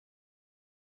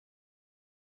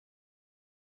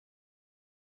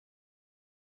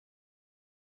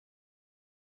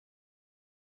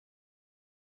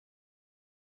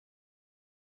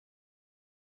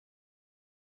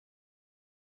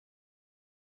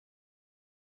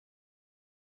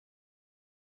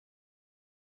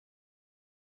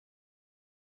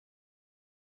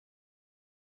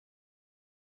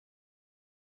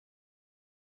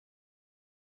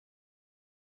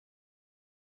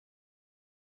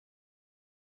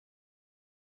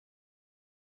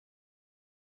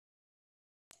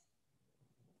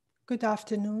Good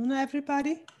afternoon,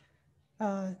 everybody.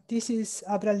 This is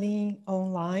Abralin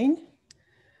Online.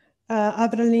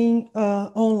 Abralin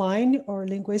Online, or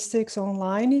Linguistics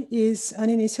Online, is an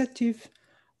initiative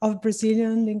of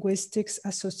Brazilian Linguistics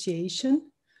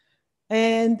Association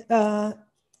and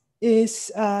is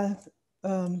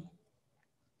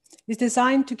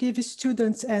designed to give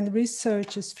students and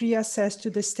researchers free access to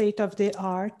the state of the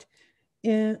art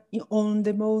on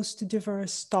the most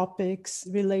diverse topics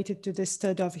related to the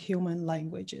study of human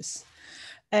languages.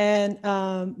 And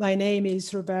my name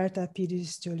is Roberta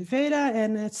Pires de Oliveira,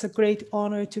 and it's a great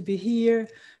honor to be here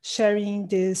sharing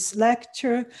this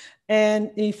lecture.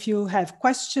 And if you have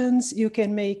questions, you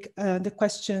can make the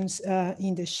questions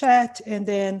in the chat, and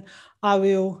then I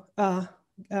will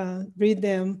read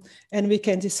them and we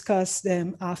can discuss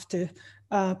them after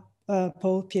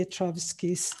Paul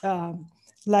Pietroski's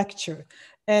lecture.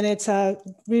 And it's a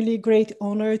really great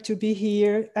honor to be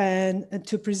here and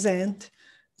to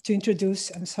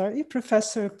introduce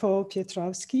Professor Paul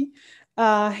Pietroski.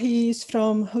 He is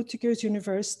from Rutgers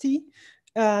University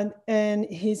and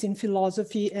he's in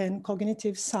philosophy and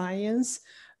cognitive science.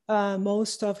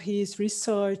 Most of his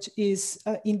research is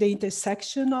in the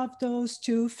intersection of those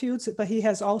two fields, but he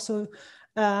has also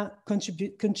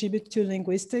contributed to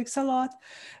linguistics a lot.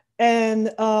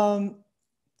 And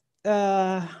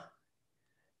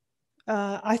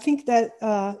I think that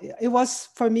it was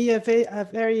for me a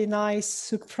very nice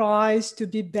surprise to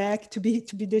be back, to be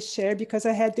the chair, because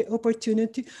I had the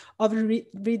opportunity of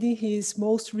reading his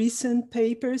most recent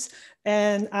papers,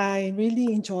 and I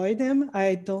really enjoyed them.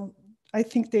 I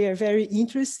think they are very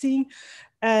interesting,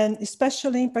 and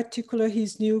especially in particular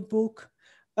his new book,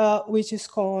 which is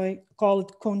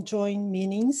called Conjoined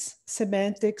Meanings: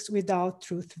 Semantics Without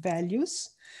Truth Values.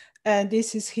 And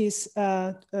this is his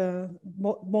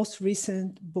most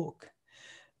recent book.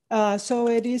 So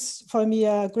it is for me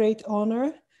a great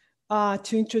honor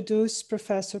to introduce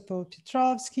Professor Paul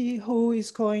Pietroski, who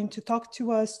is going to talk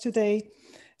to us today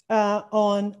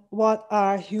on what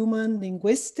are human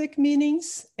linguistic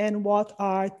meanings and what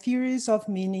are theories of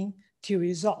meaning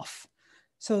theories of.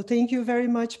 So thank you very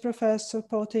much, Professor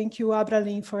Paul. Thank you,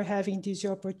 Abralin, for having this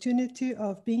opportunity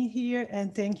of being here,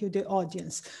 and thank you, the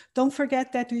audience. Don't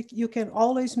forget that you can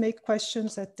always make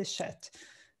questions at the chat.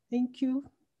 Thank you.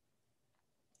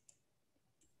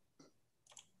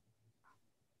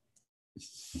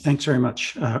 Thanks very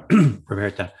much,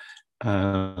 Roberta.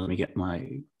 Let me get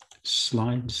my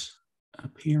slides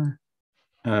up here.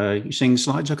 You seeing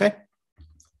slides okay?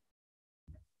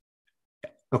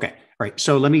 Okay, all right,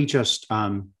 so let me just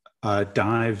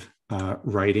dive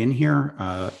right in here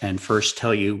and first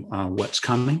tell you what's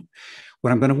coming.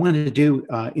 What I'm going to want to do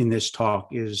in this talk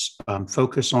is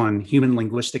focus on human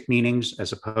linguistic meanings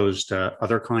as opposed to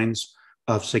other kinds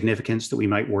of significance that we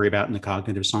might worry about in the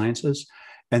cognitive sciences,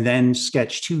 and then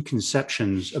sketch two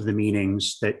conceptions of the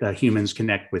meanings that humans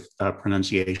connect with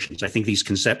pronunciations. I think these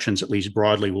conceptions, at least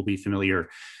broadly, will be familiar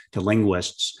to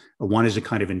linguists. One is a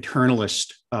kind of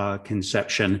internalist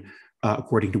conception,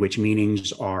 according to which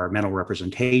meanings are mental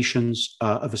representations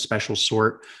of a special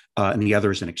sort, and the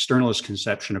other is an externalist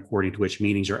conception, according to which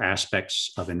meanings are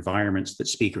aspects of environments that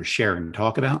speakers share and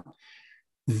talk about.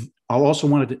 I'll also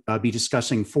want to be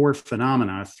discussing four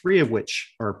phenomena, three of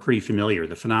which are pretty familiar.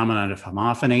 The phenomenon of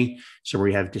homophony, so where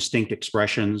we have distinct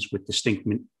expressions with distinct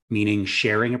meaning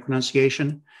sharing a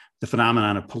pronunciation. The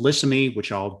phenomenon of polysemy,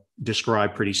 which I'll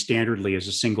describe pretty standardly as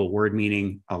a single word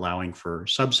meaning allowing for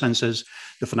subsenses.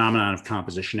 The phenomenon of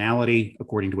compositionality,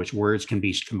 according to which words can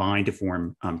be combined to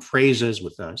form phrases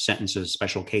with sentences,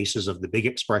 special cases of the big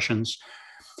expressions.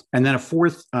 And then a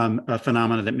fourth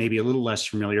phenomena that may be a little less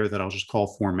familiar that I'll just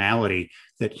call formality,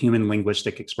 that human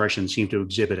linguistic expressions seem to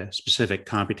exhibit a specific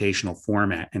computational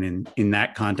format. And in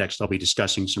that context, I'll be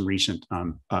discussing some recent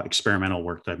experimental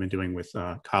work that I've been doing with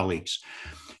colleagues.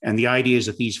 And the idea is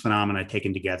that these phenomena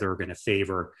taken together are going to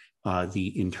favor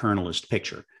the internalist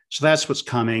picture. So that's what's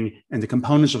coming. And the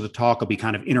components of the talk will be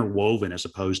kind of interwoven as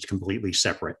opposed to completely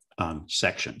separate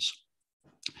sections.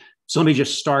 So let me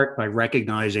just start by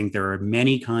recognizing there are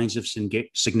many kinds of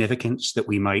significance that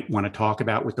we might want to talk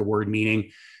about with the word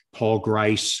meaning. Paul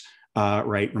Grice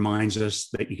reminds us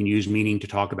that you can use meaning to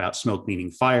talk about smoke meaning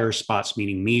fire, spots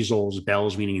meaning measles,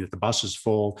 bells meaning that the bus is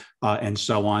full, and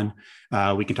so on.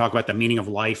 We can talk about the meaning of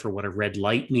life or what a red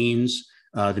light means,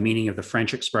 the meaning of the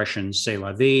French expression c'est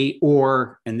la vie,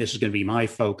 or, and this is going to be my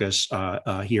focus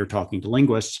here talking to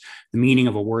linguists, the meaning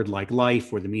of a word like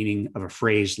life or the meaning of a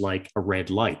phrase like a red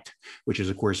light, which is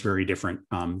of course very different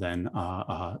than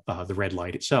the red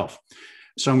light itself.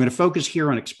 So I'm going to focus here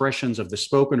on expressions of the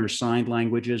spoken or signed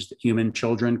languages that human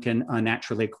children can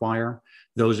naturally acquire.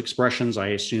 Those expressions, I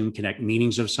assume, connect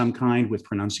meanings of some kind with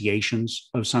pronunciations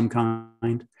of some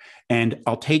kind. And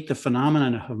I'll take the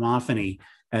phenomenon of homophony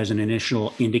as an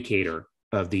initial indicator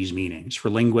of these meanings. For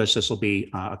linguists, this will be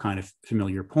a kind of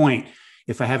familiar point.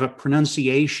 If I have a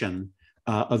pronunciation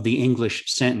of the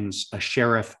English sentence, a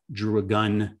sheriff drew a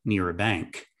gun near a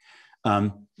bank,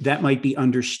 that might be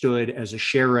understood as a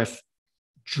sheriff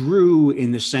drew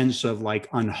in the sense of like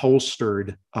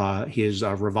unholstered his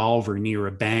revolver near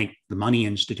a bank, the money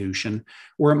institution,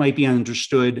 or it might be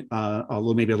understood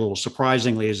maybe a little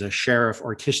surprisingly as a sheriff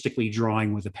artistically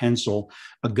drawing with a pencil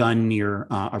a gun near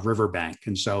a riverbank.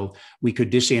 And so we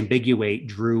could disambiguate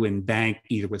drew and bank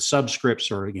either with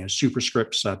subscripts or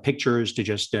superscripts, pictures to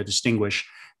just distinguish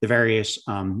the various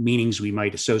meanings we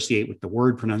might associate with the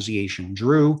word pronunciation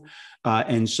drew.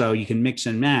 And so you can mix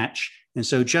and match. And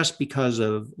so just because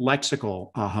of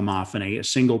lexical homophony, a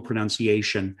single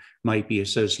pronunciation might be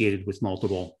associated with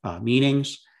multiple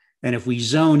meanings. And if we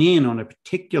zone in on a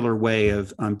particular way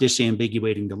of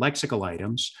disambiguating the lexical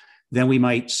items, then we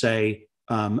might say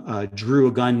drew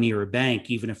a gun near a bank,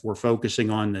 even if we're focusing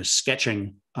on the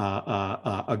sketching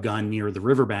a gun near the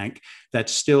riverbank.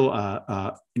 That's still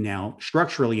now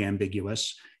structurally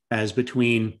ambiguous as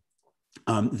between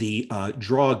the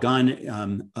draw a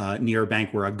gun near a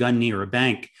bank, where a gun near a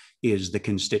bank is the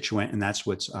constituent, and that's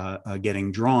what's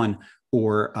getting drawn,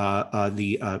 or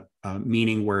the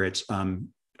meaning where it's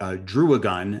drew a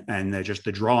gun and just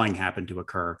the drawing happened to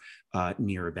occur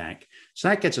near a bank. So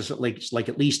that gets us like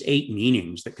at least 8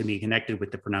 meanings that can be connected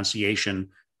with the pronunciation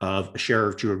of a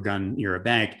sheriff drew a gun near a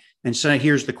bank. And so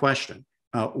here's the question: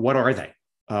 what are they?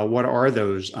 What are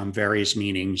those various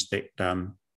meanings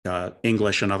that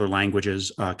English and other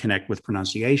languages connect with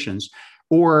pronunciations?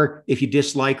 Or if you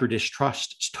dislike or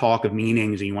distrust talk of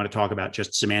meanings and you want to talk about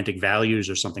just semantic values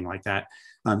or something like that,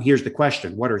 here's the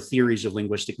question: what are theories of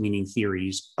linguistic meaning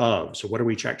theories of? So what are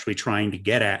we actually trying to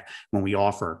get at when we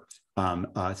offer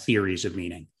theories of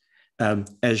meaning?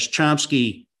 As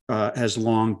Chomsky has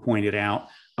long pointed out,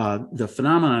 the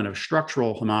phenomenon of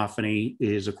structural homophony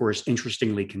is, of course,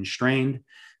 interestingly constrained.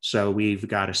 So we've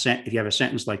got if you have a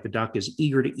sentence like the duck is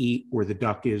eager to eat or the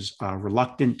duck is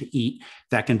reluctant to eat,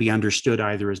 that can be understood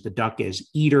either as the duck is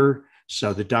eater,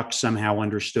 so the duck somehow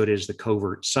understood as the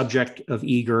covert subject of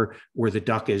eager, or the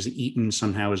duck is eaten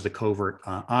somehow as the covert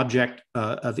object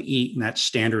of eat, and that's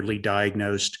standardly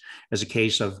diagnosed as a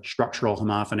case of structural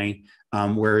homophony.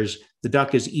 Whereas the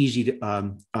duck is easy to,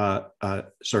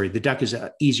 the duck is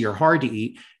easy or hard to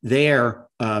eat. There,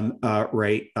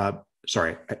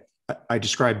 I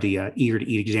described the eager to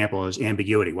eat example as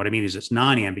ambiguity. What I mean is it's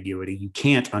non-ambiguity. You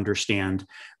can't understand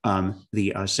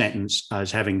the sentence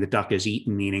as having the duck is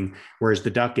eaten meaning, whereas the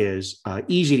duck is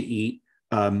easy to eat.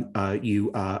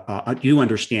 You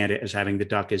understand it as having the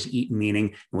duck is eaten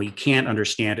meaning, and you can't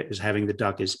understand it as having the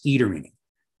duck is eater meaning.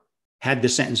 Had the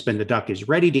sentence been the duck is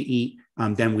ready to eat,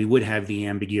 then we would have the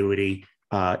ambiguity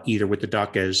either with the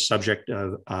duck as subject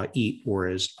of eat or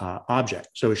as object.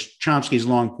 So as Chomsky's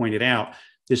long pointed out,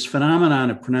 this phenomenon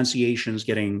of pronunciations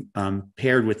getting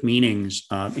paired with meanings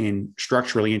in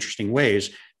structurally interesting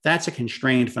ways, that's a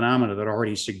constrained phenomenon that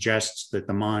already suggests that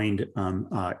the mind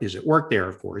is at work there,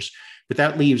 of course. But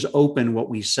that leaves open what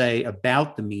we say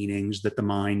about the meanings that the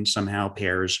mind somehow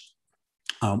pairs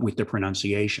with the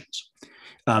pronunciations.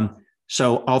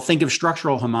 So I'll think of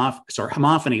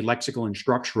homophony, lexical and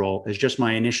structural, as just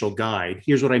my initial guide.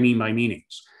 Here's what I mean by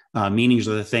meanings. Meanings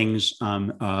are the things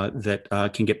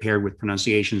that can get paired with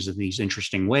pronunciations in these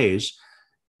interesting ways.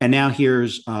 And now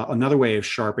here's another way of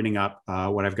sharpening up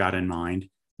what I've got in mind.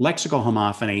 Lexical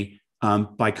homophony,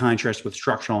 by contrast with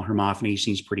structural homophony,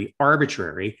 seems pretty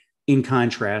arbitrary in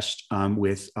contrast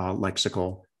with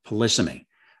lexical polysemy.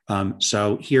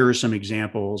 So here are some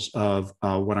examples of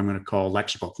what I'm going to call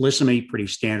lexical polysemy, pretty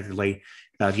standardly.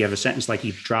 If you have a sentence like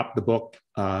he dropped the book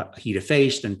he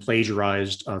defaced and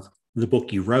plagiarized of the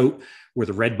book you wrote, where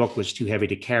the red book was too heavy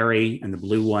to carry and the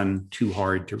blue one too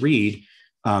hard to read.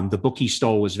 The book he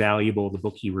stole was valuable. The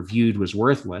book he reviewed was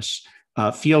worthless.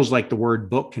 Feels like the word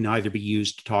book can either be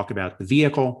used to talk about the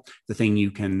vehicle, the thing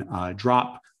you can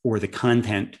drop, or the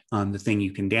content, the thing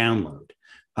you can download.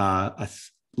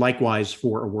 Likewise,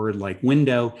 for a word like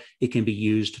window, it can be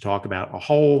used to talk about a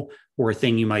hole or a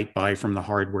thing you might buy from the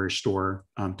hardware store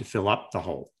to fill up the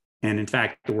hole. And in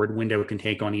fact, the word window can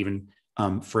take on even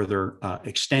further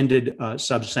extended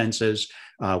subsenses.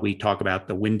 We talk about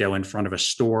the window in front of a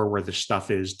store where the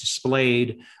stuff is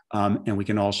displayed. And we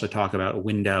can also talk about a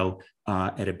window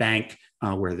at a bank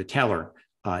where the teller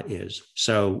is.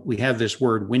 So we have this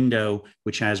word window,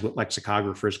 which has what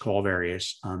lexicographers call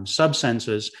various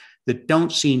subsenses that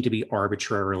don't seem to be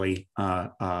arbitrarily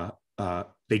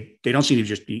they don't seem to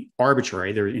just be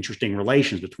arbitrary. There are interesting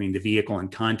relations between the vehicle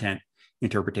and content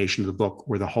interpretation of the book,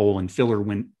 or the whole and filler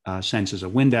sense as a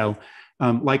window.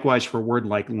 Likewise, for a word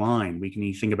like line, we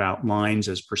can think about lines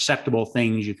as perceptible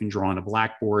things you can draw on a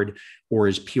blackboard, or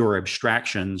as pure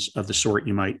abstractions of the sort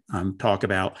you might talk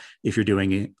about if you're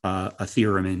doing a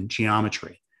theorem in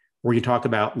geometry. Or you talk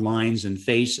about lines and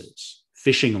faces,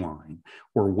 fishing line,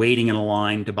 or waiting in a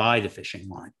line to buy the fishing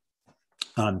line.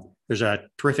 There's a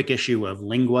terrific issue of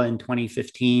Lingua in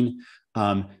 2015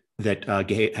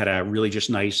 that had a really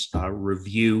just nice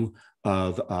review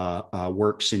of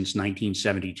work since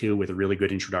 1972 with a really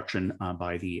good introduction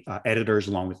by the editors,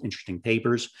 along with interesting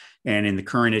papers. And in the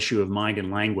current issue of Mind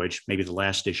and Language, maybe the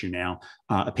last issue now,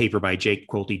 a paper by Jake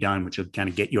Quilty-Dunn, which will kind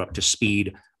of get you up to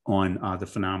speed on the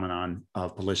phenomenon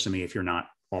of polysemy if you're not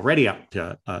already up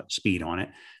to speed on it.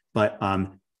 But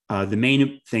the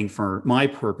main thing for my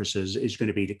purposes is going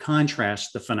to be to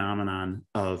contrast the phenomenon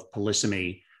of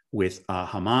polysemy with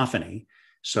homophony.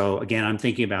 So again, I'm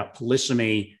thinking about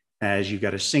polysemy as you've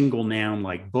got a single noun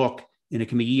like book, and it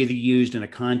can be either used in a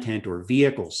content or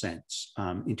vehicle sense,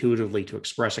 intuitively to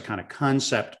express a kind of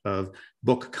concept of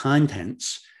book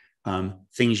contents,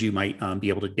 things you might be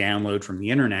able to download from the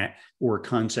internet, or a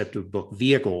concept of book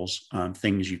vehicles,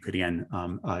 things you could again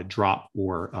drop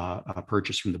or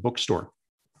purchase from the bookstore.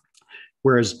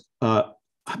 Whereas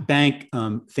bank,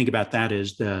 think about that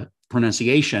as the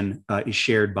pronunciation is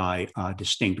shared by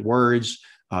distinct words.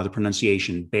 The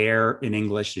pronunciation bear in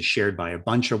English is shared by a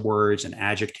bunch of words: an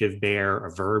adjective bear,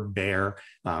 a verb bear,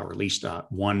 or at least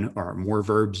one or more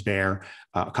verbs bear,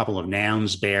 a couple of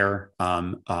nouns bear,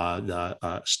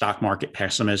 the stock market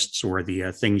pessimists, or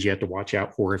the things you have to watch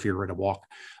out for if you're at a walk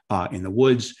in the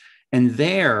woods. And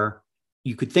there,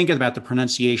 you could think about the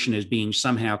pronunciation as being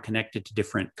somehow connected to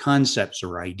different concepts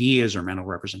or ideas or mental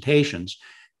representations.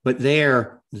 But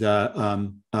there,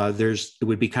 it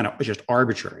would be kind of just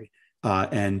arbitrary.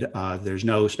 And there's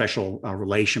no special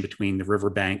relation between the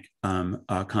riverbank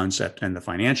concept and the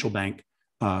financial bank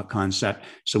concept.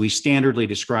 So we standardly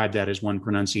describe that as one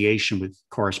pronunciation with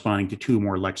corresponding to two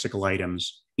more lexical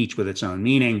items, each with its own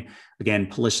meaning. Again,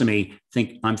 polysemy,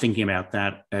 I'm thinking about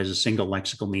that as a single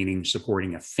lexical meaning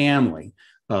supporting a family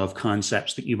of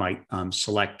concepts that you might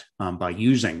select by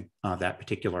using that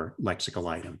particular lexical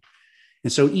item.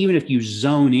 And so even if you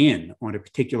zone in on a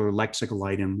particular lexical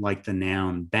item like the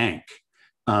noun bank,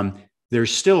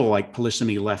 there's still like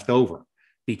polysemy left over,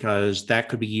 because that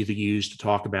could be either used to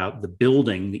talk about the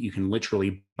building that you can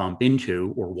literally bump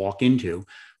into or walk into,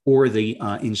 or the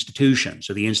institution.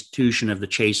 So the institution of the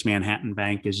Chase Manhattan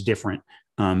Bank is different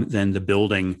than the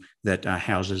building that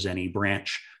houses any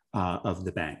branch of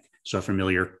the bank. So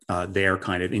familiar, their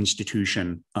kind of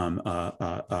institution,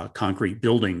 concrete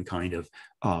building kind of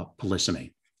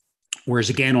polysemy.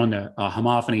 Whereas again, on the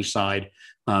homophony side,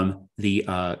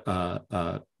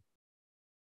 the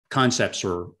concepts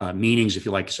or meanings, if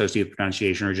you like, associated with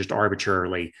pronunciation are just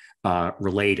arbitrarily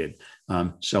related.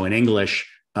 So in English,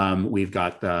 we've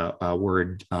got the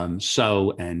word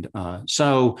so and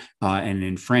so, and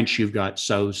in French, you've got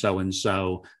so, so, and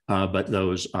so, but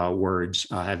those words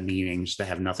have meanings that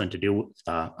have nothing to do with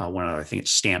one another. I think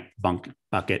it's stamp,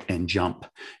 bucket, and jump,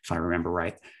 if I remember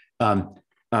right.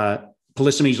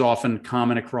 Polysemy is often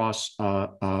common across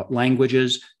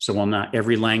languages. So while not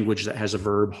every language that has a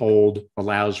verb hold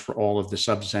allows for all of the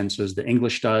subsenses that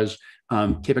English does,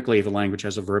 typically if a language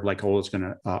has a verb like hold, it's going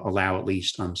to allow at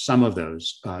least some of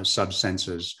those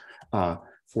subsenses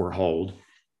for hold.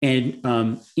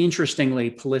 And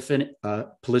interestingly,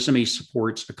 polysemy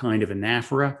supports a kind of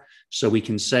anaphora. So we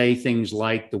can say things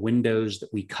like the windows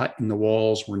that we cut in the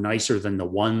walls were nicer than the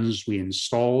ones we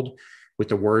installed, with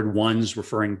the word ones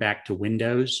referring back to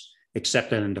windows,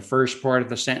 except that in the first part of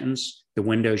the sentence, the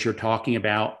windows you're talking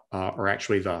about are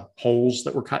actually the holes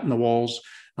that were cut in the walls.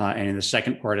 And in the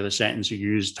second part of the sentence,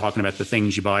 you're talking about the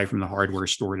things you buy from the hardware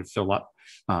store to fill up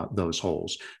those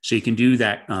holes. So you can do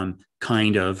that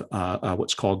kind of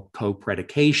what's called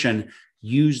co-predication,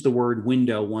 use the word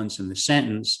window once in the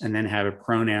sentence, and then have a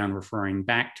pronoun referring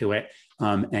back to it,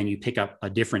 and you pick up a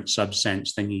different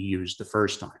subsense than you used the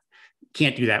first time.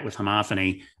 Can't do that with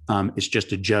homophony. It's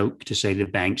just a joke to say the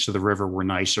banks of the river were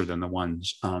nicer than the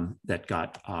ones that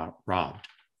got robbed.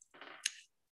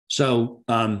 So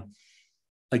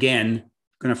again,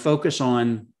 going to focus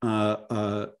on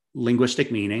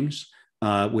linguistic meanings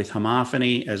with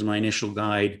homophony as my initial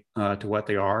guide to what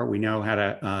they are. We know how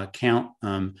to count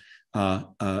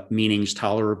meanings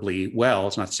tolerably well.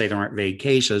 It's not to say there aren't vague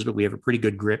cases, but we have a pretty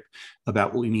good grip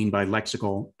about what we mean by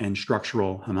lexical and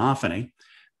structural homophony.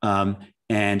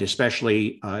 And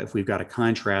especially if we've got a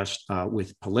contrast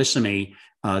with polysemy,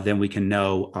 then we can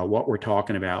know what we're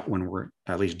talking about when we're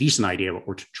at least a decent idea what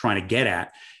we're trying to get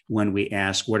at when we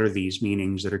ask what are these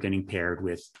meanings that are getting paired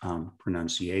with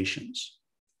pronunciations.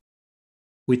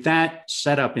 With that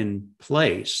setup in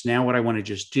place, now what I want to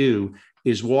just do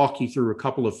is walk you through a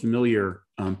couple of familiar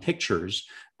pictures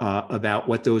about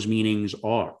what those meanings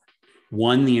are.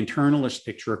 One, the internalist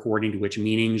picture, according to which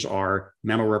meanings are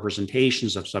mental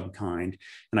representations of some kind.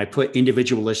 And I put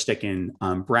individualistic in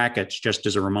brackets just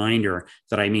as a reminder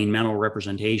that I mean mental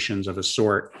representations of a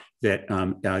sort that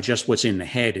just what's in the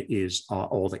head is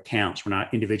all that counts. We're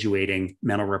not individuating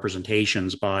mental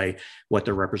representations by what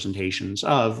they're representations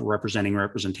of, representing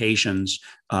representations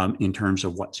in terms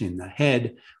of what's in the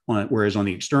head. Whereas on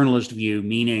the externalist view,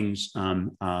 meanings,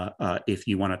 if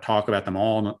you want to talk about them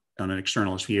all on an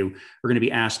externalist view, are going to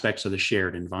be aspects of the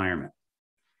shared environment.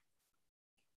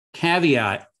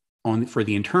 Caveat for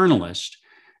the internalist,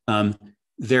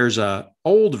 there's an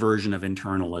old version of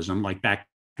internalism, like back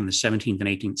in the 17th and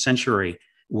 18th century,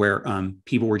 where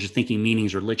people were just thinking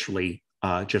meanings are literally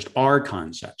just are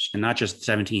concepts, and not just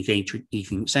the 17th,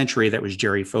 18th century. That was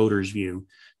Jerry Fodor's view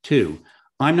too.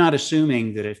 I'm not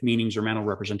assuming that if meanings are mental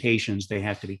representations, they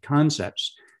have to be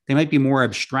concepts. They might be more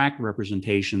abstract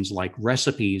representations like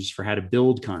recipes for how to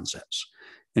build concepts.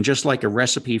 And just like a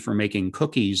recipe for making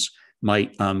cookies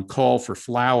might call for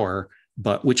flour,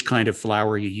 but which kind of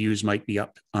flour you use might be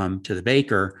up to the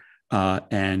baker.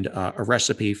 And a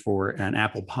recipe for an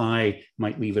apple pie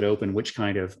might leave it open which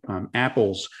kind of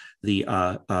apples the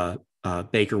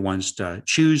baker wants to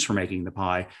choose for making the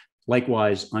pie.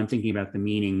 Likewise, I'm thinking about the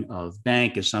meaning of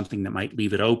bank as something that might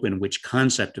leave it open which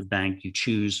concept of bank you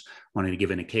choose on a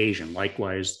given occasion.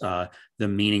 Likewise, the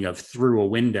meaning of through a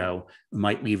window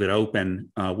might leave it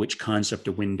open which concept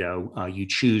of window you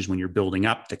choose when you're building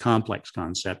up the complex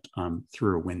concept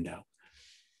through a window.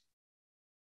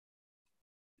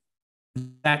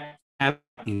 That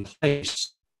in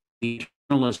place, the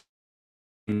internalist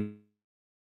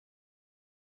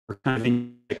are kind of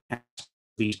in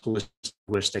these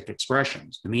linguistic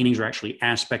expressions. The meanings are actually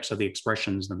aspects of the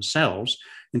expressions themselves,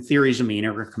 and theories of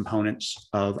meaning are components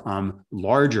of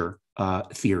larger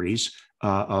theories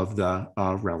of the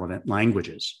relevant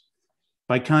languages.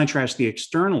 By contrast, the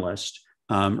externalist,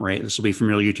 right, this will be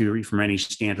familiar to you from any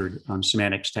standard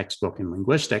semantics textbook in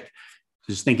linguistic,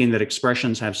 is thinking that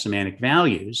expressions have semantic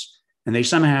values, and they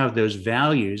somehow have those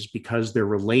values because they're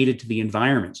related to the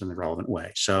environments in the relevant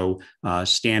way. So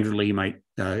standardly, you might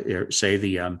say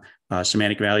the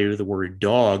semantic value of the word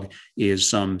dog is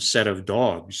some set of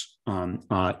dogs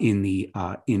in the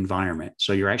environment.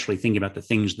 So you're actually thinking about the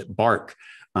things that bark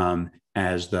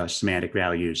as the semantic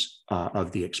values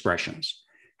of the expressions.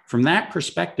 From that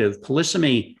perspective,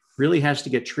 polysemy really has to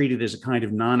get treated as a kind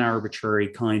of non-arbitrary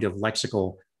kind of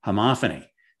lexical homophony.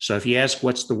 So if you ask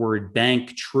what's the word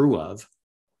bank true of,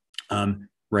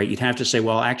 right, you'd have to say,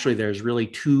 well, actually, there's really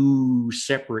two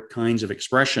separate kinds of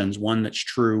expressions, one that's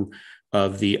true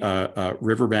of the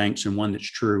riverbanks and one that's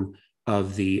true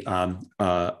of the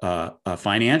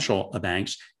financial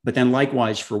banks. But then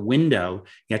likewise for window,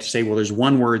 you have to say, well, there's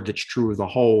one word that's true of the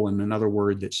whole and another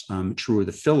word that's true of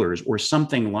the fillers or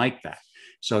something like that.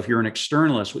 So if you're an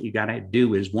externalist, what you got to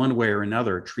do is one way or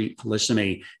another treat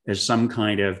polysemy as some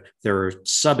kind of, there are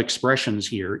sub-expressions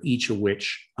here, each of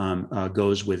which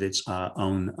goes with its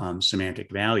own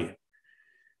semantic value.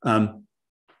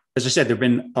 As I said, there have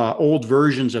been old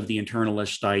versions of the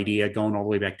internalist idea going all the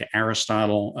way back to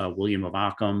Aristotle, William of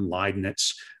Ockham,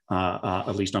 Leibniz,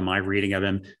 at least on my reading of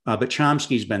him. But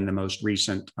Chomsky's been the most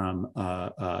recent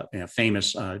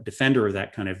famous defender of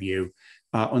that kind of view.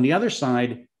 On the other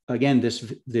side, again,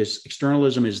 this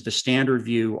externalism is the standard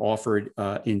view offered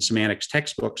in semantics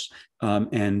textbooks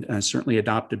and certainly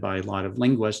adopted by a lot of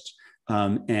linguists.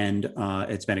 And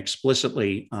it's been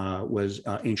explicitly was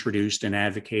introduced and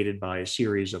advocated by a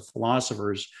series of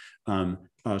philosophers,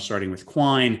 starting with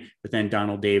Quine, but then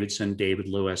Donald Davidson, David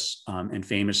Lewis, and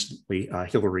famously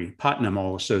Hilary Putnam,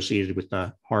 all associated with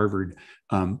the Harvard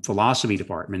philosophy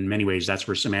department. In many ways, that's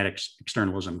where semantics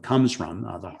externalism comes from,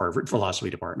 the Harvard philosophy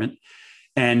department.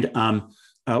 And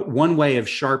one way of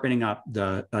sharpening up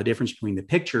the difference between the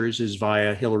pictures is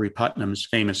via Hilary Putnam's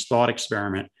famous thought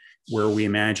experiment, where we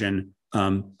imagine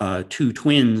two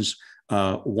twins,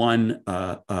 one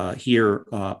here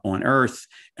on Earth,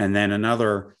 and then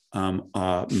another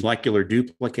molecular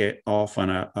duplicate off on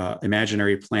an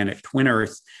imaginary planet, Twin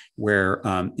Earth, where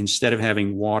instead of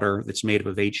having water that's made up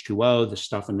of H2O, the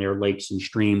stuff in their lakes and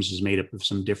streams is made up of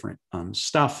some different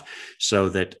stuff, so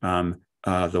that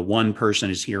the one person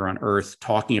is here on Earth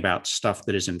talking about stuff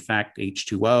that is in fact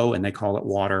H2O, and they call it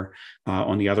water.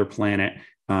 On the other planet,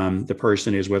 the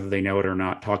person is, whether they know it or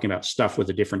not, talking about stuff with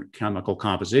a different chemical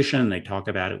composition. They talk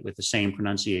about it with the same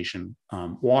pronunciation,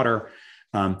 water.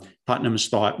 Putnam's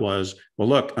thought was, well,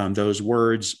 look, those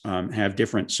words have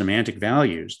different semantic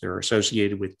values. They're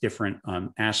associated with different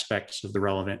aspects of the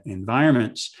relevant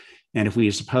environments. And if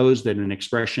we suppose that an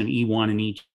expression E1 and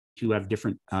E2 have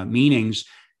different meanings,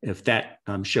 if that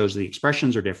shows the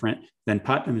expressions are different, then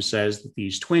Putnam says that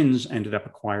these twins ended up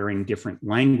acquiring different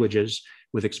languages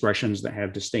with expressions that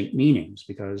have distinct meanings,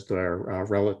 because their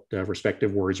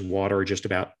respective words water are just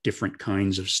about different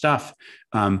kinds of stuff.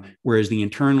 Whereas the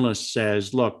internalist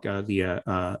says, look,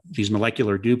 these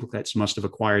molecular duplicates must have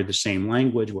acquired the same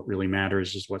language. What really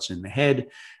matters is what's in the head.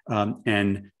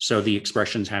 And so the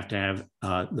expressions have to have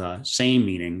the same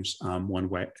meanings when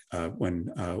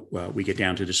we get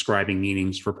down to describing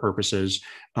meanings for purposes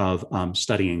of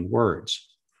studying words.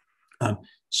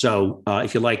 So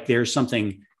if you like, there's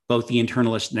something both the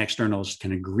internalist and externalist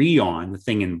can agree on, the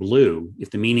thing in blue. If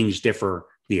the meanings differ,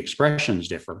 the expressions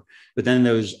differ. But then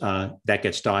those that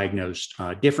gets diagnosed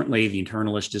differently. The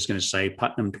internalist is going to say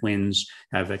Putnam twins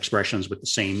have expressions with the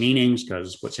same meanings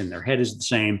because what's in their head is the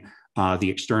same.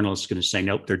 The externalist is going to say,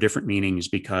 nope, they're different meanings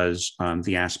because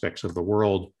the aspects of the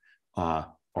world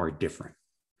are different.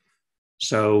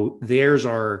 So there's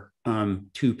our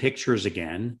two pictures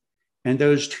again. And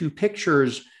those two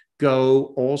pictures go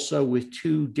also with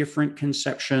two different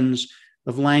conceptions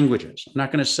of languages. I'm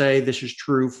not going to say this is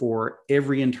true for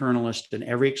every internalist and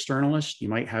every externalist. You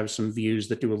might have some views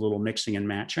that do a little mixing and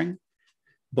matching.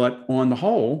 But on the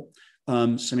whole,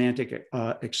 semantic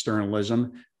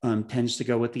externalism tends to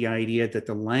go with the idea that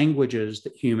the languages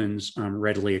that humans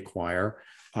readily acquire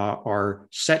are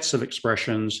sets of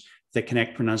expressions that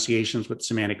connect pronunciations with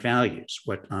semantic values,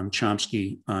 what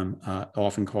Chomsky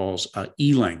often calls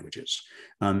E-languages.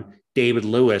 David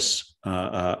Lewis,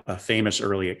 a famous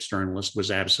early externalist,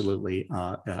 was absolutely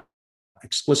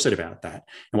explicit about that.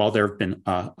 And while there have been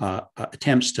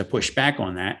attempts to push back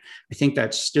on that, I think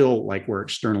that's still like where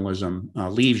externalism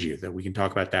leaves you, that we can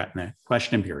talk about that in the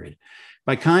question period.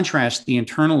 By contrast, the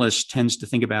internalist tends to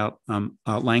think about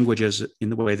languages in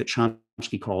the way that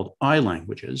Chomsky called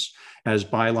I-languages, as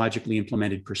biologically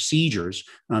implemented procedures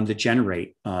that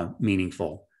generate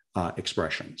meaningful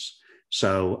expressions.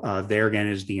 So there again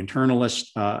is the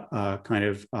internalist kind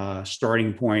of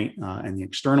starting point and the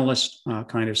externalist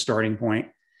kind of starting point.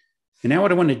 And now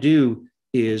what I want to do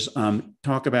is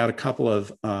talk about a couple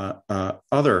of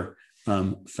other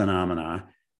phenomena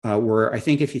where I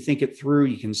think if you think it through,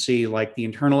 you can see like the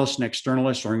internalist and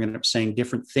externalist are going to end up saying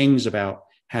different things about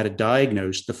how to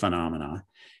diagnose the phenomena.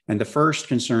 And the first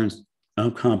concerns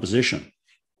composition.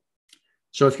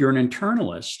 So if you're an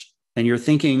internalist and you're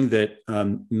thinking that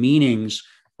meanings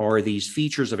are these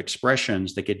features of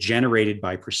expressions that get generated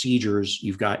by procedures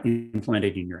you've got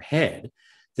implemented in your head,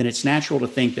 then it's natural to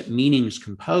think that meanings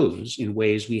compose in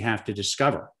ways we have to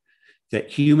discover, that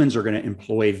humans are going to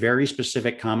employ very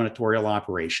specific combinatorial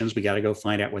operations. We got to go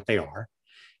find out what they are.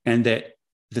 And that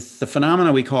the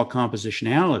phenomena we call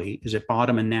compositionality is at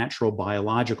bottom a natural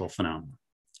biological phenomenon.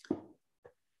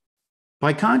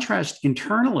 By contrast,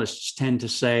 internalists tend to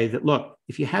say that, look,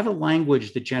 if you have a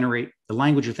language that generates a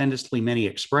language with endlessly many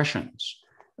expressions,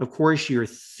 of course, your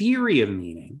theory of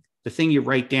meaning, the thing you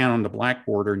write down on the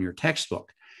blackboard or in your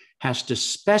textbook, has to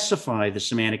specify the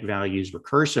semantic values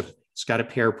recursively. It's got to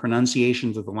pair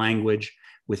pronunciations of the language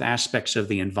with aspects of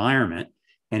the environment.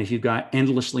 And if you've got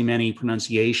endlessly many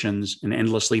pronunciations and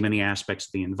endlessly many aspects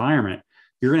of the environment,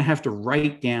 you're going to have to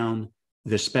write down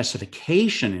the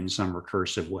specification in some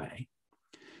recursive way.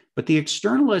 But the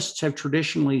externalists have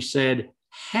traditionally said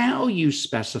how you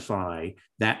specify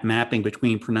that mapping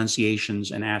between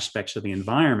pronunciations and aspects of the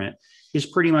environment is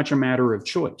pretty much a matter of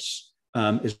choice. As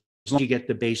long as you get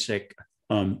the basic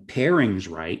pairings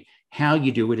right, how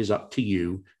you do it is up to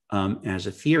you as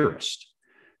a theorist.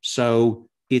 So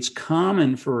it's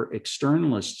common for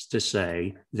externalists to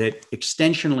say that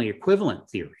extensionally equivalent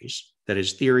theories, that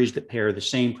is, theories that pair the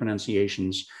same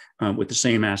pronunciations with the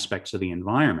same aspects of the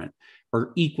environment,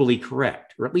 are equally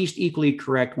correct, or at least equally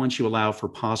correct once you allow for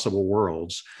possible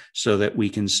worlds, so that we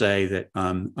can say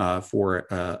that for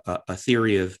a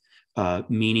theory of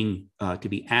meaning to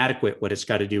be adequate, what it's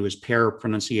got to do is pair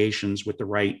pronunciations with the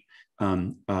right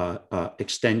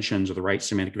extensions or the right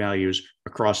semantic values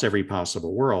across every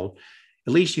possible world.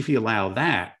 At least if you allow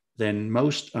that, then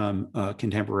most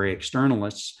contemporary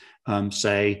externalists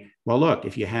say, well, look,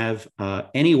 if you have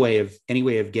any way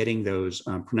of getting those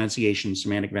pronunciation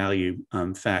semantic value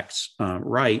facts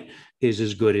right is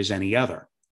as good as any other.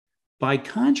 by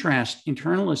contrast,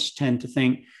 internalists tend to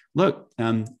think, look,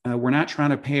 we're not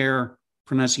trying to pair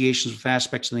pronunciations with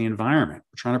aspects of the environment.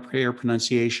 We're trying to pair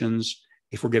pronunciations,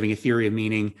 if we're giving a theory of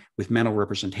meaning, with mental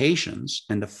representations,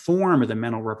 and the form of the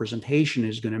mental representation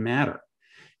is going to matter.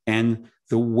 And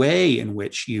the way in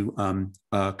which you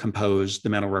compose the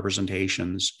mental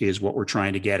representations is what we're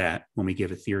trying to get at when we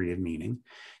give a theory of meaning.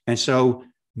 And so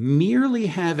merely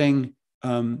having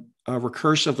a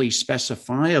recursively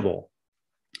specifiable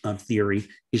theory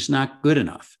is not good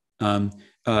enough.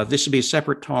 This would be a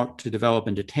separate talk to develop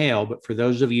in detail, but for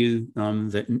those of you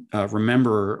that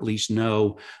remember or at least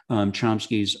know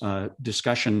Chomsky's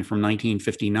discussion from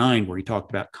 1959, where he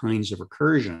talked about kinds of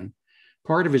recursion,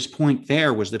 part of his point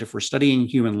there was that if we're studying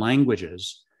human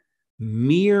languages,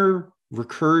 merely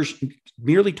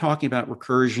talking about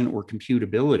recursion or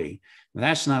computability,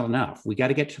 that's not enough. We got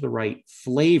to get to the right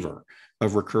flavor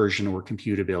of recursion or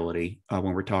computability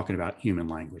when we're talking about human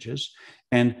languages.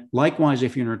 And likewise,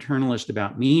 if you're an internalist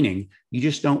about meaning, you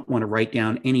just don't want to write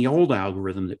down any old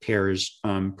algorithm that pairs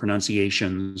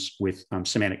pronunciations with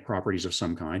semantic properties of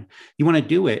some kind. You want to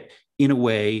do it in a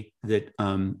way that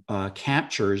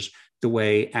captures the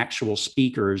way actual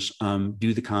speakers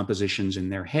do the compositions in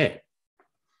their head.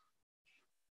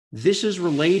 This is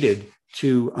related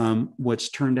to what's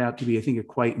turned out to be, I think, a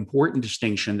quite important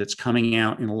distinction that's coming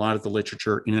out in a lot of the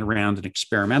literature in and around an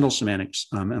experimental semantics,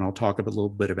 and I'll talk a little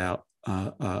bit about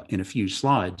in a few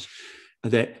slides,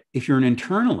 that if you're an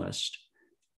internalist,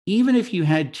 even if you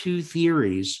had two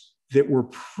theories that were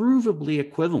provably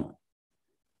equivalent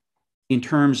in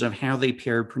terms of how they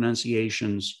paired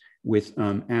pronunciations with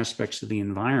aspects of the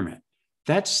environment,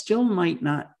 that still might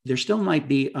not, there still might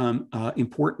be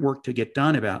important work to get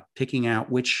done about picking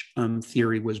out which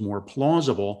theory was more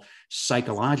plausible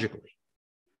psychologically.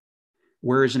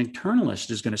 Whereas an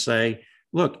internalist is going to say,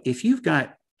 look, if you've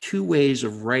got two ways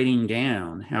of writing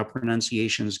down how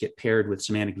pronunciations get paired with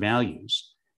semantic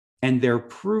values, and they're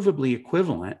provably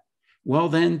equivalent, well,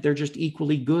 then they're just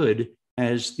equally good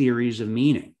as theories of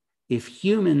meaning. If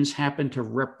humans happen to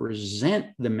represent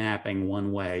the mapping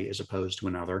one way as opposed to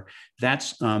another,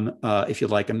 that's, if you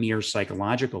like, a mere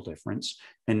psychological difference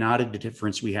and not a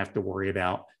difference we have to worry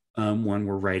about when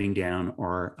we're writing down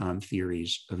our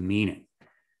theories of meaning.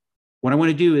 What I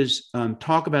want to do is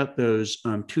talk about those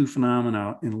two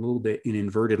phenomena in a little bit in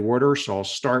inverted order. So I'll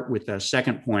start with the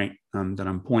second point that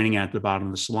I'm pointing at the bottom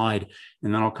of the slide,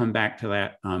 and then I'll come back to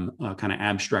that kind of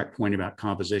abstract point about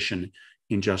composition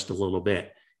in just a little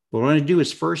bit. But what I want to do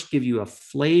is first give you a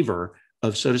flavor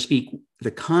of, so to speak,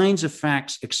 the kinds of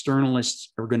facts externalists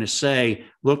are going to say,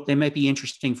 look, they might be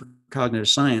interesting for cognitive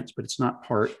science, but it's not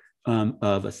part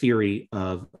of a theory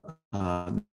of.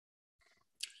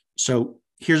 So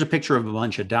here's a picture of a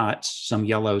bunch of dots, some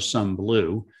yellow, some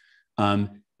blue.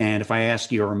 And if I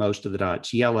ask you, are most of the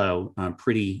dots yellow,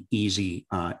 pretty easy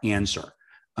answer.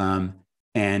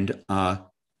 And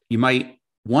you might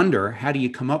wonder, how do you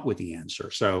come up with the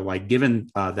answer? So like given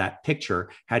that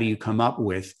picture, how do you come up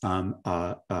with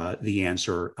the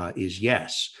answer is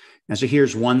yes. And so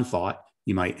here's one thought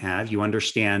you might have. You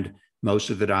understand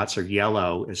most of the dots are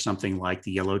yellow as something like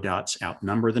the yellow dots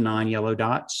outnumber the non-yellow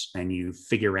dots. And you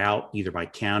figure out either by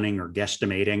counting or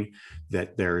guesstimating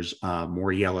that there's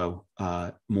more yellow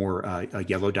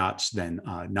dots than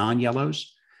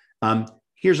non-yellows.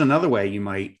 Here's another way you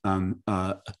might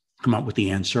come up with the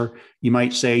answer. You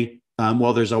might say,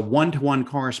 well, there's a one-to-one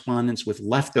correspondence with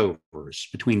leftovers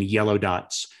between the yellow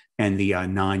dots and the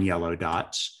non-yellow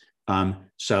dots.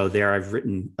 So there I've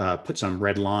written, put some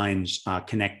red lines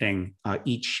connecting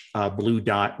each blue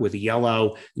dot with a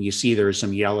yellow. And you see there's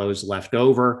some yellows left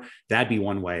over. That'd be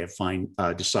one way of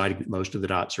deciding that most of the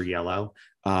dots are yellow.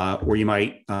 Or you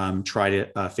might try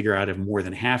to figure out if more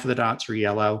than half of the dots are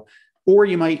yellow. Or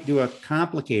you might do a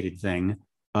complicated thing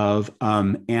of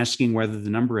asking whether the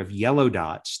number of yellow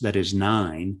dots, that is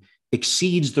 9,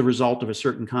 exceeds the result of a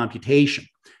certain computation,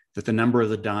 that the number of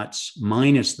the dots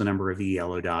minus the number of the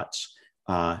yellow dots,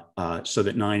 so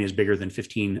that 9 is bigger than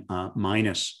 15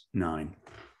 minus 9.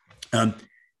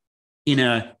 In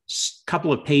a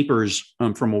couple of papers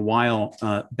from a while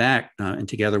back, and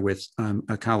together with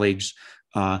colleagues,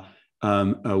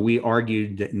 we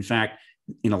argued that, in fact,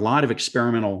 in a lot of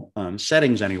experimental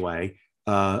settings anyway,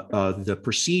 the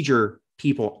procedure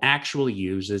people actually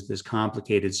use is this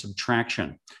complicated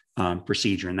subtraction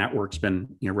procedure, and that work's been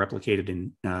replicated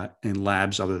in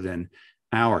labs other than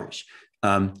ours.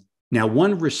 Now,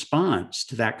 one response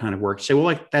to that kind of work, say, well,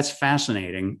 like, that's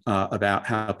fascinating about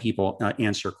how people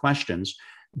answer questions,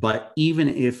 but even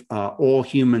if all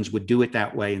humans would do it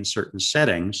that way in certain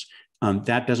settings,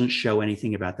 that doesn't show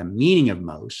anything about the meaning of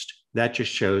most. That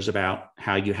just shows about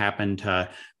how you happen to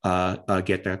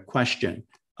get the question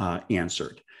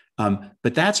answered.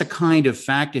 But that's a kind of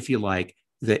fact, if you like,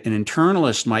 that an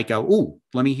internalist might go, "Ooh,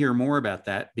 let me hear more about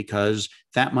that, because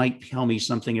that might tell me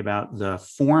something about the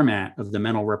format of the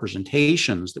mental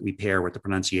representations that we pair with the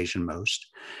pronunciation most."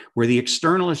 Where the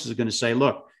externalist is going to say,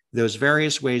 "Look, those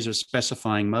various ways of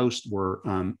specifying most were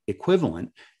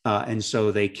equivalent, and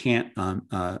so they can't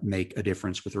make a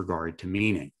difference with regard to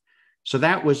meaning." So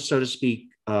that was, so to speak,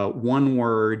 one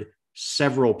word,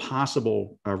 several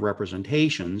possible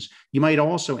representations. You might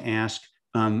also ask,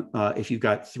 if you've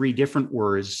got three different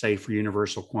words, say for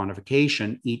universal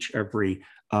quantification, each, every,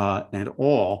 and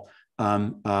all,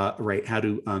 right? How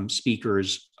do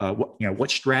speakers,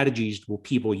 what strategies will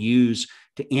people use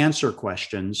to answer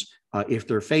questions if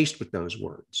they're faced with those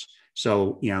words?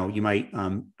 So, you might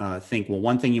think, well,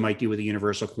 one thing you might do with a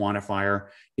universal quantifier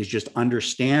is just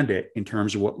understand it in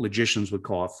terms of what logicians would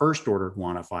call a first order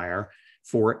quantifier.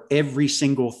 For every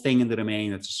single thing in the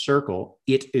domain that's a circle,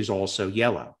 it is also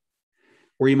yellow.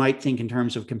 Or you might think in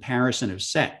terms of comparison of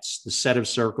sets. The set of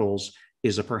circles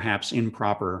is a perhaps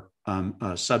improper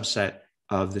subset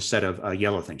of the set of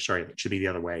yellow things. Sorry, it should be the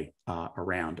other way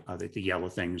around, that the yellow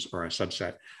things are a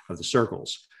subset of the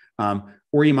circles.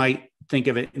 Or you might think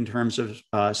of it in terms of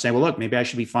saying, well, look, maybe I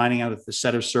should be finding out if the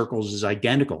set of circles is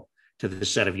identical to the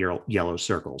set of yellow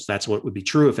circles. That's what would be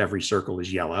true if every circle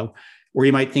is yellow. Or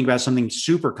you might think about something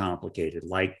super complicated,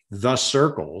 like the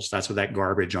circles. That's what that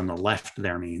garbage on the left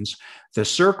there means. The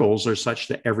circles are such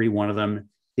that every one of them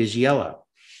is yellow.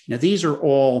 Now, these are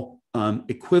all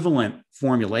equivalent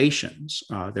formulations.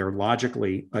 They're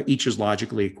logically, each is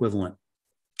logically equivalent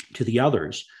to the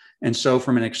others. And so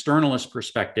from an externalist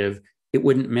perspective, it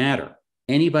wouldn't matter.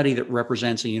 Anybody that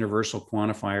represents a universal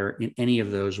quantifier in any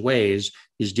of those ways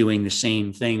is doing the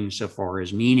same thing so far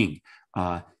as meaning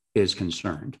is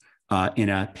concerned. In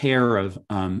a pair of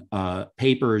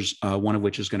papers, one of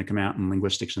which is going to come out in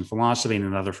Linguistics and Philosophy, and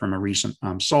another from a recent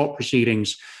SALT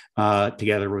proceedings,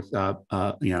 together with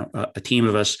a team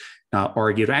of us,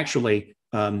 argued actually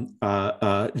there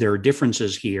are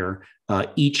differences here.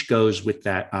 Each goes with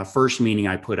that first meaning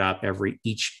I put up.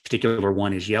 Each particular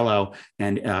one is yellow,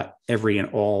 and every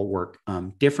and all work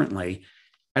differently.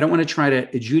 I don't want to try to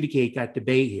adjudicate that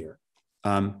debate here.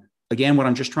 Again, what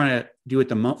I'm just trying to do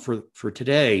for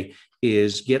today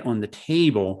is get on the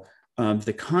table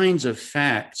the kinds of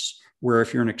facts where,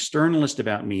 if you're an externalist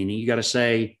about meaning, you got to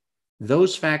say,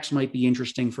 those facts might be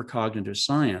interesting for cognitive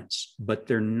science, but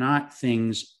they're not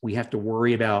things we have to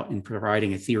worry about in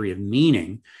providing a theory of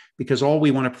meaning, because all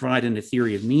we want to provide in a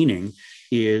theory of meaning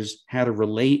is how to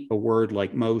relate a word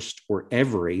like most or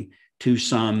every to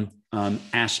some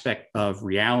aspect of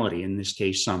reality, in this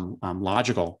case, some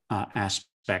logical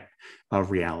aspect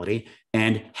of reality.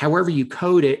 And however you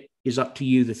code it is up to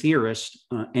you, the theorist.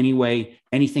 Anyway,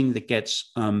 anything that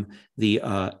gets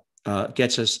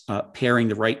us pairing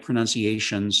the right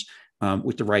pronunciations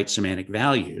with the right semantic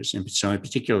values, and so in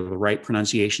particular, the right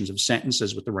pronunciations of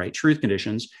sentences with the right truth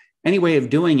conditions. Any way of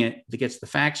doing it that gets the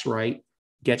facts right,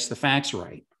 gets the facts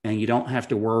right. And you don't have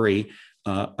to worry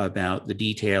about the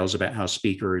details about how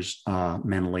speakers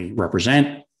mentally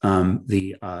represent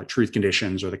the truth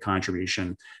conditions or the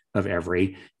contribution of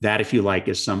every. That, if you like,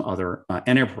 is some other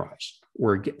enterprise.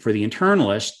 Or for the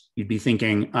internalist, you'd be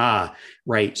thinking,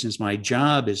 right, since my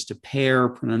job is to pair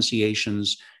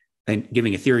pronunciations and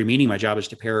giving a theory meaning, my job is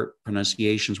to pair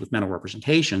pronunciations with mental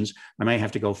representations, I might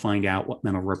have to go find out what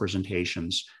mental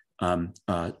representations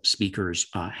speakers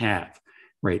have,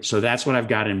 right? So that's what I've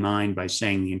got in mind by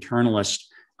saying the internalist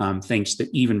thinks that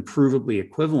even provably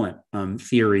equivalent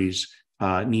theories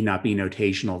need not be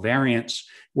notational variants,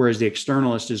 whereas the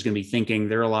externalist is going to be thinking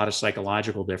there are a lot of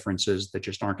psychological differences that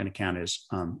just aren't going to count as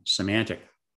semantic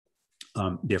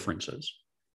differences.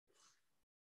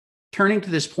 Turning to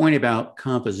this point about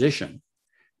composition,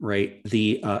 right?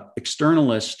 The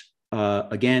externalist,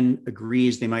 again,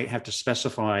 agrees they might have to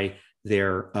specify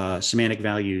their semantic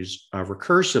values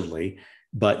recursively,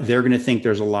 but they're going to think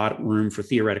there's a lot of room for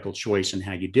theoretical choice in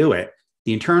how you do it.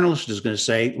 The internalist is going to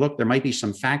say, look, there might be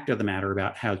some fact of the matter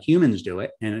about how humans do it,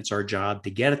 and it's our job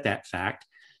to get at that fact,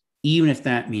 even if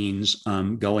that means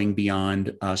going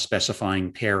beyond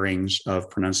specifying pairings of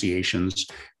pronunciations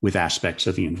with aspects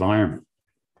of the environment.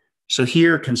 So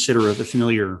here, consider the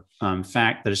familiar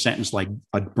fact that a sentence like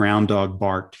 "a brown dog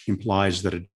barked" implies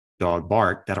that a dog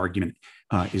barked. That argument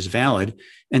is valid.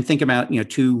 And think about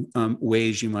two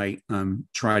ways you might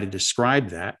try to describe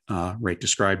that, right?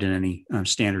 Described in any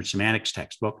standard semantics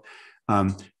textbook.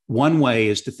 One way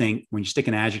is to think when you stick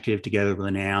an adjective together with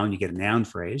a noun, you get a noun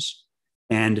phrase.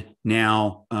 And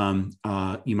now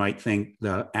you might think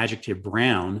the adjective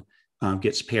brown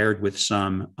gets paired with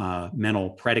some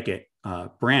mental predicate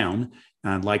brown,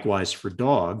 and likewise for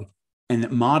dog, and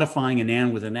that modifying a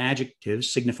noun with an adjective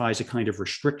signifies a kind of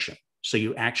restriction. So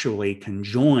you actually can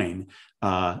join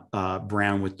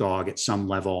brown with dog at some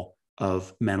level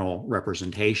of mental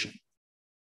representation.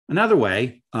 Another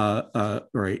way,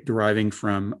 right, deriving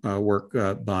from work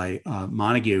by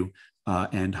Montague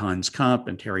and Hans Kamp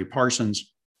and Terry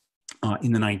Parsons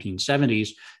in the 1970s,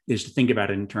 is to think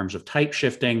about it in terms of type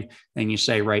shifting. And you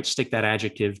say, right, stick that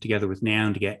adjective together with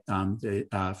noun to get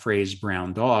the phrase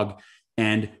brown dog.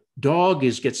 And dog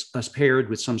gets us paired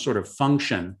with some sort of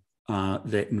function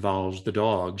that involves the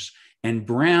dogs. And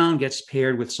brown gets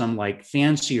paired with some like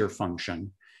fancier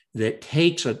function that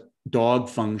takes a dog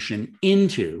function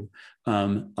into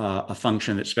a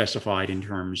function that's specified in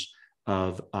terms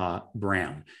of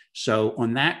brown. So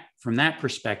from that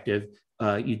perspective,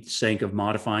 you'd think of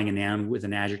modifying a noun with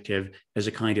an adjective as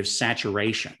a kind of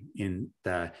saturation.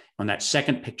 On that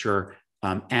second picture,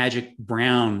 adjective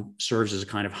brown serves as a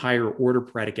kind of higher order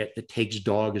predicate that takes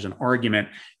dog as an argument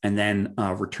and then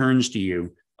returns to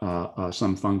you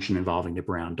some function involving the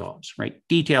brown dogs, right?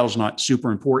 Details not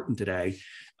super important today.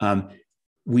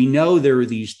 We know there are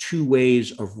these two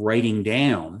ways of writing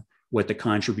down what the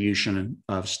contribution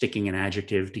of sticking an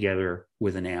adjective together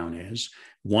with a noun is.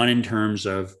 One in terms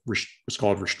of what's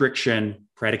called restriction,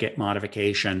 predicate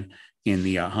modification. In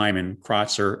the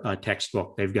Hyman-Kratzer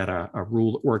textbook, they've got a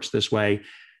rule that works this way.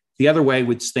 The other way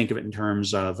would think of it in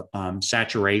terms of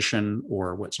saturation,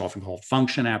 or what's often called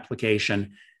function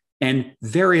application. And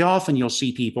very often you'll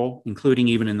see people, including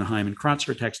even in the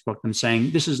Hyman-Kratzer textbook, them saying,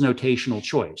 this is notational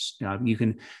choice. You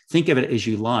can think of it as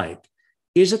you like.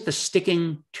 Is it the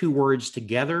sticking two words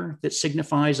together that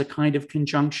signifies a kind of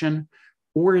conjunction?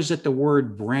 Or is it the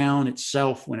word brown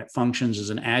itself, when it functions as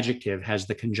an adjective, has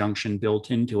the conjunction built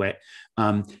into it?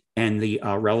 And the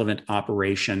relevant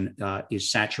operation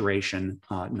is saturation,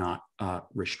 not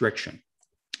restriction.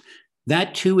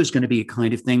 That too is going to be a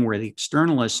kind of thing where the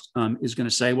externalist is going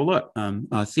to say, well,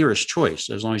 look, theorist choice,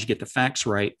 as long as you get the facts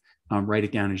right, write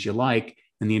it down as you like.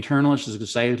 And the internalist is going to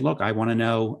say, look, I want to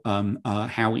know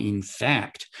how in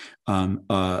fact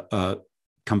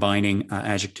combining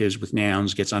adjectives with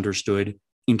nouns gets understood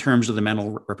in terms of the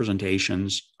mental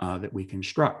representations that we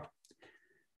construct.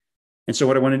 And so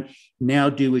what I want to now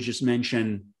do is just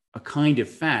mention a kind of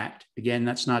fact. Again,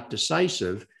 that's not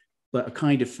decisive, but a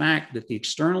kind of fact that the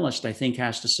externalist, I think,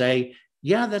 has to say,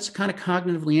 yeah, that's kind of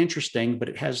cognitively interesting, but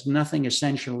it has nothing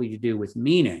essentially to do with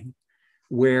meaning.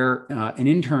 Where an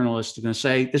internalist is going to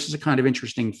say, this is a kind of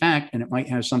interesting fact, and it might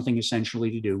have something essentially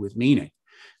to do with meaning.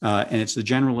 And it's the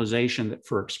generalization that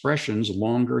for expressions,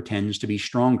 longer tends to be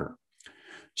stronger.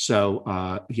 So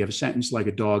if you have a sentence like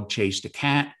a dog chased a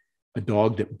cat, a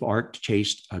dog that barked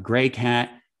chased a gray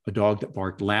cat, a dog that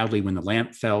barked loudly when the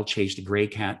lamp fell chased a gray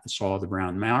cat that saw the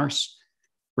brown mouse,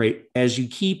 right? As you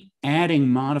keep adding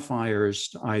modifiers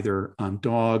to either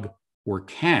dog or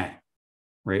cat,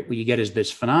 right, what you get is this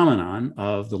phenomenon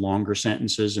of the longer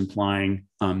sentences implying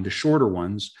the shorter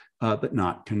ones, but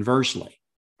not conversely.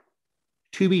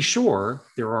 To be sure,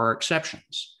 there are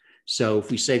exceptions. So if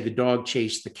we say the dog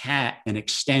chased the cat and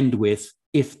extend with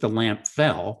if the lamp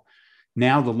fell,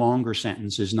 now the longer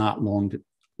sentence is not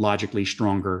logically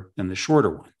stronger than the shorter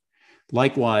one.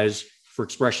 Likewise, for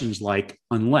expressions like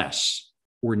unless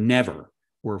or never,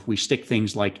 or if we stick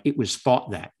things like it was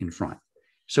thought that in front.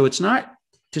 So it's not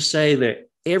to say that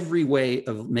every way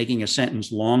of making a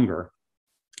sentence longer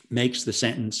makes the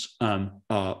sentence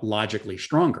logically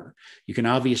stronger. You can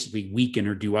obviously weaken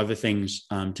or do other things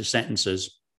to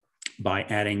sentences by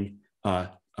adding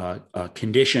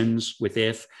conditions with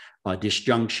if,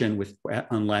 disjunction with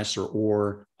unless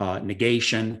or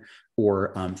negation,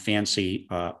 or fancy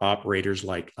operators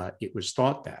like it was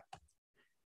thought that.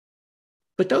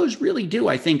 But those really do,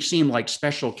 I think, seem like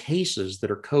special cases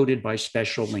that are coded by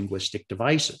special linguistic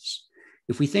devices.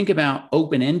 If we think about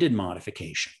open-ended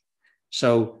modification,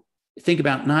 so think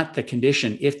about not the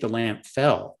condition if the lamp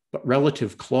fell, but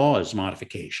relative clause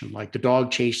modification, like the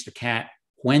dog chased the cat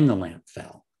when the lamp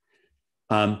fell.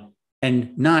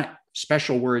 And not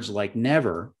special words like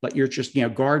never, but you're just,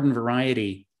 garden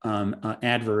variety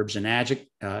adverbs and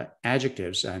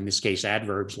adjectives, in this case,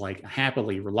 adverbs like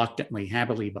happily, reluctantly,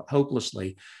 happily, but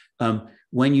hopelessly.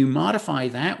 When you modify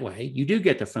that way, you do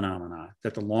get the phenomena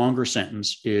that the longer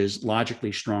sentence is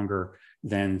logically stronger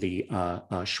than the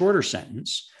shorter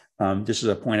sentence. This is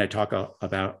a point I talk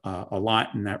about a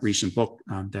lot in that recent book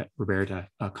that Roberta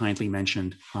kindly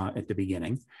mentioned at the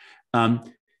beginning.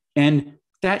 And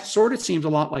that sort of seems a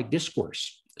lot like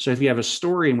discourse. So if you have a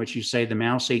story in which you say the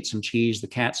mouse ate some cheese, the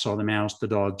cat saw the mouse, the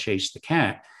dog chased the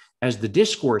cat, as the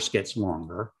discourse gets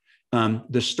longer,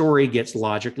 the story gets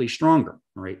logically stronger,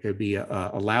 right? There'd be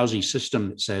a lousy system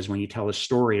that says when you tell a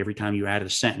story, every time you add a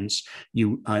sentence,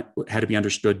 you had to be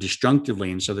understood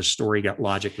disjunctively. And so the story got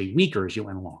logically weaker as you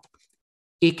went along.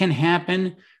 It can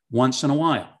happen once in a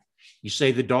while. You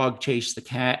say the dog chased the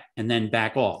cat and then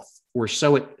back off, or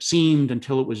so it seemed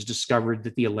until it was discovered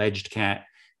that the alleged cat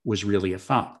was really a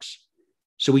fox.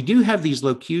 So we do have these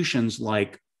locutions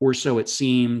like, or so it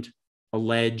seemed,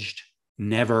 alleged,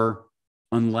 never,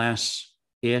 unless,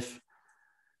 if.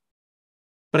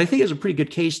 But I think it's a pretty good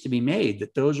case to be made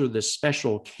that those are the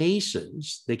special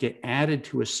cases that get added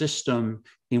to a system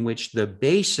in which the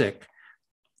basic,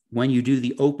 when you do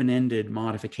the open-ended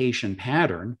modification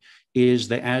pattern, is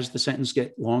that as the sentence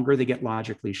get longer, they get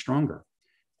logically stronger.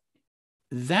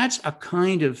 That's a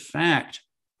kind of fact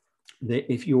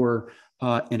that if you're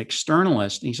an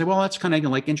externalist, and you say, well, that's kind of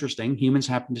like interesting. Humans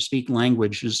happen to speak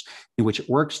languages in which it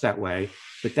works that way,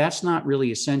 but that's not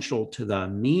really essential to the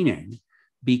meaning,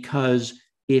 because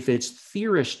if it's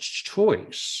theorist's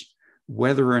choice,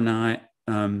 whether or not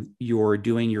you're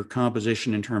doing your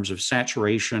composition in terms of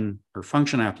saturation or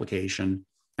function application,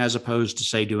 as opposed to,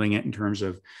 say, doing it in terms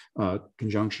of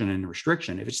conjunction and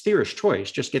restriction. If it's theorist's choice,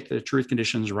 just get the truth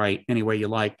conditions right any way you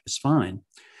like, it's fine.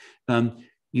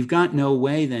 You've got no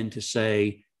way then to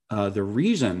say the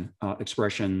reason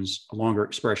longer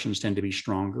expressions tend to be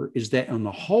stronger is that on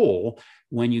the whole,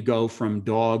 when you go from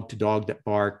dog to dog that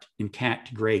barked and cat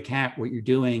to gray cat, what you're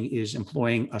doing is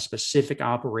employing a specific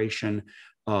operation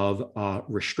of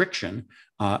restriction,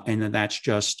 and then that's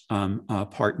just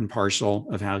part and parcel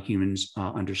of how humans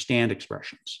understand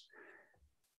expressions.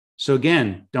 So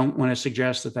again, don't want to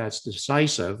suggest that that's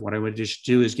decisive. What I would just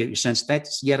do is give you a sense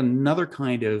that's yet another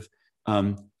kind of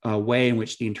a way in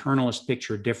which the internalist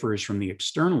picture differs from the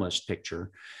externalist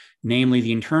picture. Namely,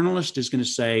 the internalist is going to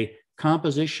say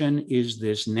composition is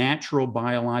this natural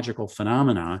biological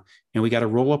phenomena, and we got to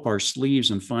roll up our sleeves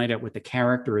and find out what the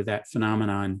character of that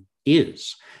phenomenon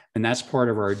is. And that's part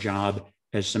of our job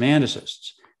as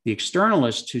semanticists. The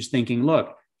externalist who's thinking,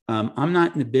 look, I'm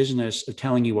not in the business of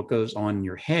telling you what goes on in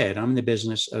your head. I'm in the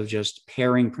business of just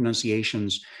pairing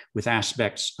pronunciations with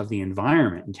aspects of the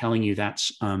environment and telling you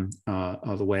that's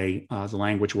the way the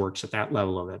language works at that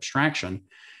level of abstraction.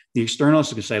 The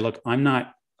externalist could say, look, I'm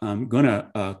not going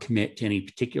to commit to any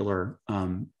particular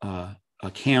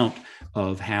account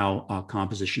of how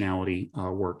compositionality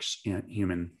works in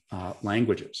human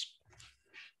languages.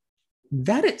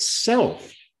 That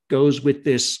itself goes with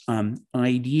this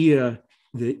idea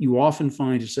that you often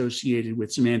find associated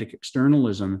with semantic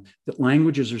externalism, that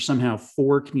languages are somehow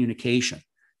for communication,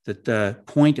 that the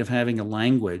point of having a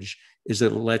language is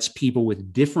that it lets people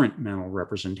with different mental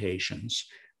representations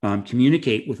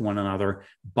communicate with one another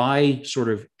by sort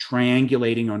of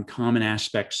triangulating on common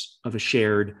aspects of a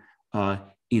shared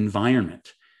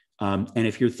environment. And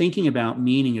if you're thinking about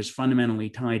meaning as fundamentally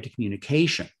tied to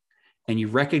communication, and you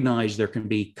recognize there can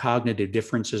be cognitive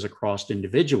differences across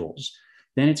individuals,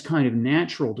 then it's kind of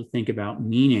natural to think about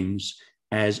meanings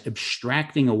as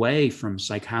abstracting away from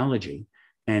psychology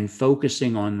and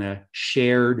focusing on the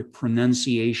shared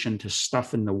pronunciation to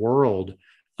stuff in the world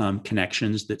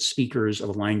connections that speakers of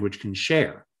a language can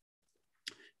share.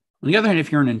 On the other hand,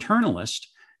 if you're an internalist,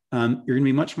 you're going to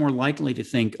be much more likely to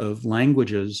think of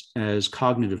languages as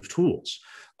cognitive tools.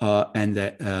 And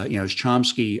that, as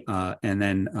Chomsky and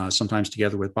then sometimes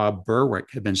together with Bob Berwick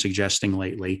have been suggesting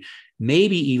lately,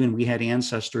 maybe even we had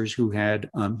ancestors who had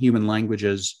human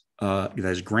languages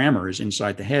as grammars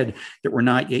inside the head that were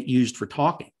not yet used for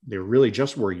talking. They really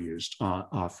just were used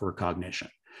for cognition.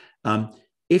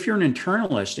 If you're an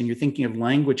internalist and you're thinking of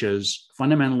languages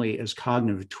fundamentally as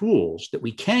cognitive tools that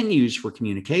we can use for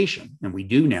communication, and we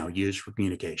do now use for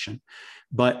communication,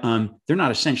 but they're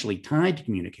not essentially tied to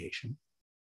communication,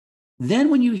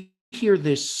 then when you hear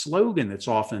this slogan that's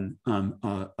often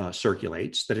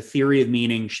circulates, that a theory of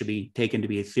meaning should be taken to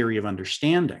be a theory of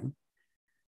understanding,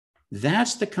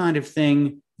 that's the kind of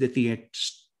thing that the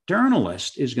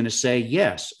externalist is going to say,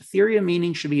 yes, a theory of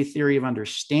meaning should be a theory of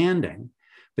understanding,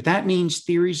 but that means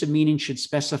theories of meaning should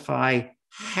specify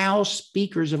how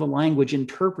speakers of a language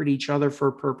interpret each other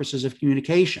for purposes of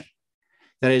communication.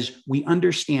 That is, we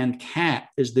understand cat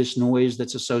as this noise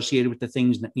that's associated with the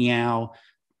things that meow,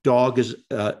 dog is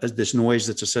this noise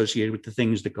that's associated with the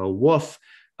things that go woof.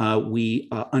 We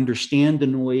understand the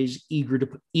noise eager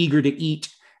to eat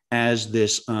as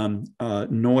this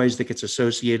noise that gets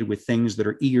associated with things that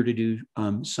are eager to do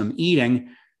some eating.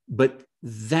 But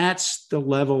that's the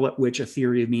level at which a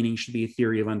theory of meaning should be a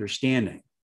theory of understanding.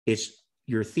 It's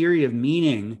your theory of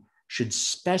meaning should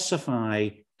specify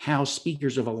how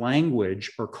speakers of a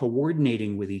language are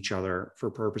coordinating with each other for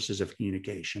purposes of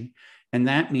communication. And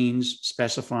that means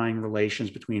specifying relations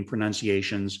between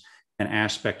pronunciations and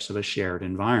aspects of a shared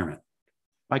environment.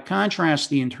 By contrast,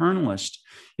 the internalist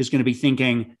is going to be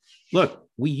thinking, look,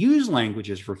 we use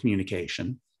languages for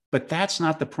communication, but that's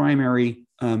not the primary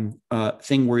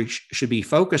thing we should be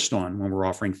focused on when we're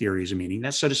offering theories of meaning.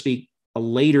 That's, so to speak, a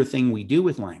later thing we do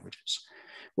with languages.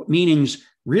 What meanings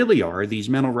really are these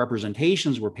mental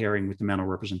representations we're pairing with the mental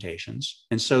representations.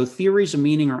 And so theories of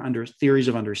meaning are theories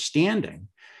of understanding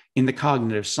in the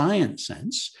cognitive science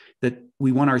sense, that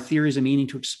we want our theories of meaning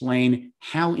to explain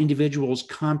how individuals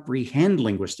comprehend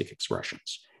linguistic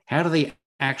expressions. How do they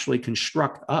actually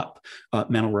construct up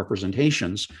mental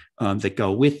representations that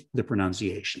go with the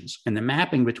pronunciations? And the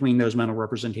mapping between those mental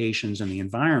representations and the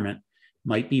environment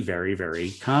might be very,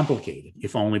 very complicated,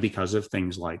 if only because of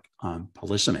things like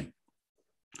polysemy.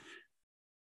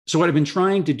 So what I've been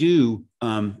trying to do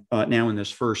now in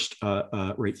this first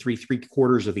three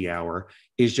quarters of the hour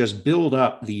is just build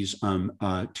up these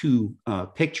two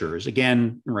pictures.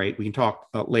 Again, right, we can talk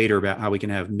later about how we can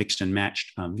have mixed and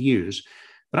matched views.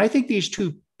 But I think these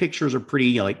two pictures are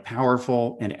pretty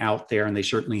powerful and out there, and they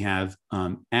certainly have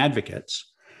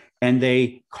advocates. And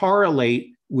they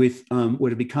correlate with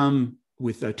what have become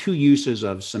with two uses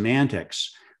of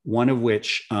semantics, one of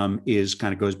which is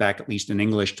goes back, at least in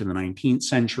English, to the 19th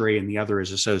century, and the other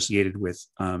is associated with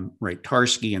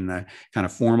Tarski and the kind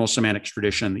of formal semantics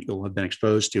tradition that you'll have been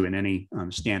exposed to in any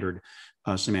standard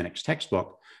semantics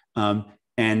textbook.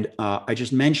 And I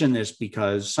just mention this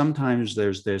because sometimes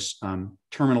there's this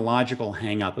terminological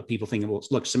hang up of people thinking, well,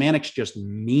 look, semantics just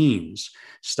means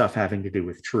stuff having to do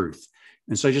with truth.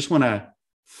 And so I just want to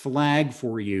flag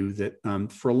for you that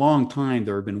for a long time,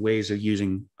 there have been ways of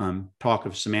using talk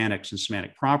of semantics and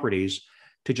semantic properties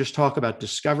to just talk about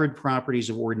discovered properties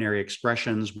of ordinary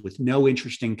expressions with no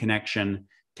interesting connection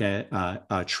to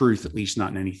truth, at least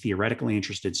not in any theoretically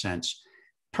interested sense.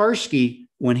 Tarski,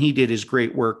 when he did his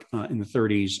great work in the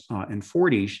 30s and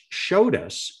 40s, showed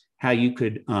us how you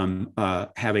could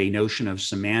have a notion of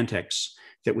semantics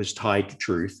that was tied to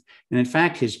truth. And in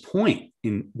fact, his point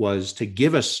was to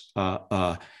give us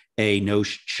a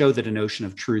notion, show that a notion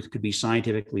of truth could be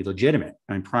scientifically legitimate.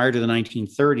 And prior to the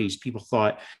 1930s, people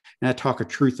thought, that talk of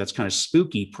truth, that's kind of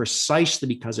spooky, precisely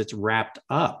because it's wrapped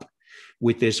up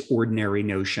with this ordinary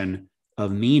notion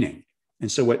of meaning.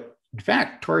 And so what, in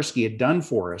fact, Tarski had done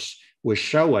for us was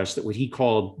show us that what he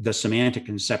called the semantic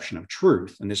conception of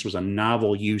truth, and this was a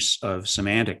novel use of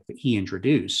semantic that he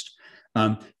introduced,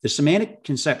 the semantic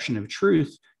conception of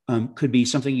truth could be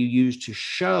something you use to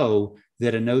show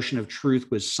that a notion of truth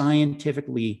was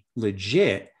scientifically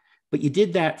legit, but you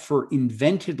did that for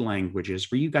invented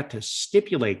languages where you got to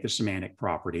stipulate the semantic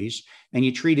properties and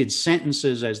you treated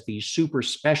sentences as these super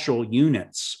special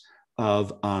units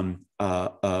of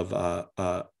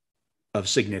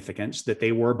significance, that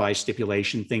they were by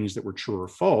stipulation things that were true or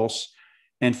false.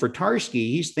 And for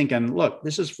Tarski, he's thinking, look,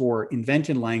 this is for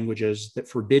invented languages that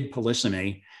forbid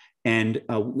polysemy, and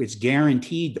it's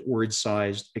guaranteed that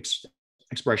word-sized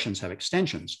expressions have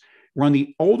extensions. Where on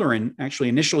the older and actually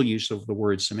initial use of the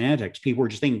word semantics, people were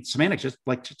just thinking semantics just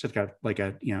like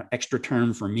a extra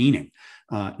term for meaning.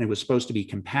 And it was supposed to be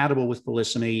compatible with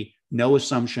polysemy, no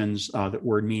assumptions that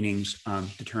word meanings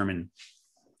determine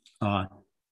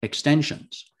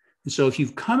extensions. And so if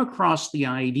you've come across the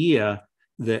idea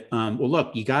that, well,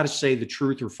 look, you got to say the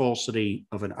truth or falsity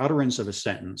of an utterance of a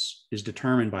sentence is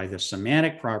determined by the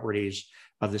semantic properties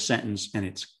of the sentence and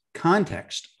its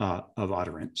context of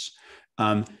utterance.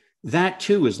 That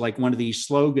too is like one of these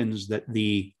slogans that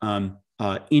the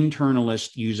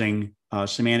internalist using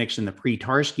semantics in the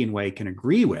pre-Tarskian way can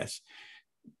agree with.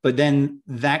 But then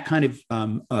that kind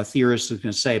of theorist is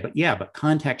going to say, but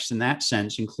context in that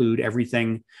sense include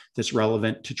everything that's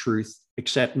relevant to truth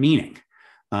except meaning.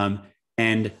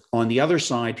 And on the other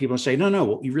side, people say, no,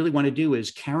 what we really want to do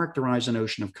is characterize a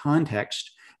notion of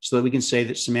context so that we can say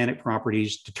that semantic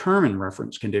properties determine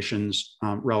reference conditions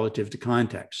relative to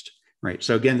context, right?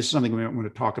 So again, this is something we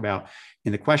want to talk about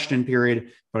in the question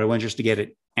period, but I want just to get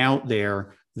it out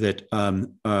there that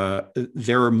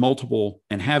there are multiple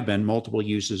and have been multiple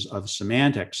uses of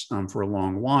semantics for a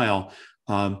long while.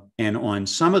 And on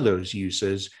some of those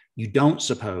uses, you don't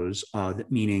suppose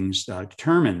that meanings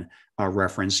determine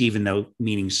reference, even though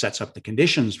meaning sets up the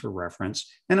conditions for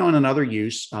reference. And on another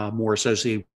use, more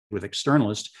associated with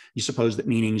externalist, you suppose that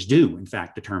meanings do, in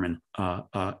fact, determine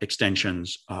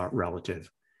extensions relative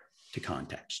to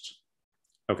context.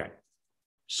 Okay,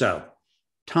 so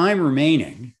time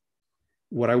remaining,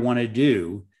 what I want to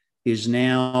do is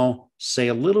now say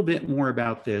a little bit more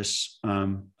about this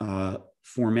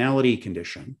formality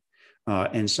condition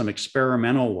and some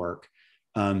experimental work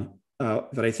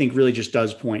that I think really just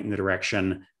does point in the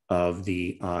direction of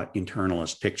the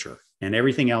internalist picture. And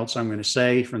everything else I'm going to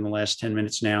say from the last 10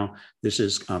 minutes now, this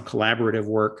is collaborative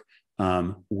work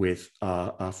with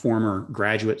former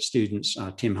graduate students,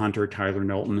 Tim Hunter, Tyler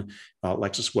Knowlton,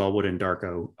 Alexis Wellwood, and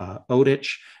Darko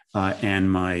Odich,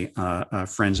 and my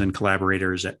friends and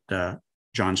collaborators at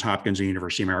Johns Hopkins and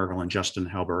University of Maryland, Justin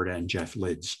Halberta and Jeff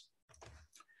Lids.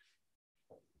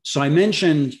 So I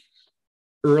mentioned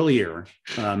earlier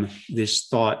this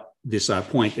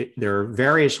point that there are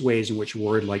various ways in which a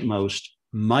word like most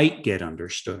might get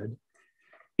understood,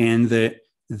 and that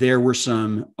there were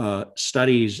some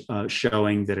studies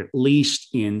showing that at least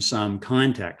in some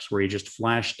contexts where you just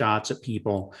flash dots at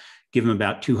people, give them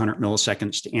about 200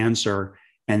 milliseconds to answer,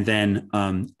 and then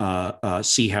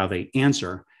see how they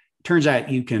answer. Turns out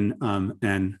you can,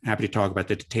 and happy to talk about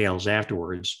the details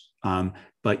afterwards,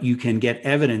 but you can get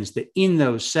evidence that in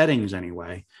those settings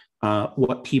anyway,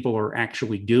 what people are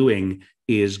actually doing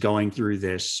is going through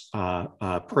this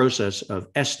process of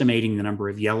estimating the number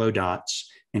of yellow dots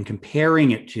and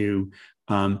comparing it to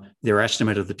their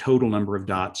estimate of the total number of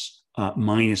dots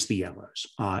minus the yellows.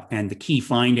 And the key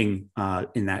finding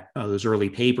in those early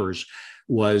papers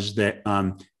was that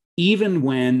even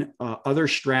when other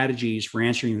strategies for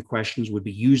answering the questions would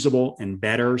be usable and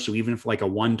better, so even if like a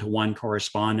one-to-one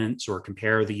correspondence or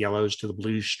compare the yellows to the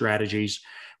blues strategies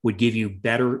would give you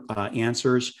better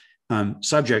answers,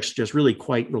 subjects just really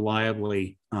quite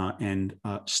reliably and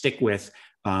stick with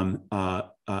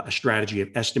a strategy of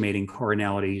estimating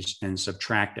cardinalities and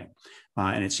subtracting.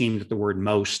 And it seemed that the word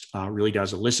most really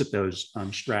does elicit those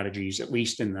strategies, at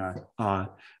least in the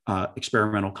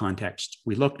experimental context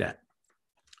we looked at.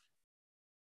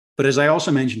 But as I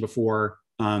also mentioned before,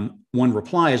 one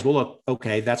reply is, well, look,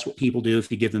 okay, that's what people do if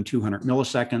you give them 200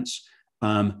 milliseconds.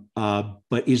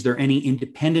 But is there any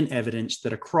independent evidence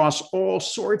that across all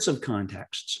sorts of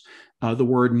contexts, the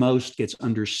word most gets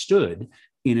understood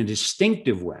in a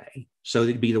distinctive way? So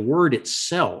it'd be the word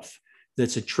itself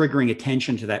that's triggering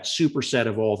attention to that superset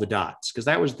of all the dots, because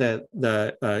that was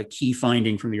the key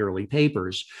finding from the early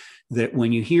papers, that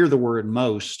when you hear the word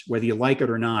most, whether you like it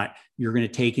or not, you're going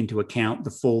to take into account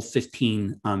the full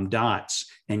 15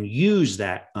 dots and use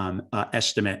that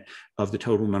estimate of the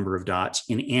total number of dots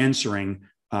in answering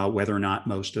whether or not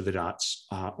most of the dots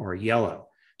are yellow.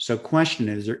 So question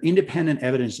is there independent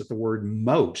evidence that the word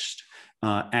most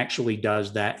actually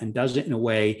does that, and does it in a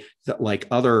way that like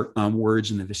other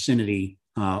words in the vicinity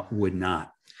would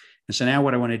not? And so now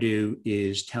what I want to do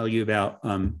is tell you about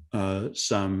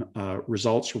some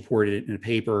results reported in a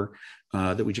paper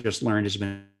that we just learned has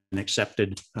been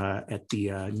accepted at the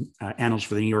Annals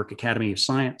for the New York Academy of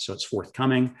Science. So it's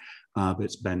forthcoming, but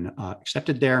it's been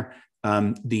accepted there.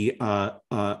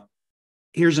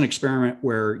 Here's an experiment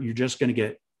where you're just going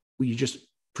to you just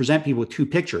present people with two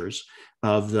pictures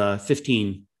of the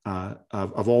 15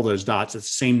 of all those dots. It's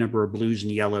the same number of blues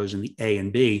and yellows in the A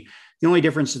and B. The only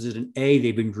difference is that in A,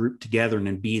 they've been grouped together, and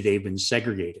in B, they've been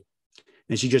segregated.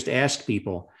 And so you just ask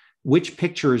people, which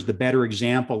picture is the better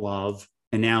example of,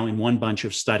 and now in one bunch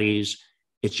of studies,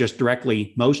 it's just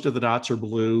directly most of the dots are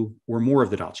blue or more of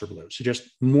the dots are blue. So just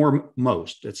more,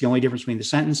 most. That's the only difference between the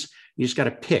sentence. You just got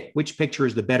to pick which picture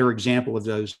is the better example of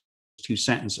those two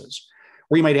sentences.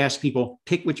 Or you might ask people,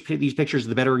 pick which these pictures are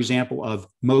the better example of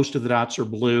most of the dots are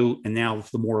blue, and now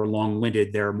if the more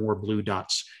long-winded, there are more blue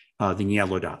dots than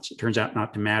yellow dots. It turns out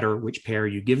not to matter which pair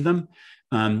you give them.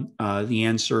 The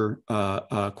answer,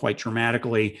 quite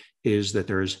dramatically, is that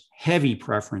there's heavy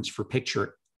preference for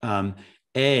picture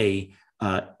A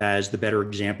as the better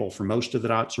example for most of the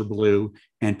dots are blue,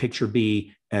 and picture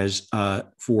B as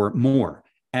for more.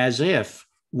 As if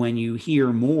when you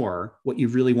hear more, what you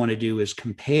really want to do is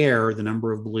compare the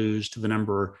number of blues to the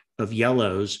number of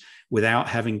yellows without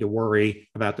having to worry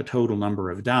about the total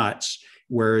number of dots.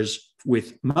 Whereas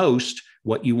with most,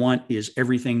 what you want is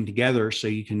everything together so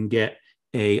you can get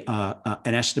an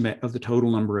estimate of the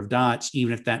total number of dots,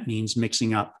 even if that means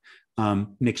mixing up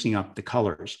the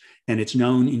colors. And it's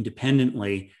known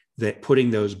independently that putting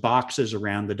those boxes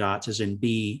around the dots, as in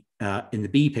B, in the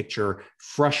B picture,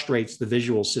 frustrates the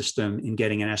visual system in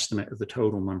getting an estimate of the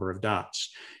total number of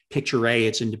dots. Picture A,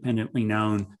 it's independently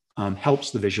known,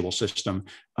 helps the visual system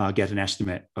get an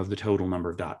estimate of the total number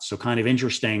of dots. So kind of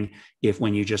interesting if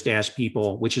when you just ask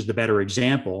people, which is the better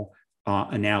example,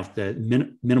 and now if the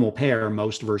minimal pair,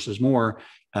 most versus more,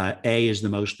 A is the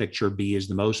most picture, B is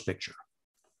the most picture.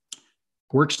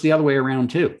 Works the other way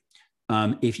around too.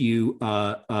 If you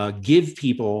give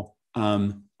people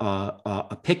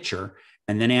a picture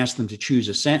and then ask them to choose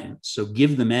a sentence. So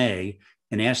give them A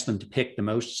and ask them to pick the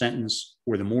most sentence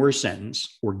or the more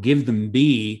sentence, or give them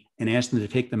B and ask them to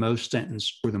pick the most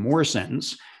sentence or the more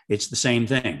sentence. It's the same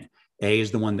thing. A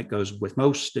is the one that goes with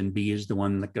most, and B is the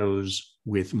one that goes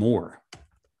with more.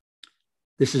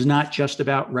 This is not just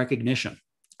about recognition.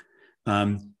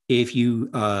 If you,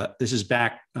 this is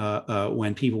back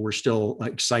when people were still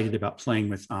excited about playing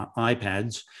with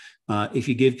iPads. If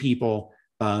you give people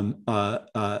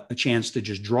a chance to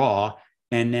just draw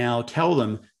and now tell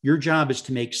them your job is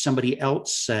to make somebody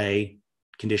else say,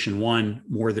 condition one,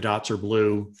 more of the dots are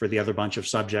blue for the other bunch of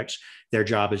subjects. Their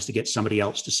job is to get somebody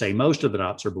else to say most of the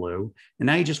dots are blue. And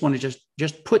now you just want to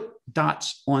just put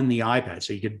dots on the iPad.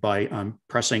 So you could, by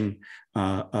pressing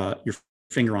your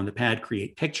finger on the pad,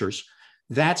 create pictures.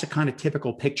 That's a kind of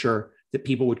typical picture that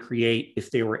people would create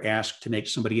if they were asked to make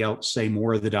somebody else say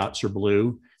more of the dots are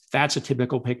blue. That's a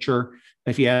typical picture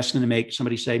if you ask them to make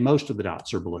somebody say most of the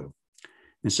dots are blue.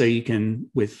 And so you can,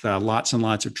 with lots and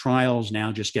lots of trials,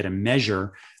 now just get a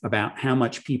measure about how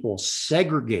much people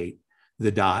segregate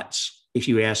the dots if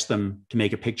you ask them to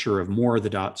make a picture of more of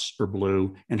the dots are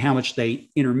blue, and how much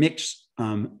they intermix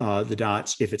the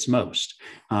dots if it's most.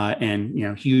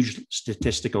 And huge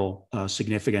statistical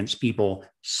significance. People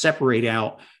separate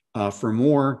out for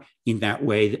more in that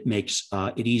way that makes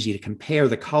it easy to compare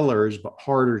the colors, but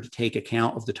harder to take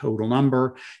account of the total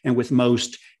number. And with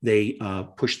most, they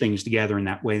push things together in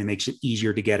that way that makes it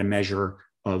easier to get a measure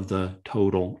of the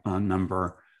total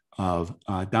number of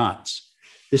dots.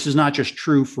 This is not just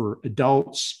true for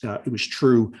adults. It was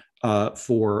true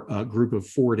for a group of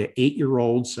 4 to 8 year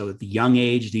olds. So at the young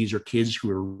age, these are kids who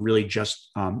are really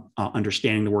just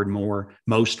understanding the word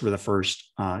most for the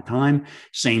first time.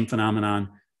 Same phenomenon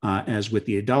as with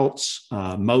the adults.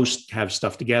 Most have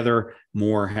stuff together,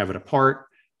 more have it apart.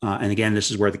 And again,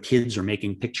 this is where the kids are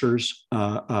making pictures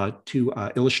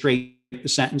to illustrate the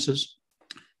sentences.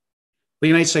 But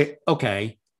you might say,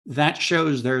 okay, that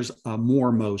shows there's a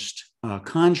more-most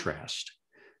contrast.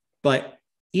 But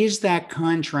is that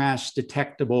contrast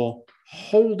detectable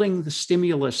holding the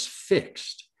stimulus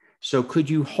fixed? So could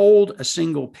you hold a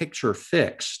single picture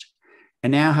fixed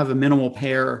and now have a minimal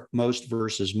pair, most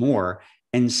versus more,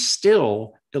 and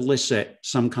still elicit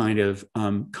some kind of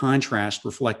contrast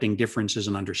reflecting differences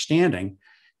in understanding?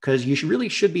 Because you really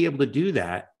should be able to do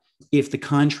that if the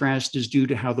contrast is due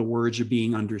to how the words are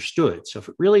being understood. So if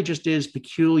it really just is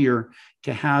peculiar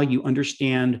to how you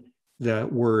understand the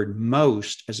word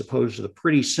most as opposed to the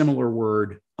pretty similar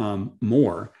word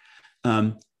more,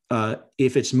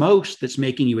 if it's most that's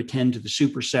making you attend to the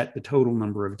superset, the total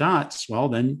number of dots, well,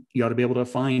 then you ought to be able to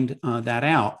find that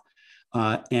out.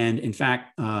 And in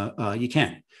fact, you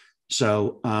can.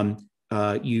 So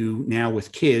you now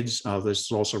with kids, this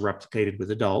is also replicated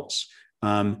with adults,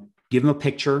 give them a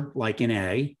picture like in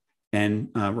A, and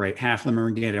half of them are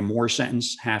going to get a more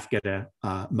sentence, half get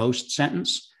a most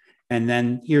sentence. And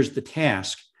then here's the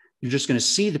task. You're just going to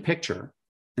see the picture.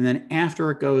 And then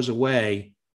after it goes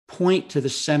away, point to the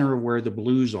center of where the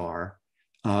blues are,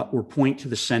 or point to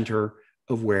the center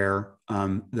of where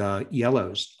the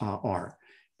yellows are.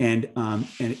 And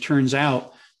it turns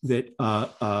out that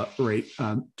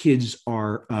kids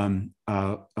are,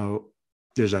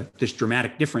 there's this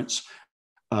dramatic difference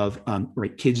of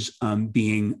kids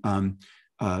being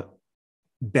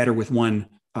better with one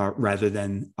rather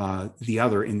than the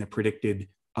other in the predicted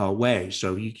way.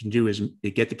 So you can do is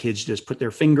get the kids to just put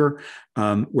their finger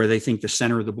where they think the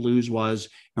center of the blues was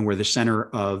and where the center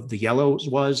of the yellows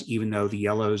was, even though the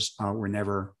yellows were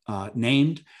never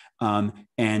named.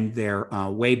 And they're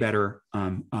way better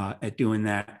at doing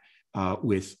that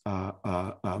with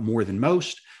more than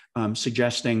most,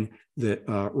 suggesting that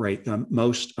the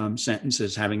most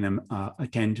sentences having them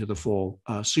attend to the full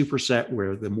superset,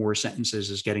 where the more sentences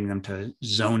is getting them to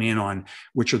zone in on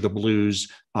which are the blues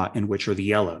and which are the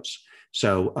yellows.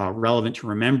 So relevant to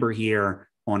remember here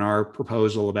on our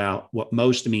proposal about what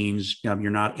most means, you're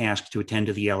not asked to attend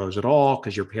to the yellows at all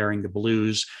because you're pairing the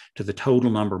blues to the total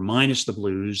number minus the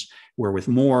blues, where with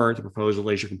more, the proposal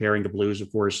is you're comparing the blues,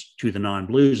 of course, to the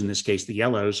non-blues, in this case, the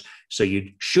yellows. So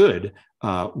you should,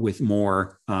 with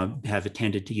more, have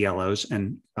attended to yellows,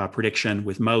 and prediction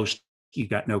with most, you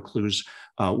got no clues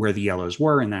where the yellows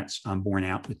were, and that's borne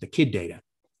out with the kid data.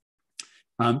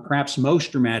 Perhaps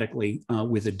most dramatically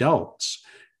with adults,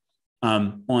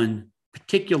 on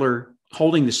particular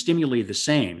holding the stimuli the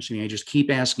same. So you just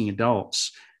keep asking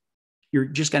adults, you're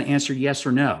just going to answer yes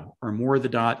or no. Are more of the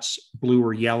dots blue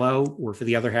or yellow? Or for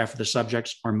the other half of the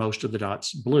subjects, are most of the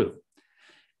dots blue?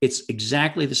 It's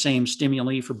exactly the same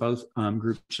stimuli for both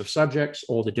groups of subjects.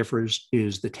 All that differs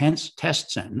is the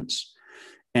test sentence.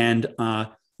 And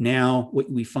now what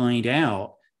we find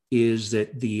out is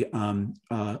that the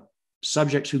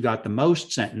subjects who got the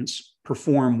most sentence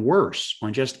perform worse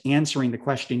on just answering the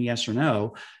question yes or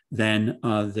no than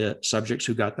the subjects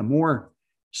who got the more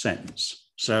sentence.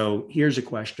 So here's a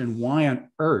question: why on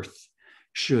earth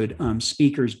should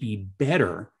speakers be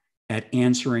better at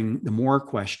answering the more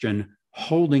question,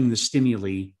 holding the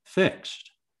stimuli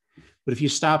fixed? But if you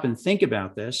stop and think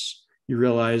about this, you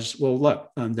realize, well, look,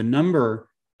 the number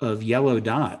of yellow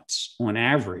dots on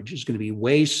average is going to be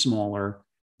way smaller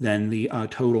than the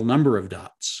total number of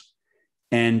dots.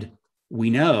 And we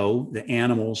know that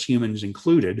animals, humans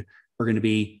included, are going to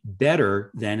be better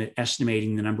than at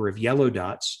estimating the number of yellow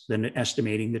dots than at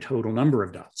estimating the total number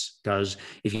of dots. Because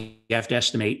if you have to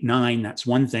estimate 9, that's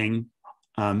one thing,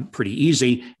 pretty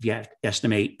easy. If you have to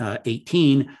estimate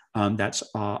 18, that's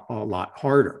a lot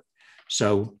harder.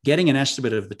 So getting an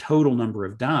estimate of the total number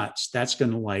of dots, that's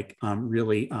going to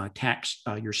really tax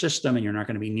your system, and you're not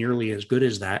going to be nearly as good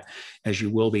as that as you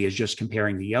will be as just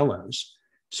comparing the yellows.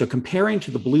 So comparing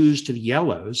to the blues to the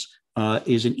yellows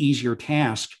is an easier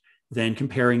task than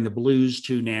comparing the blues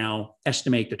to now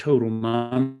estimate the total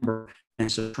number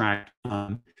and subtract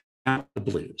out the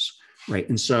blues, right?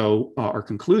 And so our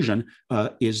conclusion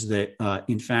is that,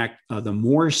 in fact, the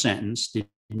more sentence did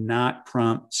not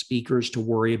prompt speakers to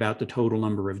worry about the total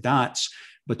number of dots,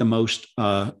 but the most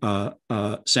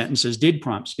sentences did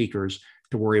prompt speakers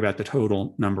to worry about the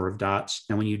total number of dots.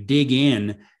 And when you dig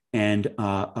in and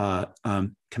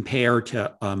compare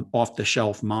to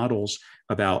off-the-shelf models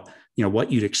about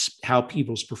what how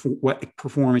people's what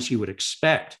performance you would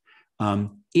expect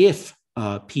if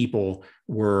people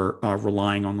were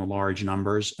relying on the large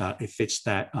numbers, it fits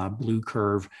that blue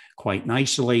curve quite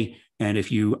nicely. And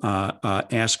if you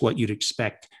ask what you'd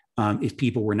expect if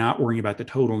people were not worrying about the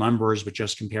total numbers, but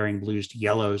just comparing blues to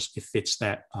yellows, it fits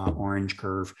that orange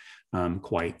curve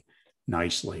quite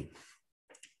nicely.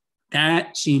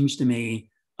 That seems to me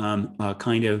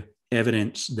kind of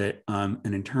evidence that an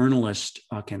internalist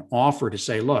can offer to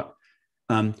say, look,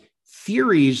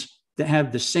 theories that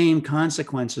have the same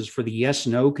consequences for the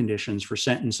yes-no conditions for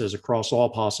sentences across all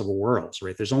possible worlds,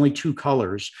 right? There's only 2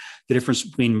 colors. The difference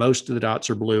between most of the dots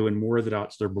are blue and more of the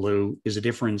dots are blue is a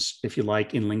difference, if you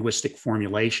like, in linguistic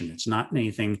formulation. It's not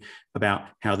anything about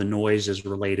how the noise is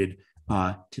related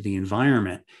to the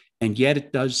environment. And yet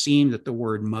it does seem that the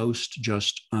word most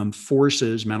just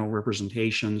forces mental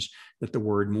representations that the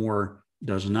word more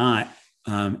does not.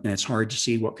 And it's hard to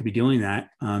see what could be doing that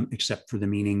except for the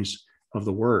meanings of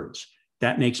the words.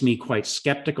 That makes me quite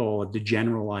skeptical of the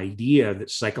general idea that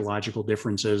psychological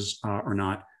differences are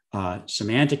not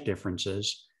semantic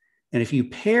differences. And if you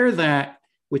pair that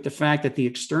with the fact that the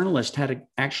externalist had to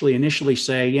actually initially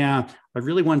say, yeah, I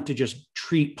really want to just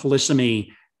treat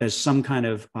polysemy as some kind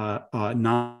of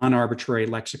non-arbitrary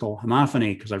lexical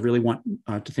homophony, because I really want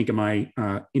to think of my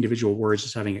individual words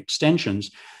as having extensions,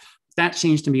 that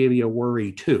seems to me to be a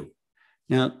worry too.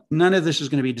 Now, none of this is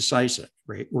going to be decisive,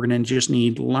 right? We're going to just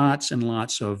need lots and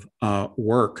lots of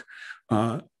work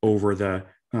over the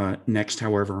next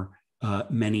however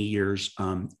many years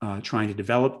trying to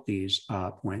develop these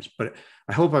points. But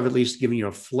I hope I've at least given you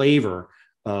a flavor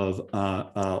of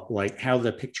like how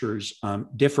the pictures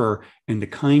differ and the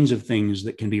kinds of things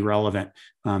that can be relevant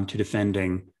to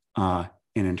defending an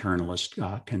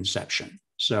internalist conception.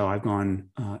 So I've gone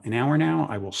an hour now.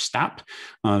 I will stop.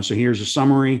 So here's a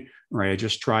summary. Right, I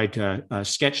just tried to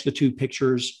sketch the 2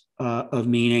 pictures of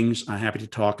meanings. I'm happy to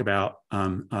talk about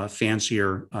a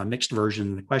fancier mixed version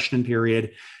in the question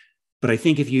period. But I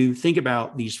think if you think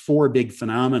about these 4 big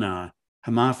phenomena,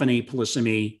 homophony,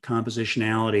 polysemy,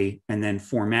 compositionality, and then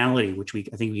formality, which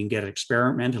I think we can get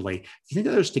experimentally, if you think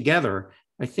of those together,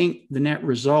 I think the net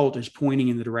result is pointing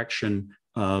in the direction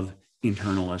of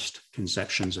internalist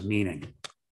conceptions of meaning.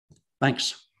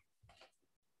 Thanks.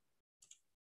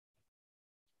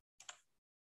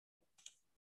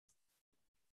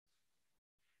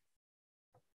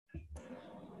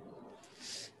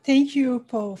 Thank you,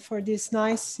 Paul, for this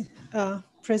nice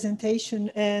presentation.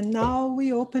 And now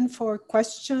we open for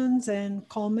questions and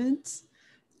comments.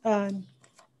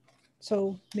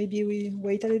 So maybe we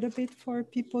wait a little bit for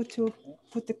people to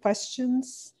put the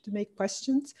questions, to make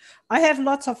questions. I have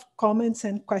lots of comments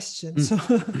and questions,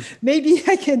 so maybe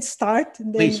I can start.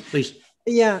 And then, please.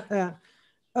 Yeah.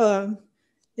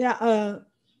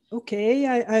 Okay,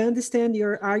 I understand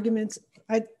your arguments.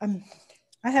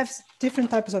 I have different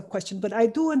types of questions, but I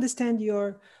do understand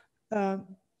your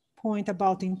point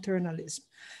about internalism.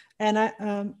 And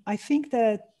I think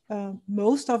that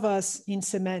most of us in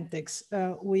semantics,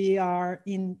 we are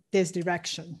in this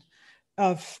direction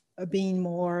of being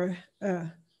more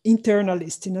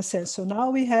internalist in a sense. So now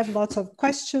we have lots of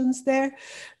questions there.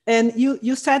 And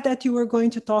you said that you were going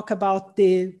to talk about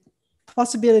the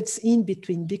possibilities in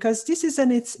between, because this is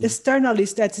an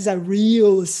externalist that is a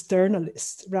real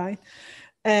externalist, right?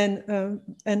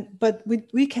 But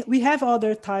we have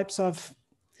other types of,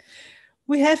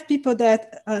 we have people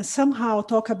that somehow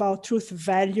talk about truth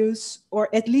values,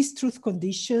 or at least truth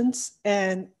conditions,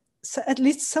 and so at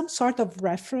least some sort of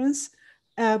reference,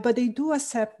 but they do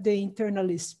accept the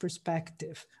internalist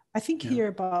perspective. I think here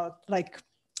about like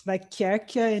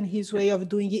Kierkegaard and his way of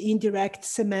doing indirect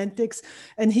semantics,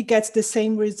 and he gets the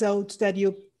same results that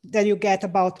you get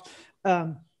about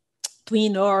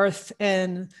twin earth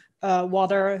and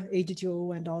water,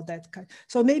 H2O, and all that kind.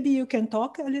 So maybe you can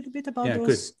talk a little bit about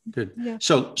those. Good. Yeah.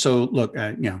 So look,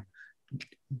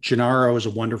 Gennaro is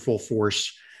a wonderful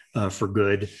force for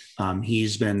good.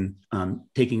 He's been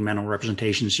taking mental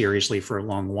representation seriously for a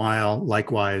long while.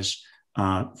 Likewise,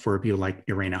 for people like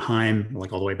Irena Heim,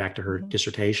 like all the way back to her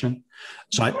dissertation.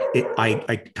 So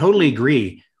I totally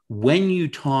agree. When you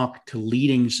talk to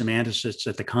leading semanticists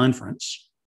at the conference,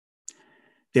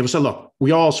 they will say, look,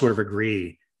 we all sort of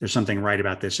agree there's something right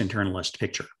about this internalist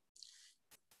picture.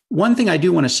 One thing I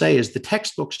do want to say is the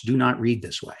textbooks do not read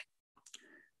this way.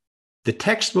 The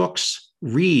textbooks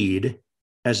read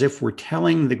as if we're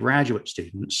telling the graduate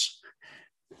students,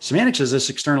 semantics is this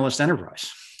externalist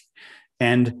enterprise.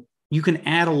 And you can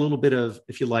add a little bit of,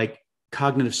 if you like,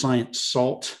 cognitive science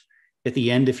salt at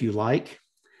the end if you like.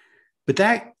 But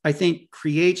that, I think,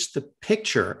 creates the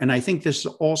picture. And I think this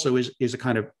also is a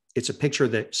kind of, it's a picture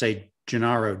that, say,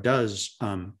 Gennaro does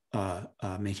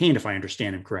maintain, if I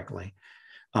understand him correctly,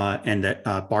 and that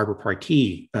Barbara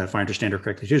Partee, if I understand her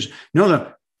correctly, too.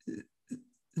 No,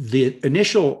 the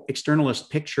initial externalist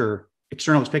picture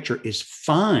is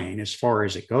fine as far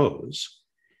as it goes.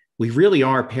 We really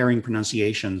are pairing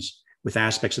pronunciations with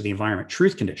aspects of the environment,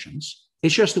 truth conditions.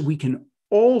 It's just that we can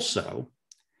also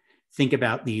think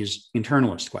about these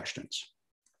internalist questions.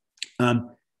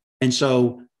 And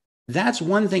so that's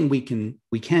one thing we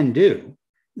can do,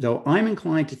 though I'm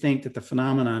inclined to think that the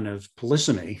phenomenon of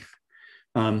polysemy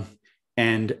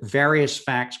and various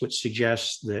facts which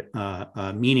suggest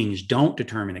that meanings don't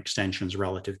determine extensions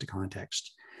relative to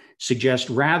context suggest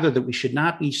rather that we should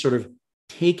not be sort of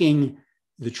taking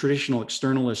the traditional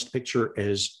externalist picture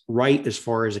as right as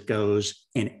far as it goes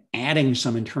and adding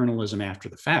some internalism after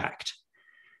the fact.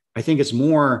 I think it's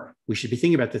more, we should be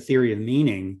thinking about the theory of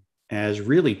meaning as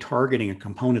really targeting a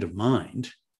component of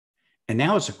mind. And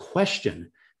now it's a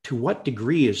question, to what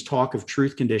degree is talk of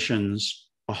truth conditions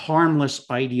a harmless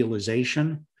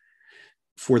idealization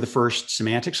for the first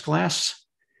semantics class?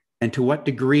 And to what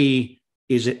degree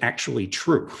is it actually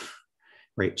true,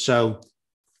 right? So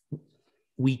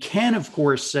we can, of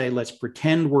course, say, let's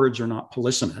pretend words are not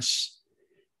polysemous.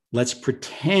 Let's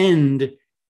pretend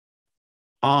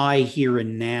I, here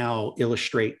and now,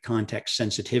 illustrate context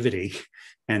sensitivity,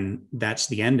 and that's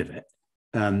the end of it.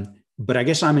 But I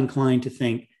guess I'm inclined to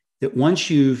think that once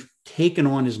you've taken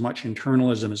on as much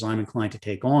internalism as I'm inclined to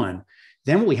take on,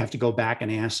 then what we have to go back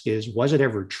and ask is, was it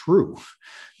ever true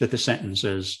that the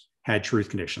sentences had truth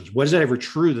conditions? Was it ever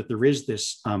true that there is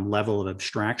this level of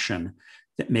abstraction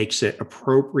that makes it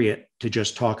appropriate to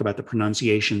just talk about the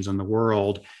pronunciations in the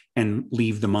world and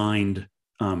leave the mind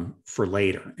for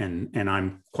later? And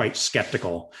I'm quite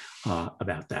skeptical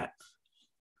about that.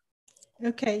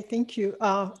 Okay, thank you.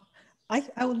 I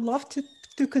would love to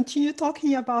continue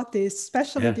talking about this,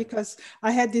 especially because I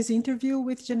had this interview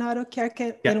with Gennaro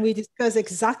Kierkegaard and we discussed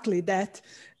exactly that.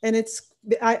 And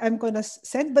I'm going to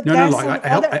send, but I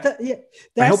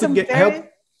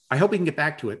hope we can get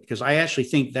back to it, because I actually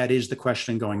think that is the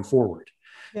question going forward.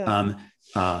 But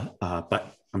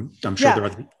I'm sure there are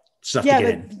other stuff to get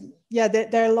in. Yeah,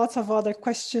 there are lots of other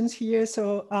questions here.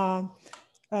 So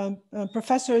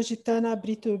Professor Gitana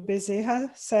Brito Bezerra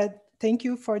said, thank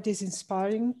you for this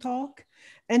inspiring talk.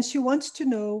 And she wants to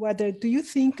know whether, do you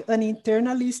think an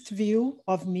internalist view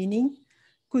of meaning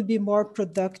could be more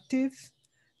productive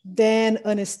than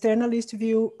an externalist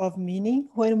view of meaning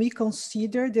when we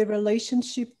consider the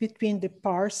relationship between the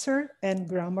parser and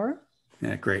grammar?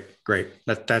 Yeah, great.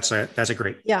 That's a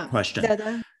great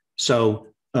question. So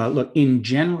look, in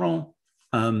general,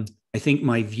 I think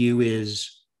my view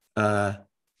is,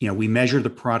 we measure the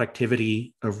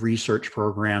productivity of research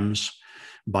programs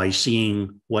by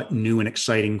seeing what new and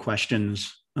exciting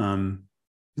questions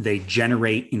they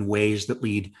generate in ways that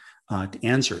lead to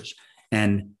answers.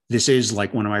 And this is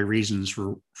like one of my reasons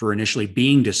for initially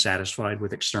being dissatisfied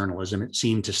with externalism. It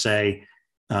seemed to say,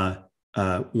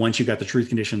 once you got the truth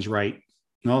conditions right,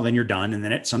 well, then you're done. And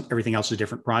then everything else is a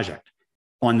different project.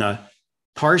 On the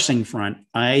parsing front,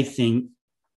 I think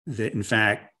that, in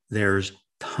fact, there's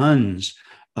tons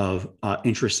of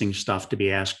interesting stuff to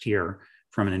be asked here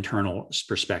from an internalist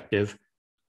perspective,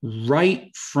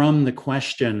 right from the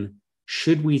question,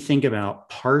 should we think about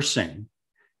parsing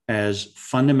as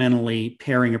fundamentally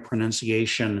pairing a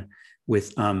pronunciation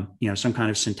with some kind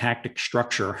of syntactic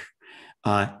structure,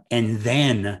 and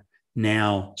then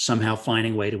now somehow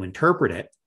finding a way to interpret it?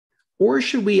 Or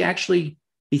should we actually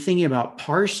be thinking about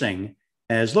parsing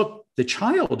as, look, the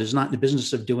child is not in the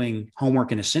business of doing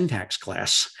homework in a syntax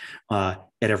class at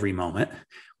every moment.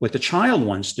 What the child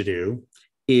wants to do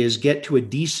is get to a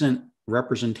decent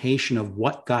representation of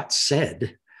what got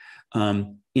said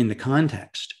in the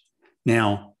context.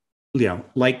 Now,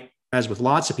 like as with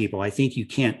lots of people, I think you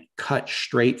can't cut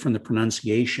straight from the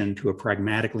pronunciation to a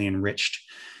pragmatically enriched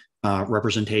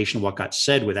representation of what got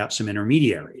said without some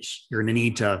intermediaries. You're going to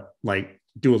need to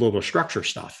do a little bit of structure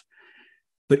stuff.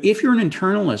 But if you're an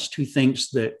internalist who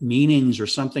thinks that meanings are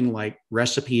something like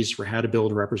recipes for how to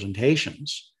build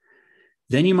representations,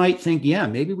 then you might think, yeah,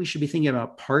 maybe we should be thinking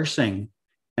about parsing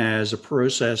as a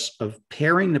process of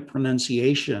pairing the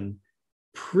pronunciation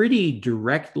pretty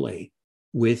directly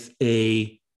with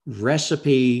a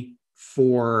recipe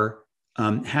for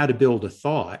how to build a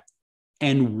thought.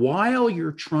 And while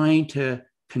you're trying to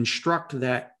construct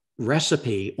that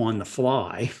recipe on the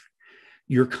fly,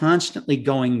 you're constantly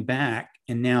going back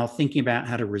and now thinking about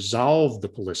how to resolve the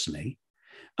polysemy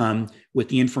with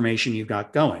the information you've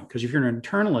got going. Because if you're an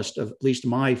internalist of at least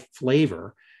my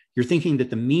flavor, you're thinking that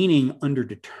the meaning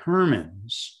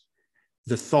underdetermines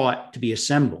the thought to be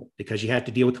assembled, because you have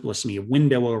to deal with the polysemy of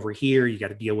window over here. You got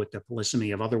to deal with the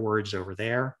polysemy of other words over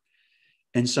there.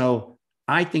 And so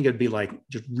I think it'd be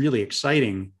just really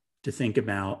exciting to think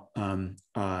about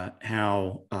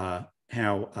how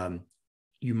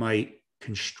you might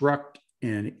construct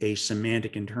in a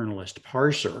semantic internalist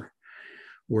parser,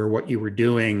 where what you were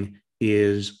doing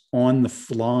is on the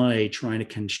fly trying to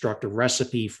construct a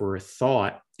recipe for a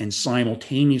thought, and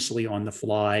simultaneously on the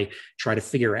fly try to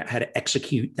figure out how to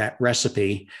execute that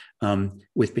recipe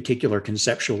with particular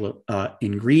conceptual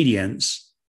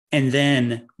ingredients. And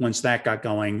then once that got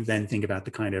going, then think about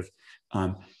the kind of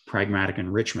pragmatic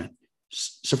enrichment.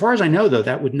 So far as I know, though,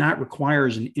 that would not require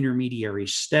as an intermediary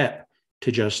step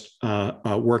to just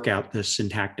work out the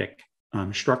syntactic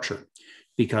structure.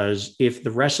 Because if the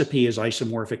recipe is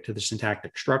isomorphic to the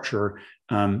syntactic structure,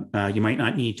 you might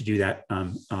not need to do that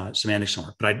semantic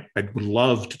homework. But I would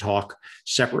love to talk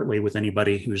separately with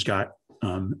anybody who's got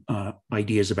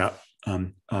ideas about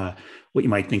what you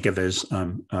might think of as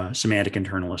semantic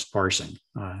internalist parsing.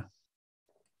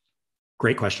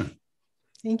 Great question.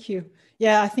 Thank you.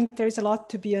 Yeah, I think there's a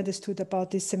lot to be understood about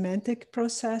the semantic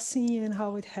processing and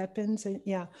how it happens. And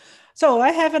yeah. So I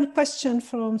have a question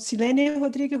from Silene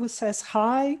Rodriguez, who says,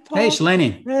 hi, Paul. Hey,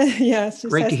 Silene. Yes.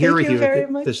 Great to hear you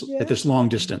at this long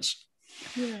distance.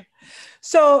 Yeah.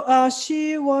 So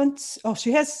she wants,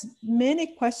 she has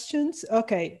many questions.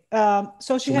 Okay.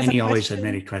 So she has a question. Always had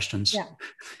many questions. Yeah.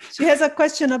 She has a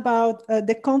question about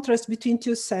the contrast between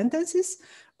two sentences.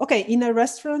 Okay. In a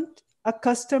restaurant, a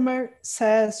customer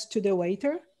says to the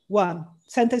waiter,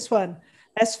 sentence one,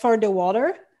 as for the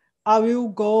water, I will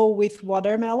go with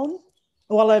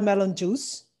watermelon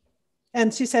juice.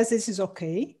 And she says this is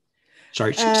okay.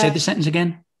 Sorry, say the sentence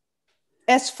again.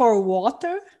 As for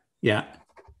water, yeah,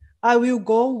 I will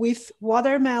go with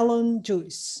watermelon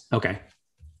juice. Okay.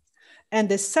 And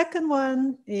the second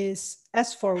one is,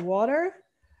 as for water,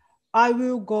 I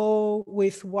will go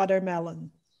with watermelon.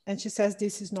 And she says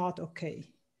this is not okay.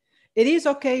 It is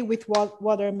okay with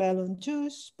watermelon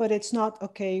juice, but it's not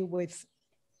okay with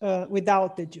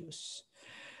without the juice.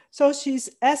 So she's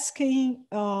asking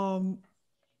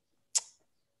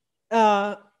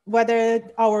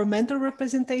whether our mental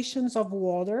representations of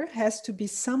water has to be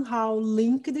somehow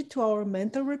linked to our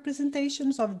mental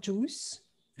representations of juice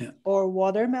or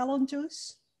watermelon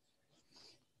juice.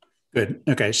 Good.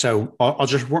 Okay, so I'll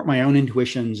just report my own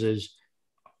intuitions as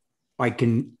I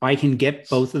can get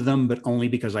both of them, but only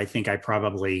because I think I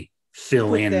probably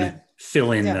fill in the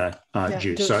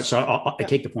juice. So I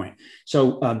take the point.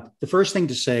 So the first thing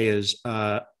to say is,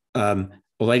 well,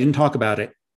 I didn't talk about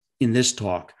it in this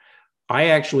talk. I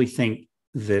actually think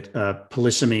that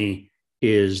polysemy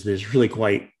is this really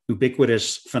quite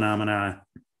ubiquitous phenomena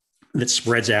that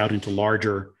spreads out into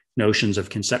larger notions of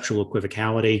conceptual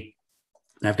equivocality.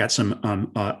 I've got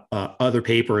some other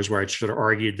papers where I sort of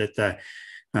argued that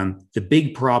the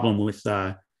big problem with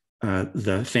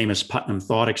the famous Putnam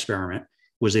thought experiment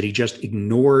was that he just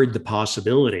ignored the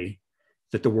possibility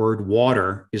that the word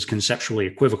water is conceptually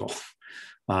equivocal.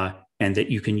 and that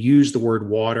you can use the word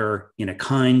water in a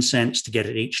kind sense to get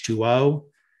at H2O.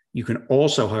 You can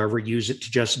also, however, use it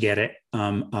to just get at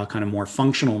a kind of more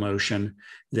functional notion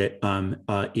that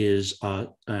is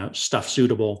stuff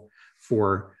suitable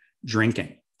for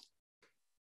drinking.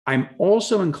 I'm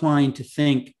also inclined to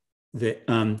think that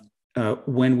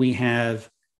when we have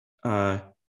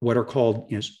what are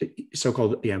called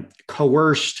so-called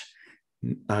coerced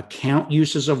count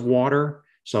uses of water,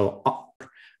 so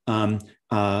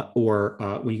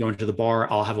or when you go into the bar,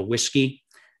 I'll have a whiskey.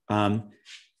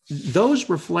 Those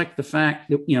reflect the fact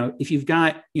that, if you've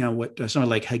got, what someone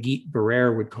like Hagit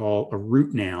Barrère would call a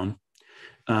root noun,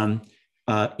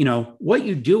 what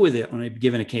you do with it on a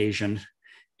given occasion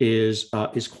is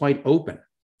quite open.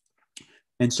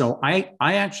 And so I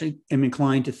actually am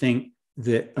inclined to think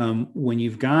that when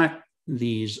you've got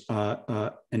these,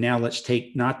 and now let's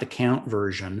take not the count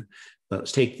version, but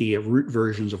let's take the root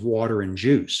versions of water and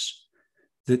juice,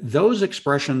 that those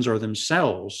expressions are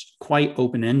themselves quite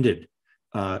open-ended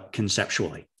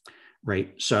conceptually,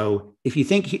 right? So if you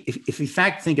in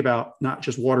fact think about not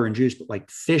just water and juice, but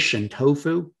like fish and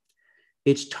tofu,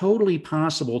 it's totally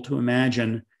possible to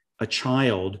imagine a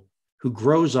child who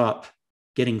grows up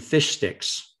getting fish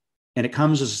sticks, and it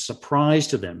comes as a surprise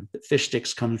to them that fish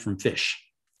sticks come from fish.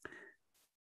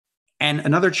 And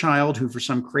another child who, for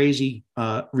some crazy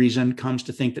reason, comes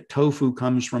to think that tofu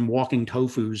comes from walking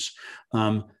tofus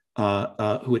who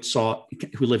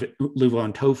live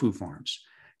on tofu farms.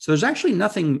 So there's actually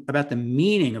nothing about the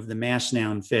meaning of the mass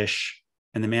noun fish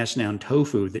and the mass noun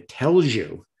tofu that tells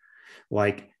you,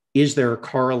 like, is there a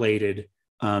correlated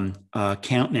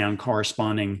count noun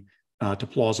corresponding to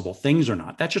plausible things or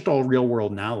not? That's just all real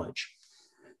world knowledge.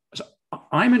 So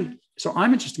I'm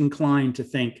just inclined to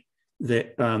think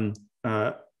that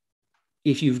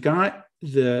if you've got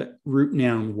the root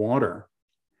noun water,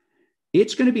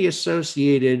 it's going to be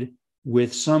associated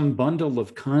with some bundle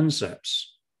of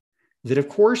concepts that, of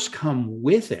course, come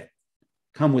with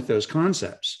those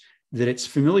concepts, that its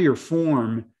familiar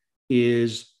form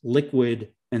is liquid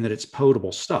and that it's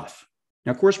potable stuff.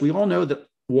 Now, of course, we all know that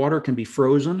water can be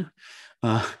frozen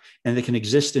and it can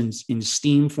exist in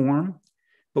steam form,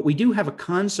 but we do have a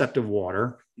concept of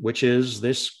water, which is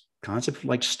this concept of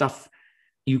like stuff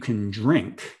you can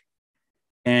drink.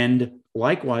 And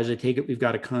likewise, I take it we've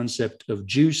got a concept of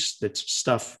juice that's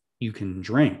stuff you can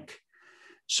drink.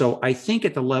 So I think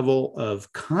at the level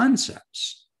of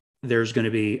concepts, there's going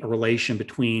to be a relation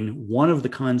between one of the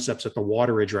concepts at the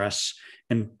water address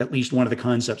and at least one of the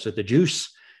concepts at the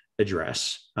juice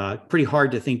address. Pretty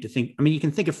hard to think. I mean, you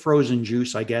can think of frozen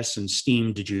juice, I guess, and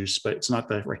steamed juice, but it's not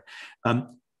the right.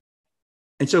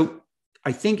 And so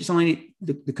I think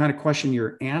the kind of question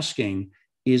you're asking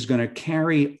is going to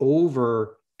carry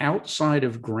over outside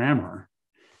of grammar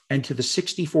and to the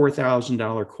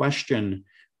 $64,000 question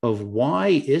of why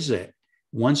is it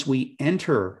once we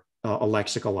enter a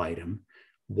lexical item,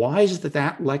 why is it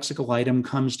that lexical item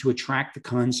comes to attract the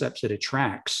concepts it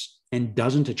attracts and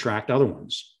doesn't attract other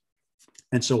ones?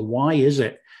 And so why is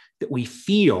it that we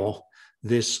feel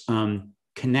this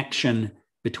connection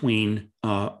between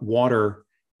water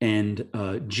and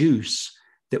juice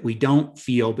that we don't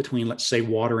feel between, let's say,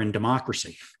 water and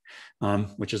democracy,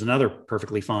 which is another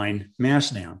perfectly fine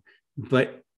mass noun.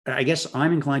 But I guess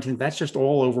I'm inclined to think that's just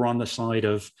all over on the side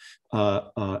of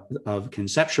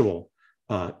conceptual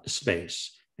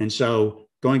space. And so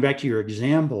going back to your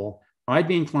example, I'd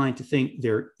be inclined to think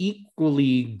they're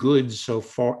equally good so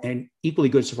far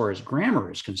as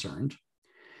grammar is concerned.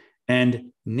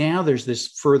 And now there's this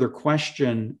further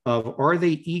question of, are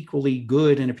they equally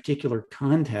good in a particular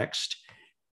context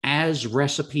as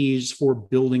recipes for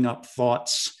building up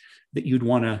thoughts that you'd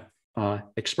want to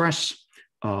express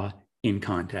in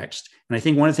context? And I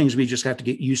think one of the things we just have to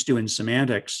get used to in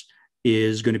semantics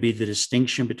is going to be the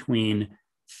distinction between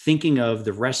thinking of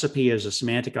the recipe as a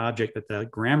semantic object that the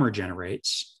grammar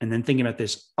generates, and then thinking about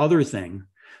this other thing,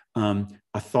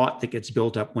 a thought that gets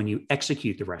built up when you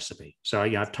execute the recipe. So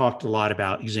I've talked a lot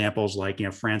about examples like,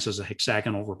 France is a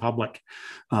hexagonal republic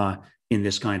in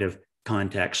this kind of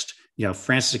context.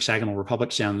 France's hexagonal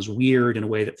republic sounds weird in a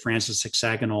way that France's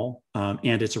hexagonal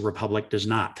and it's a republic does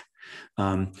not.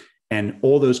 And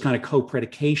all those kind of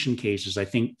co-predication cases, I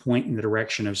think, point in the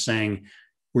direction of saying,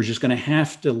 we're just going to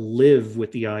have to live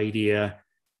with the idea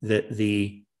that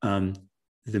the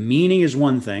meaning is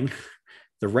one thing,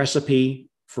 the recipe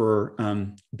for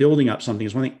building up something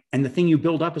is one thing, and the thing you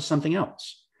build up is something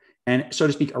else. And so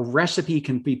to speak, a recipe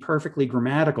can be perfectly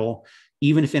grammatical,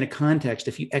 even if in a context,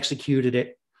 if you executed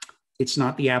it, it's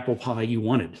not the apple pie you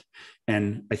wanted.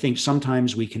 And I think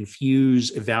sometimes we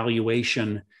confuse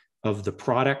evaluation of the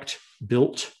product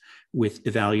built with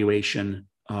evaluation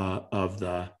of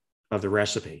the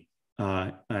recipe.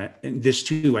 And this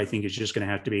too, I think, is just going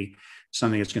to have to be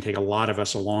something that's going to take a lot of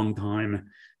us a long time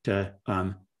to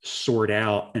sort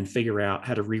out and figure out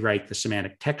how to rewrite the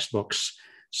semantic textbooks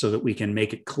so that we can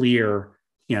make it clear,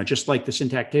 just like the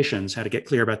syntacticians, how to get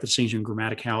clear about the distinction in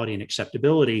grammaticality and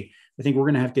acceptability. I think we're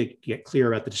going to have to get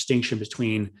clear about the distinction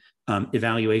between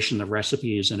evaluation of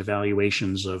recipes and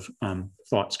evaluations of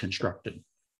thoughts constructed.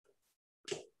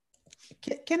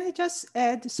 Can I just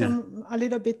add a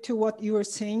little bit to what you were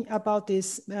saying about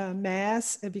this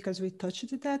mass, because we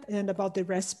touched that, and about the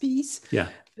recipes? Yeah.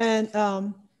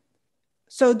 And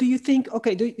so do you think,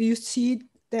 okay, do you see,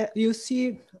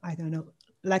 I don't know,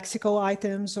 lexical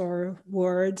items or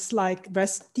words like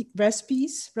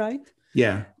recipes, right?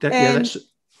 Yeah.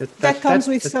 That comes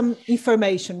with some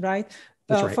information, right?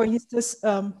 That's right. For instance,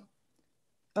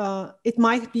 it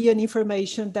might be an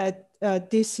information that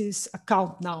this is a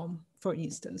count noun, for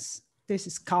instance. This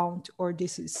is count, or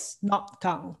this is not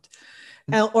count,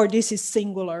 or this is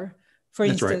singular, for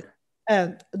instance.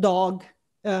 Right. Dog.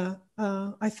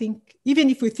 I think even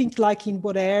if we think like in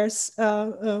Baudelaire's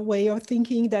way of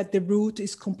thinking, that the root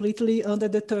is completely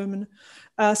underdetermined,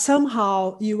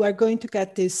 somehow you are going to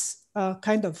get this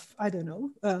kind of, I don't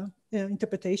know,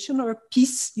 interpretation or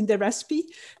piece in the recipe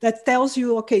that tells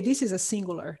you, okay, this is a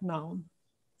singular noun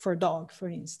for dog, for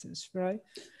instance, right?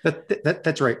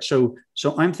 That's right. So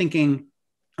I'm thinking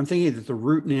that the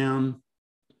root noun,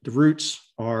 the roots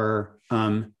are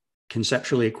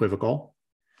conceptually equivocal.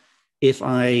 If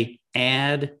I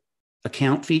add a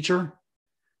count feature,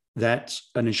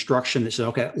 that's an instruction that says,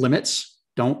 okay, limits,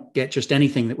 don't get just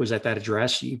anything that was at that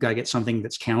address. You've got to get something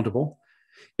that's countable.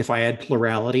 If I add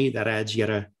plurality, that adds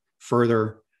yet a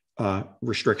further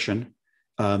restriction.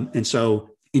 And so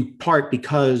in part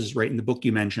because, right, in the book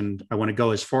you mentioned, I want to go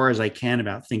as far as I can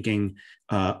about thinking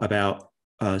about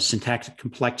syntactic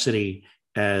complexity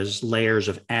as layers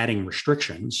of adding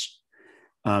restrictions.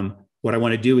 What I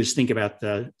want to do is think about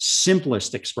the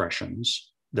simplest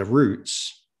expressions, the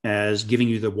roots, as giving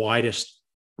you the widest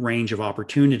range of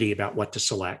opportunity about what to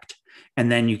select.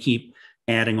 And then you keep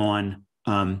adding on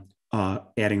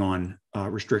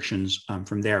restrictions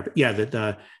from there. But yeah,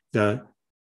 the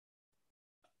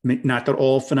not that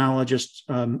all phonologists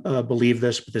believe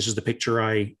this, but this is the picture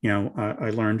I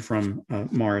learned from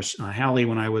Morris Halley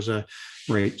when I was a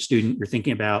student. You're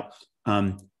thinking about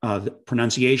the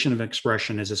pronunciation of an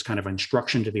expression as this kind of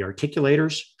instruction to the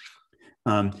articulators.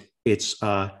 It's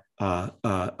a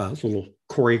little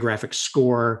choreographic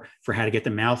score for how to get the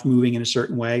mouth moving in a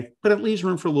certain way, but it leaves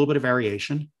room for a little bit of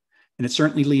variation. And it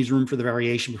certainly leaves room for the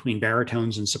variation between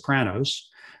baritones and sopranos.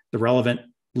 The relevant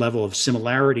level of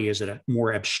similarity is at a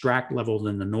more abstract level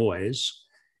than the noise.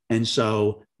 And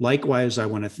so likewise, I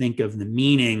want to think of the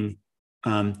meaning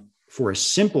for a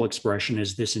simple expression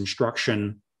as this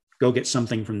instruction, go get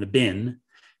something from the bin,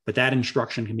 but that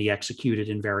instruction can be executed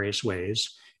in various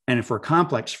ways. And for a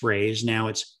complex phrase, now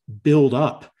it's build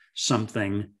up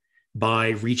something by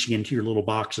reaching into your little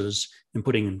boxes and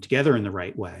putting them together in the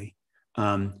right way.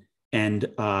 And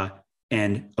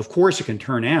of course, it can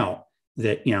turn out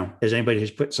that, as anybody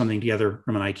who's put something together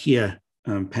from an IKEA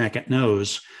packet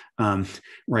knows,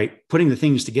 right, putting the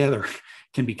things together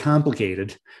can be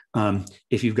complicated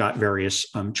if you've got various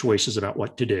choices about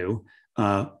what to do.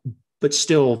 But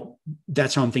still,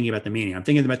 that's how I'm thinking about the meaning. I'm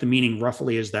thinking about the meaning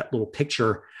roughly as that little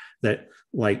picture that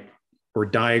or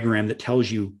diagram that tells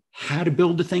you how to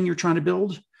build the thing you're trying to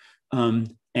build.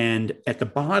 And at the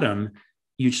bottom,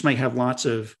 you just might have lots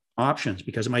of options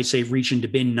because it might say reach into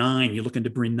bin 9. You look into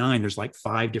bin 9, there's like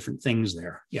 5 different things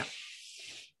there. Yeah.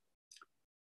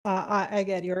 I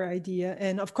get your idea.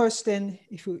 And of course, then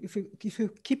if you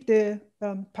keep the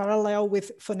parallel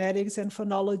with phonetics and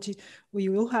phonology, we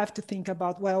will have to think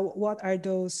about, well, what are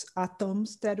those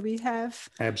atoms that we have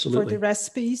Absolutely. for the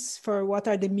recipes, for what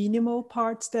are the minimal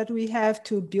parts that we have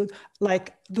to build?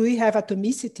 Like, do we have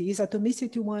atomicity? Is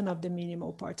atomicity one of the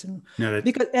minimal parts? And, no,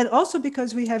 and also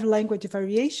because we have language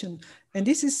variation. And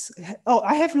this is,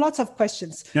 I have lots of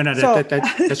questions. No, so,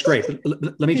 that's great.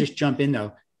 Let me just jump in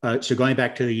though. So going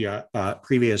back to the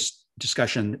previous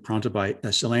discussion prompted by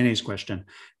Selene's question,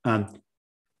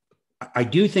 I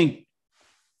do think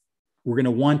we're going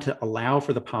to want to allow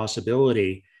for the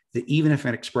possibility that even if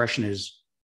an expression is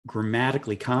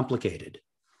grammatically complicated,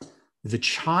 the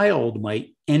child might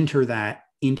enter that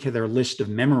into their list of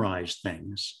memorized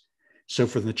things. So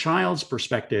from the child's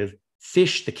perspective,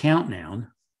 fish, the count noun,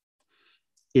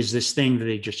 is this thing that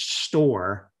they just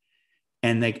store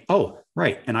and they, oh,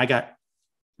 right, and I got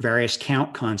various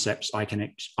count concepts I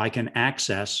can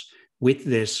access with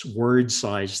this word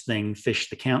size thing, fish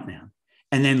the count noun.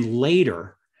 And then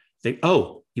later,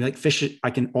 oh, you like fish? I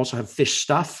can also have fish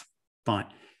stuff. Fine.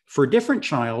 For a different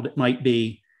child, it might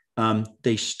be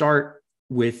they start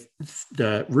with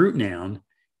the root noun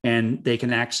and they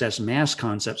can access mass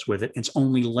concepts with it. It's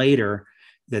only later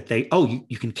that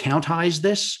you can countize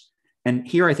this. And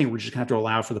here I think we're just going to have to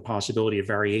allow for the possibility of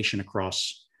variation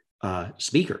across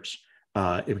speakers,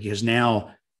 because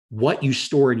now what you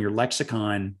store in your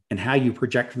lexicon and how you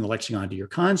project from the lexicon to your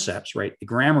concepts, right? The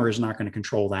grammar is not going to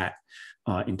control that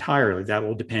entirely. That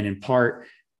will depend in part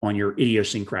on your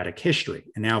idiosyncratic history.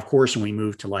 And now, of course, when we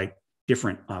move to like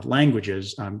different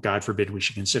languages, God forbid we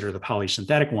should consider the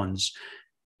polysynthetic ones,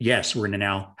 yes, we're going to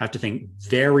now have to think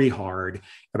very hard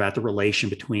about the relation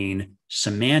between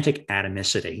semantic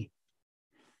atomicity,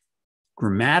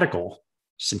 grammatical,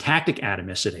 syntactic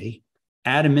atomicity,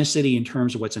 atomicity in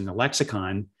terms of what's in the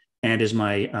lexicon, and as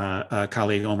my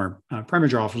colleague Omer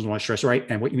Premajoff was want to stress, right,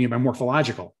 and what you mean by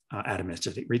morphological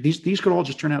atomicity. Right? These could all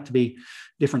just turn out to be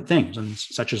different things, and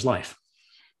such is life.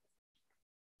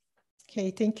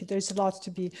 Okay, thank you. There's a lot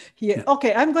to be here. Yeah.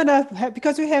 Okay, I'm gonna have,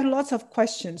 because we have lots of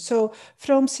questions. So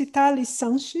from Citali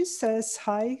Sanchez says,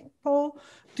 hi, Paul.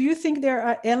 Do you think there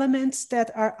are elements that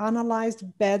are analyzed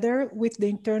better with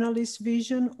the internalist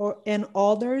vision and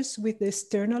others with the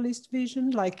externalist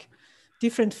vision, like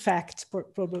different facts,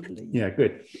 probably? Yeah,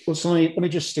 good. Well, so let me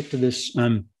just stick to this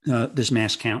this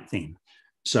mass count theme.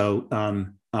 So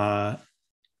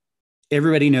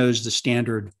everybody knows the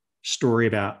standard story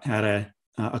about how to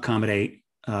accommodate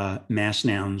mass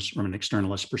nouns from an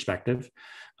externalist perspective.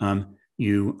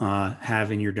 You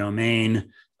have in your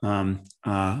domain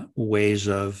ways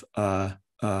of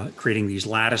creating these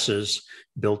lattices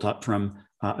built up from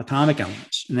atomic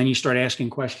elements. And then you start asking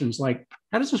questions like,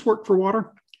 how does this work for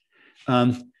water?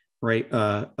 Right.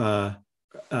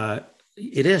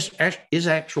 It is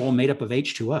actual made up of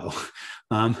H2O.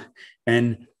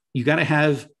 And you got to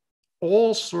have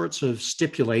all sorts of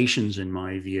stipulations, in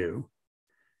my view,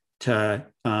 to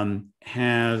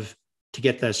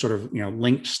get that sort of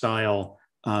linked style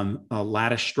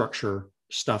lattice structure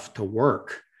stuff to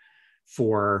work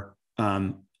for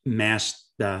mass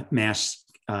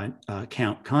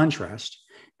count contrast.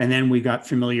 And then we got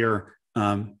familiar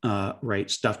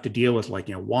right stuff to deal with, like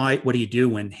what do you do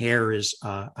when hair is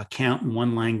a count in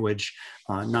one language,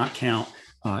 not count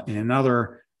in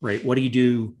another, right? What do you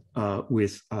do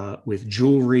with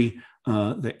jewelry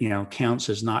that counts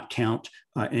as not count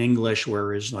in English,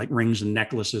 whereas like rings and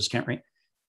necklaces count, right?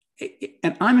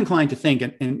 And I'm inclined to think,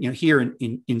 and here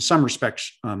in some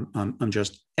respects, I'm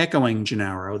just echoing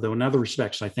Gennaro, though in other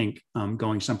respects, I think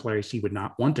going someplace he would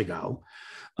not want to go.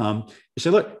 So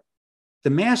look, the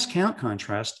mass count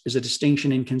contrast is a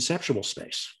distinction in conceptual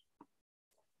space.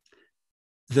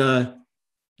 The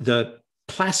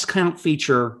plus count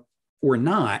feature or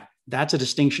not, that's a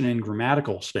distinction in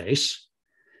grammatical space.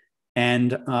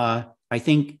 And I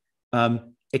think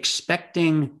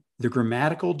expecting the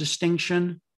grammatical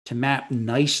distinction to map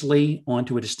nicely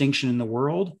onto a distinction in the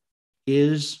world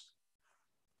is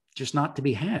just not to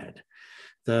be had.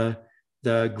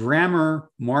 The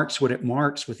grammar marks what it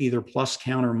marks with either plus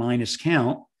count or minus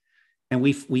count. And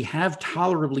we have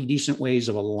tolerably decent ways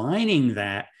of aligning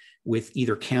that with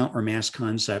either count or mass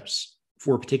concepts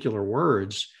for particular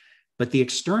words. But the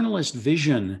externalist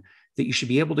vision that you should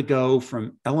be able to go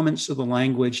from elements of the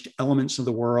language to elements of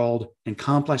the world and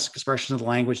complex expressions of the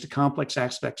language to complex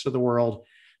aspects of the world.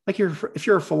 Like if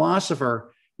you're a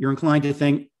philosopher, you're inclined to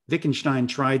think Wittgenstein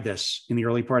tried this in the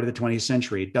early part of the 20th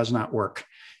century. It does not work.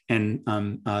 And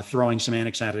throwing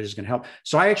semantics at it is going to help.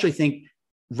 So I actually think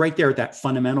right there at that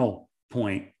fundamental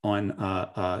point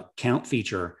on count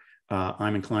feature,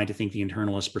 I'm inclined to think the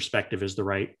internalist perspective is the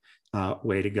right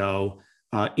way to go.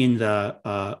 In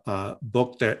the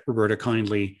book that Roberta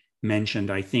kindly mentioned,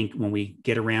 I think when we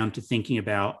get around to thinking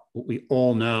about what we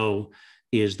all know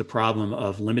is the problem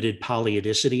of limited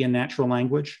polyadicity in natural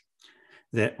language,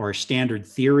 that our standard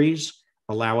theories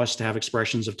allow us to have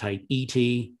expressions of type ET,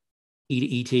 E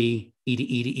to ET, E to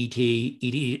E to ET, E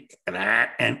to E,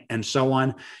 and so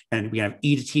on. And we have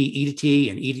E to T,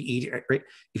 and E to E. Right?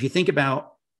 If you think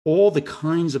about all the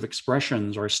kinds of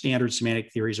expressions our standard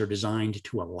semantic theories are designed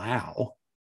to allow,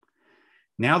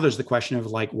 now there's the question of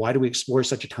like, why do we explore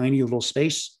such a tiny little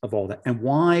space of all that? And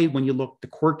why, when you look, the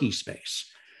quirky space?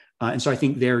 And so I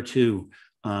think there too,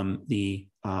 the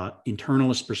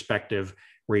internalist perspective,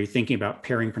 where you're thinking about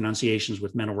pairing pronunciations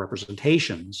with mental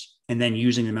representations and then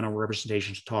using the mental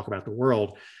representations to talk about the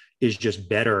world, is just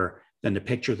better than the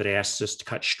picture that asks us to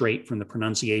cut straight from the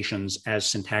pronunciations as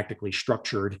syntactically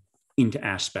structured into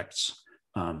aspects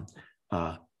of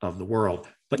the world.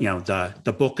 But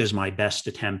the book is my best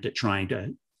attempt at trying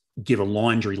to give a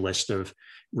laundry list of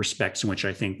respects in which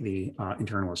I think the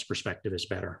internalist perspective is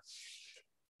better.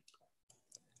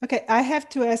 Okay, I have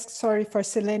to ask, sorry for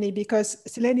Selene, because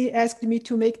Selene asked me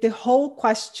to make the whole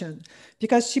question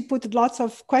because she put lots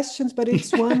of questions, but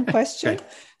it's one question. Okay.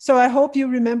 So I hope you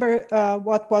remember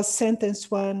what was sentence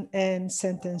 1 and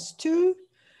sentence 2.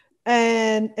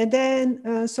 And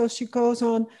then, so she goes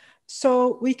on,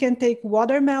 so we can take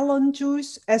watermelon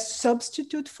juice as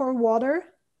substitute for water,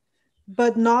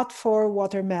 but not for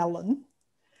watermelon.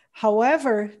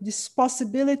 However, this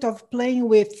possibility of playing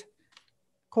with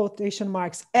quotation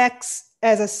marks, X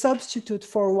as a substitute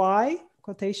for Y,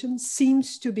 quotation,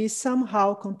 seems to be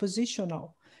somehow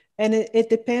compositional. And it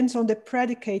depends on the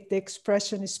predicate the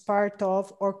expression is part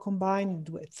of or combined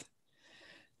with.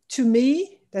 To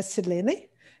me, that's Selene,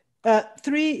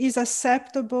 3 is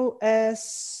unacceptable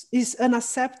as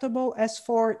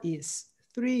 4 is.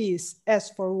 3 is, as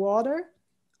for water,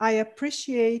 I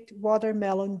appreciate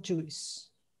watermelon juice.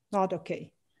 Not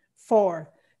okay. 4,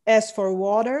 as for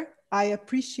water, I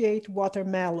appreciate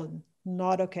watermelon.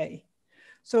 Not okay.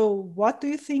 So what do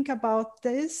you think about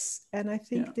this? And I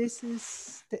think this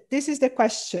is the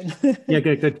question. Yeah,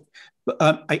 good.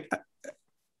 I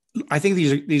think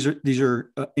these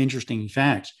are interesting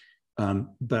facts.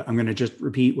 But I'm going to just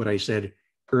repeat what I said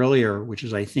earlier, which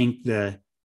is I think the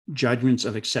judgments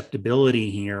of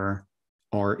acceptability here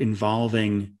are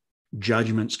involving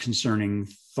judgments concerning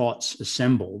thoughts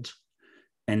assembled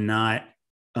and not,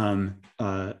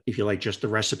 if you like, just the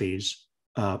recipes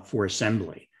for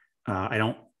assembly. I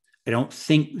don't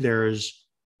think there's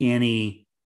any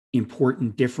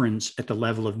important difference at the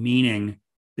level of meaning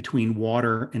between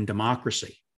water and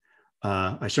democracy.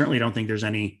 I certainly don't think there's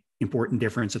any important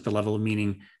difference at the level of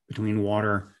meaning between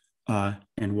water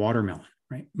and watermelon.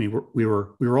 Right? I mean, we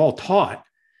were all taught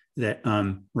that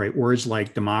words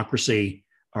like democracy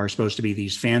are supposed to be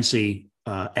these fancy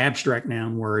abstract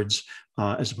noun words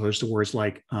as opposed to words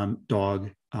like dog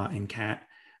and cat.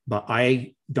 But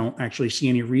I don't actually see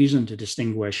any reason to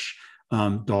distinguish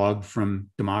dog from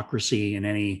democracy in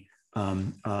any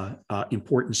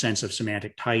important sense of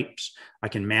semantic types. I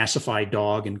can massify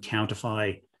dog and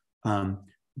countify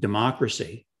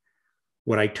democracy.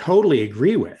 What I totally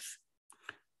agree with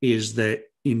is that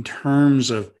in terms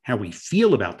of how we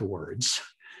feel about the words,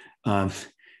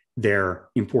 they're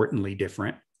importantly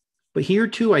different. But here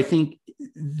too, I think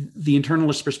the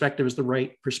internalist perspective is the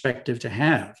right perspective to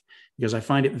have, because I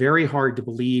find it very hard to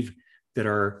believe that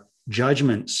our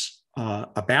judgments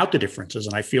about the differences,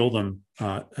 and I feel them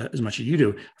as much as you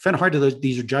do, I find it hard to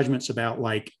these are judgments about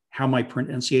like how my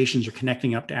pronunciations are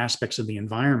connecting up to aspects of the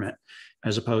environment,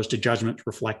 as opposed to judgments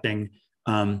reflecting,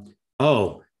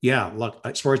 oh, yeah, look,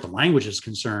 as far as the language is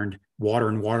concerned, water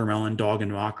and watermelon, dog and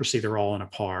democracy, they're all in a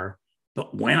par.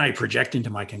 But when I project into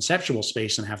my conceptual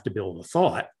space and have to build a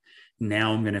thought,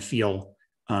 now I'm going to feel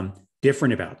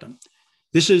different about them.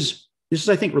 This is,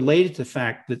 I think, related to the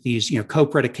fact that these,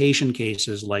 co-predication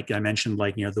cases, like I mentioned,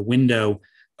 like, the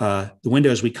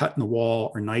windows we cut in the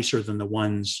wall are nicer than the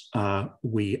ones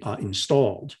we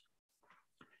installed.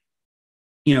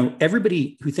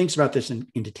 Everybody who thinks about this in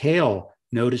detail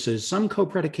notices some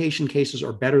co-predication cases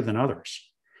are better than others.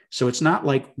 So it's not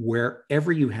like wherever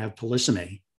you have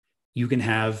polysemy, you can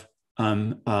have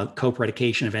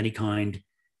co-predication of any kind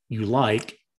you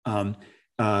like.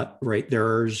 Right?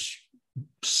 There's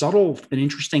subtle and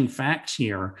interesting facts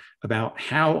here about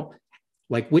how,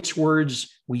 like, which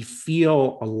words we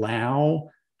feel allow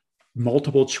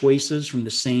multiple choices from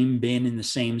the same bin in the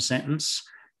same sentence,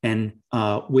 and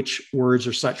which words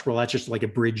are such, well, that's just like a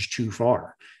bridge too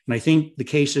far. And I think the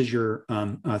cases you're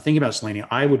thinking about, Selene,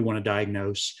 I would want to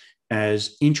diagnose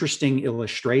as interesting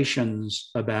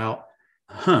illustrations about,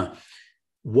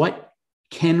 what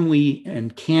can we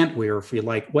and can't we, or if we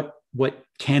like, what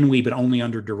can we, but only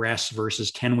under duress,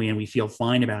 versus can we and we feel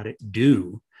fine about it,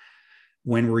 do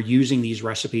when we're using these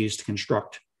recipes to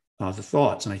construct the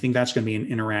thoughts. And I think that's going to be an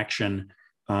interaction.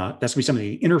 That's going to be some of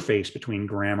the interface between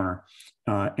grammar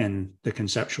and the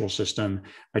conceptual system.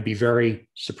 I'd be very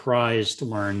surprised to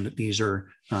learn that these are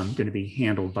going to be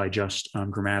handled by just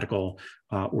grammatical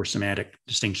or semantic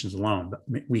distinctions alone. But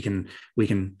we can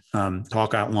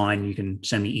talk outline. You can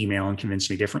send me email and convince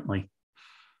me differently.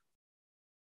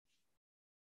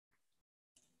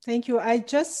 Thank you. I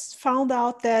just found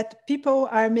out that people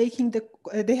are making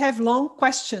they have long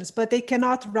questions, but they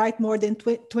cannot write more than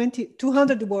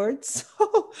 200 words.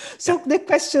 So yeah. The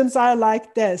questions are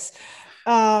like this.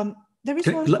 There is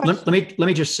one question. Let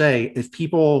me just say, if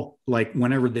people, like,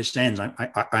 whenever this ends,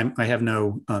 I have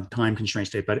no time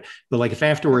constraints today, but like if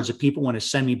afterwards, if people want to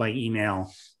send me by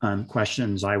email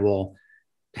questions, I will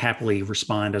happily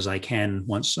respond as I can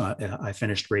once I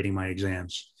finished grading my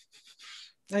exams.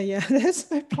 Yeah,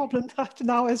 that's my problem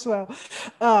now as well.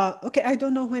 Okay, I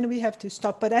don't know when we have to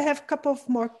stop, but I have a couple of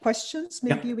more questions.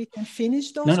 Maybe we can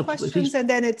finish those questions, please. And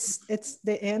then it's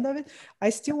the end of it. I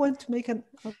still want to make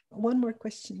one more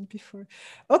question before.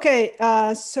 Okay,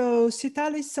 so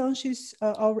Citali Sanchez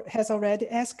has already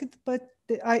asked, but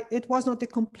it was not a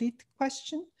complete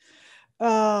question.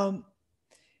 So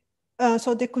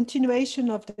the continuation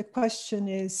of the question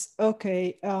is,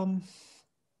 okay,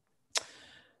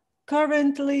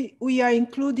 currently, we are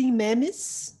including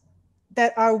memes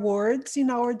that are words in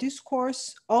our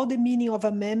discourse. All the meaning of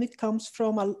a meme comes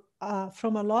from a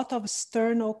lot of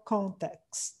external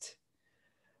context.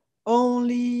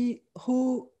 Only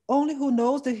who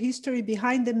knows the history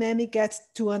behind the meme gets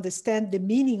to understand the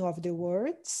meaning of the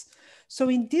words. So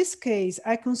in this case,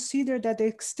 I consider that the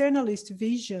externalist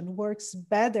vision works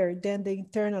better than the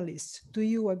internalist. Do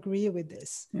you agree with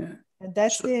this? Yeah. And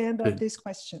that's the end of this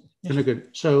question. Good.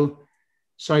 So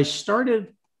I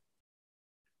started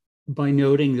by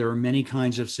noting there are many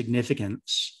kinds of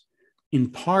significance, in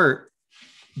part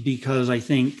because I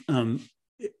think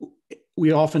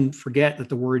we often forget that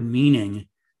the word meaning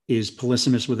is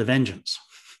polysemous with a vengeance.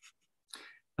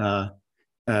 And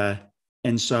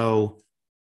so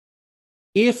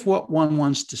if what one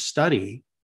wants to study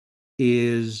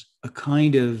is a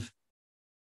kind of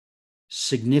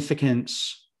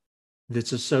significance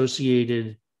that's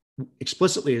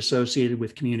explicitly associated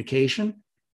with communication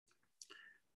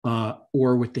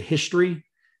or with the history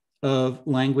of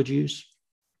language use,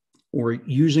 or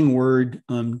using word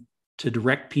to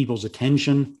direct people's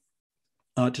attention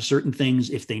to certain things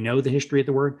if they know the history of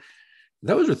the word.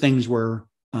 Those are things where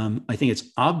I think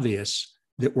it's obvious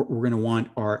that what we're going to want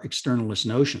are externalist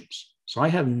notions. So I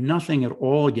have nothing at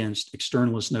all against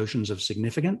externalist notions of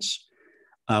significance.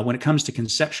 When it comes to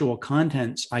conceptual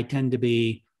contents, I tend to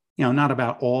be, not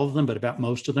about all of them, but about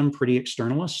most of them, pretty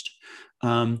externalist.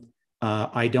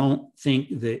 I don't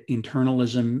think that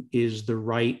internalism is the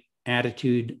right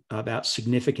attitude about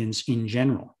significance in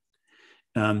general.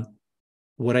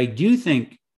 What I do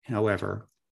think, however,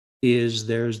 is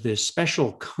there's this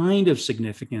special kind of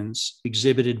significance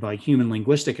exhibited by human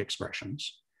linguistic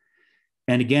expressions.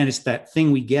 And again, it's that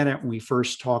thing we get at when we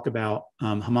first talk about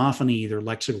homophony, either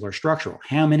lexical or structural.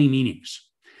 How many meanings?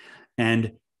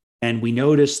 And we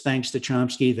notice, thanks to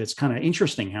Chomsky, that's kind of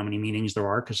interesting how many meanings there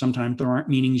are, because sometimes there aren't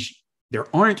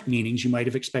meanings you might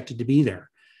have expected to be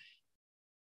there.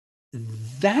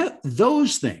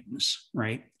 Those things,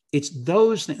 right? It's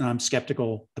those things I'm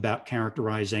skeptical about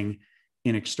characterizing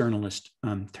in externalist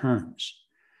terms.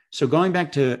 So going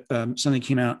back to something that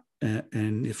came out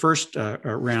in the first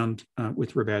round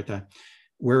with Roberta,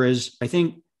 whereas I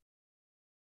think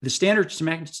the standard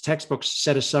semantics textbooks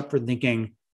set us up for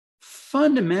thinking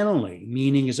fundamentally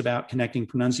meaning is about connecting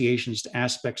pronunciations to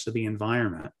aspects of the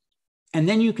environment. And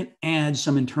then you can add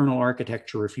some internal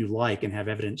architecture if you like and have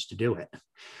evidence to do it.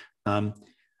 I'm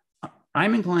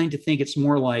inclined to think it's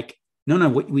more like, no,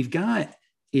 what we've got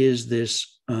is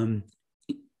this,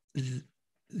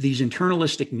 these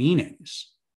internalistic meanings.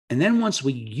 And then once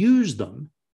we use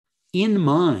them in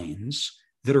minds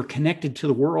that are connected to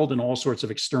the world in all sorts of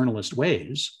externalist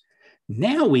ways,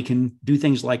 now we can do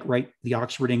things like write the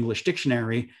Oxford English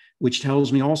Dictionary, which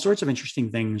tells me all sorts of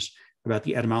interesting things about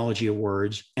the etymology of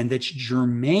words, and that's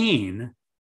germane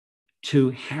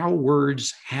to how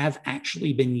words have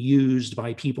actually been used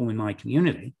by people in my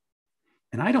community.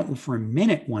 And I don't for a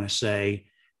minute want to say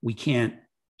we can't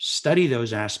study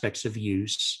those aspects of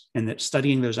use, and that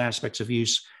studying those aspects of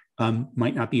use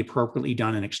might not be appropriately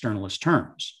done in externalist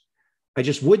terms. I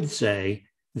just would say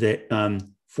that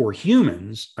for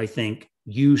humans, I think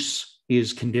use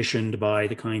is conditioned by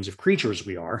the kinds of creatures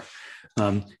we are.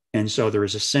 And so there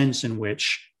is a sense in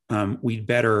which we'd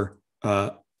better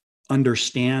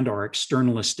understand our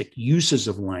externalistic uses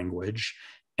of language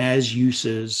as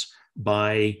uses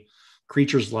by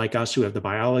creatures like us who have the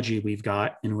biology we've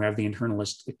got and who have the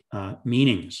internalistic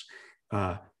meanings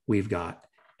we've got.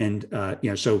 And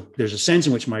so there's a sense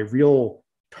in which my real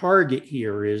target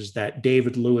here is that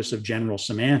David Lewis of general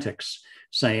semantics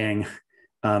saying,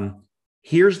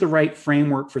 here's the right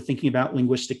framework for thinking about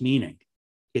linguistic meaning.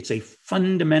 It's a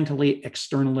fundamentally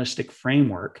externalistic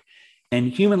framework. And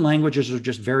human languages are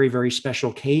just very, very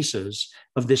special cases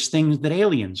of this thing that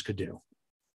aliens could do.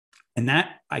 And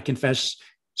that, I confess,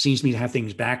 seems to me to have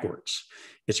things backwards.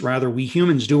 It's rather we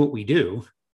humans do what we do,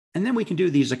 and then we can do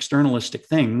these externalistic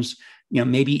things,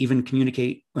 maybe even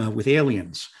communicate with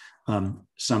aliens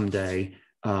someday.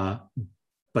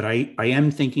 But I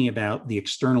am thinking about the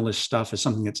externalist stuff as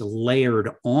something that's layered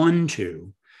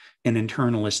onto an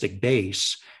internalistic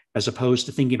base, as opposed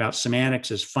to thinking about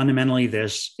semantics as fundamentally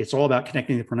this. It's all about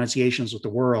connecting the pronunciations with the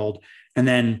world, and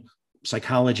then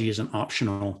psychology is an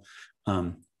optional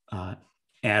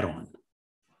add-on.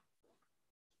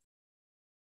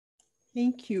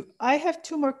 Thank you. I have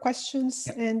two more questions,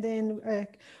 Yep. and then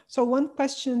so one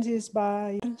question is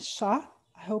by Shah.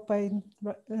 I hope I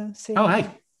say. Oh, hi.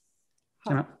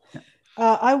 Hi.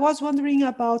 I was wondering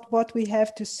about what we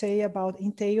have to say about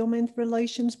entailment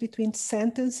relations between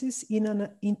sentences in an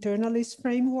internalist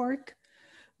framework.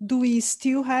 Do we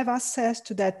still have access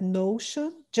to that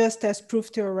notion, just as proof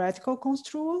theoretical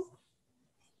construal?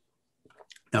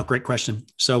 No, great question.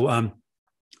 So I'm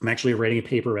actually writing a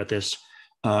paper about this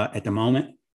at the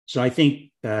moment. So I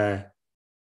think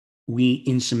we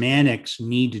in semantics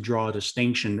need to draw a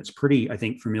distinction that's pretty, I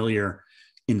think, familiar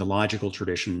in the logical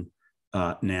tradition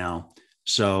now.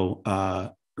 So,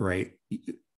 right,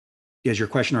 as your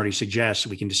question already suggests,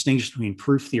 we can distinguish between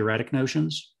proof theoretic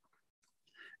notions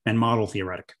and model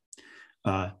theoretic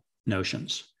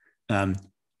notions.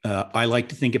 I like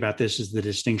to think about this as the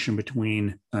distinction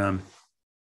between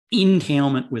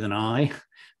entailment with an I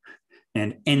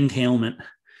and entailment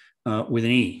with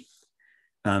an E.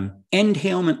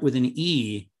 Entailment with an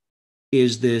E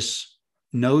is this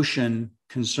notion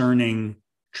concerning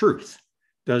truth.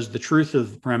 Does the truth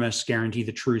of the premise guarantee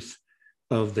the truth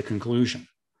of the conclusion?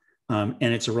 And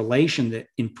it's a relation that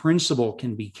in principle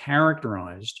can be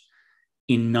characterized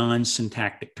in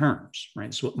non-syntactic terms, right?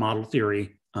 It's what model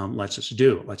theory lets us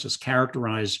do. It lets us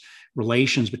characterize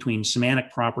relations between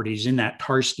semantic properties in that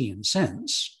Tarskian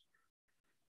sense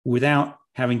without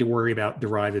having to worry about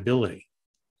derivability.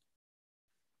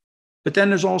 But then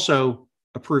there's also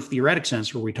a proof theoretic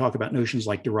sense where we talk about notions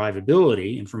like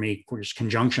derivability. And for me, of course,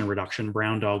 conjunction reduction,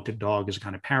 brown dog to dog is a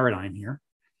kind of paradigm here.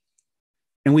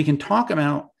 And we can talk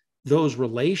about those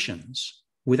relations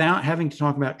without having to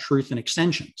talk about truth and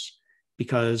extensions,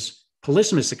 because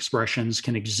polysemous expressions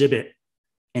can exhibit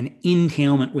an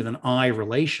entailment with an I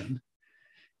relation,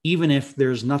 even if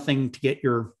there's nothing to get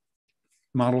your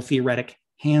model theoretic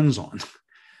hands on.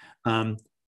 And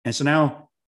so now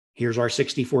here's our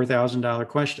 $64,000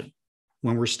 question.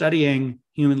 When we're studying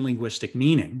human linguistic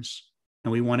meanings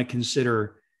and we want to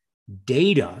consider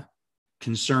data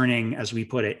concerning, as we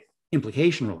put it,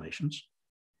 implication relations,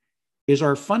 is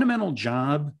our fundamental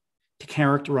job to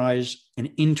characterize an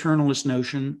internalist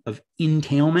notion of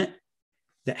entailment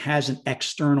that has an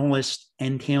externalist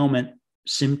entailment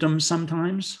symptom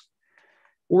sometimes?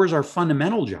 Or is our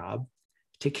fundamental job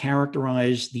to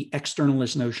characterize the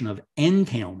externalist notion of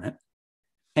entailment?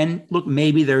 And look,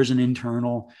 maybe there's an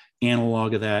internal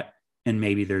analog of that, and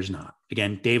maybe there's not.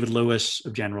 Again, David Lewis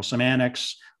of General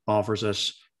Semantics offers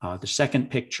us the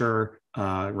second picture,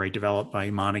 right, developed by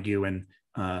Montague and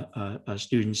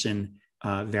students in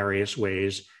various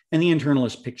ways. And the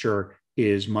internalist picture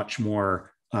is much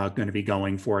more going to be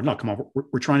going for, no, come on,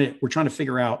 we're trying to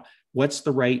figure out what's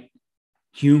the right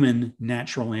human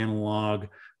natural analog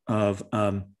of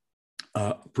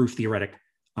proof theoretic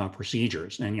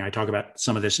procedures. And I talk about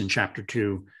some of this in chapter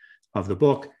 2 of the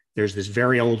book. There's this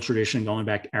very old tradition going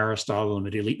back to Aristotle and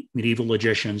medieval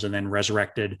logicians, and then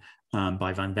resurrected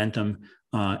by Van Bentham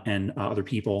and other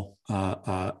people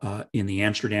in the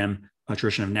Amsterdam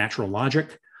tradition of natural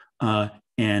logic. I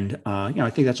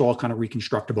think that's all kind of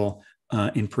reconstructible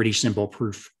in pretty simple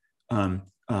proof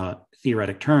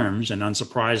theoretic terms. And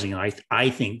unsurprisingly, I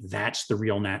think that's the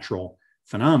real natural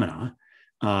phenomena.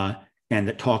 And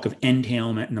that talk of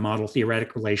entailment and the model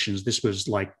theoretic relations, this was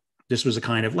a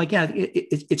kind of like, yeah,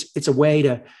 it's a way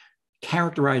to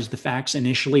characterize the facts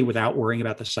initially without worrying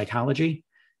about the psychology.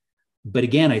 But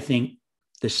again, I think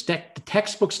the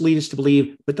textbooks lead us to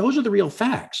believe, but those are the real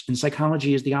facts, and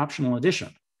psychology is the optional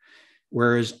addition.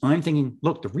 Whereas I'm thinking,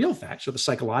 look, the real facts are the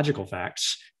psychological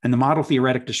facts, and the model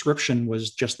theoretic description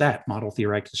was just that, model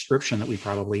theoretic description that we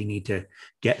probably need to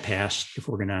get past if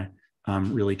we're going to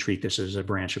really treat this as a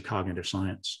branch of cognitive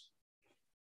science.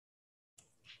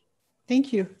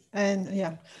 Thank you. And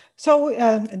yeah, so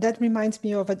that reminds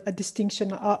me of a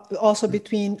distinction also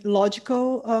between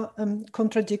logical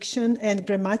contradiction and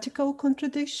grammatical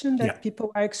contradiction that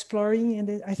people are exploring.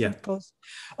 And I think goes.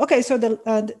 Okay, so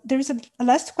there is a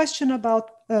last question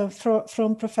about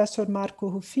from Professor Marco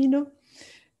Rufino.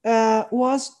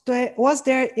 Was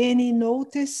there any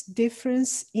noticed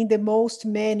difference in the most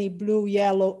many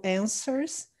blue-yellow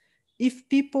answers if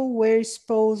people were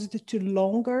exposed to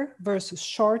longer versus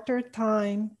shorter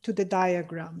time to the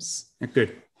diagrams?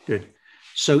 Good.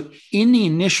 So in the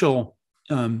initial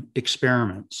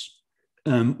experiments,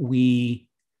 we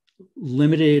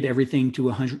limited everything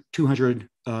to 200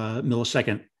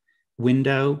 millisecond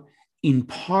window, in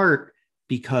part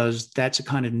because that's a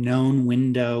kind of known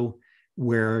window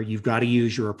where you've got to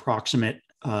use your approximating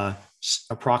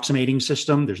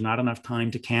system. There's not enough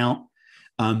time to count.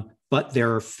 But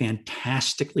there are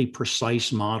fantastically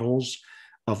precise models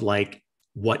of like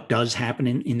what does happen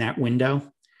in that window.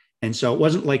 And so it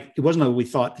wasn't like we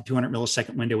thought the 200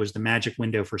 millisecond window was the magic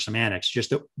window for semantics,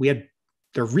 just that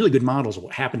there are really good models of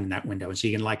what happened in that window. And so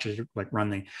you can like run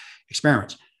the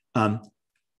experiments.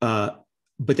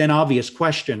 But then obvious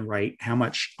question, right? How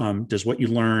much does what you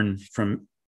learn from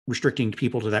restricting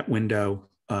people to that window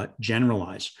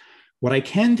generalize? What I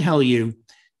can tell you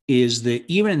is that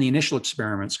even in the initial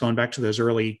experiments, going back to those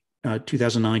early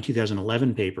 2009,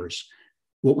 2011 papers,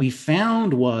 what we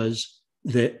found was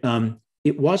that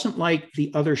it wasn't like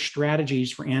the other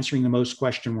strategies for answering the most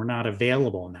question were not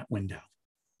available in that window.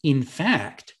 In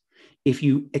fact, if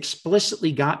you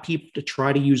explicitly got people to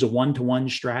try to use a one-to-one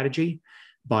strategy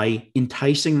by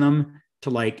enticing them to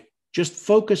like just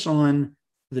focus on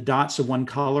the dots of one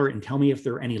color and tell me if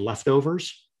there are any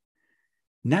leftovers,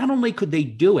 not only could they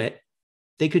do it,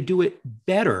 they could do it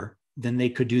better than they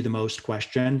could do the most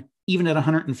question, even at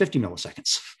 150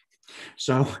 milliseconds.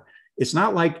 So it's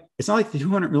not like the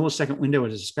 200 millisecond window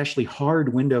is an especially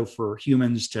hard window for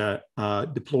humans to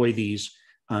deploy these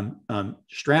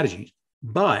strategies.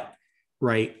 But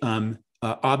right,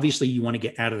 obviously you want to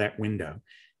get out of that window.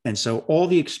 And so all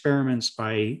the experiments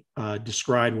I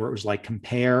described where it was like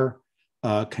compare,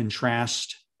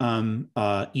 contrast,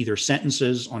 either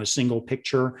sentences on a single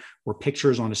picture or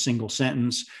pictures on a single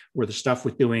sentence, or the stuff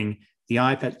with doing the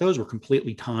iPad, those were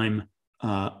completely time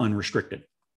unrestricted.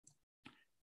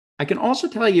 I can also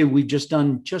tell you we've just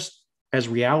done, just as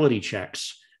reality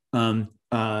checks, rerunning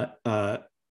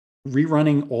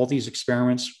all these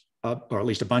experiments, or at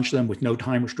least a bunch of them with no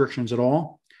time restrictions at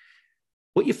all.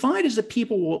 What you find is that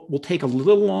people will take a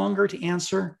little longer to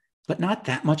answer, but not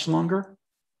that much longer.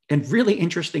 And really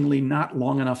interestingly, not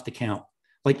long enough to count.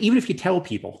 Like even if you tell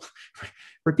people,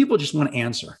 where people just want to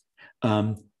answer.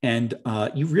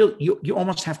 You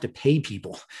almost have to pay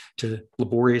people to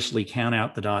laboriously count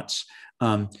out the dots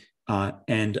and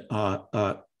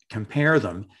compare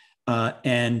them.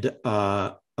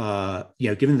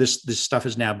 Given this stuff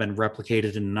has now been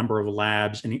replicated in a number of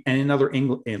labs and in other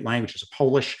languages,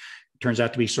 Polish turns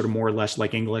out to be sort of more or less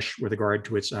like English with regard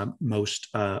to its most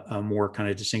more kind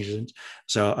of distinctions.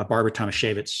 So Barbara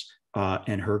Tomaszewicz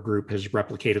and her group has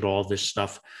replicated all of this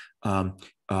stuff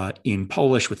in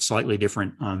Polish with slightly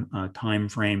different time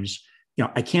frames.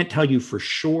 I can't tell you for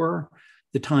sure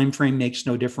the time frame makes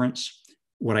no difference.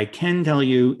 What I can tell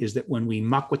you is that when we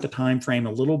muck with the time frame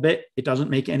a little bit, it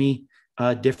doesn't make any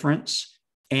difference.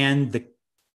 And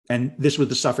this was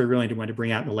the stuff I really wanted to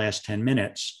bring out in the last 10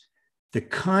 minutes. The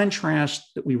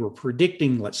contrast that we were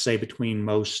predicting, let's say between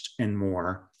most and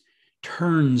more,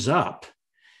 turns up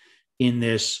in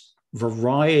this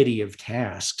variety of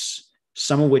tasks,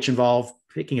 some of which involve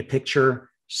picking a picture,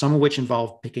 some of which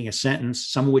involve picking a sentence,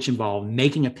 some of which involve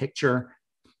making a picture.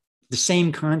 The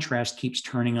same contrast keeps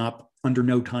turning up under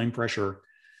no time pressure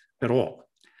at all.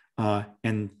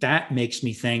 And that makes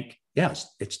me think, yes,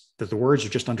 it's that the words are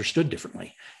just understood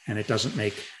differently. And it doesn't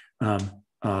make,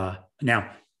 now,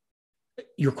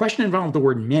 your question involved the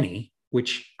word many,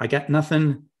 which I got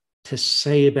nothing to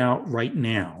say about right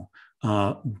now,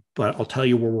 but I'll tell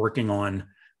you we're working on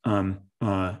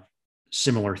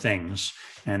similar things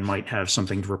and might have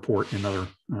something to report in another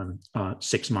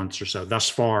 6 months or so. Thus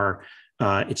far,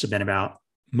 it's been about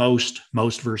most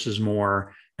versus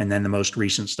more, and then the most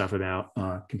recent stuff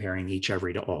about comparing each,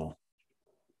 every to all.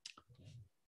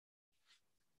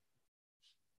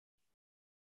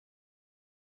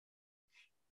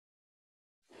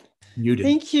 Muted.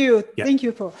 Thank you. Yeah. Thank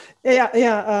you, Paul.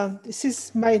 Yeah. This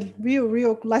is my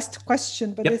real last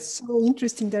question, but It's so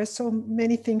interesting. There's so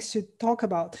many things to talk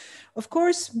about. Of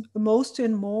course, most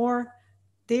and more,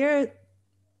 they're,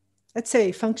 let's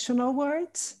say, functional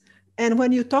words. And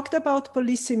when you talked about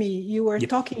polysemy, you were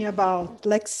talking about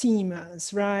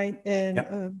leximas, right?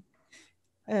 And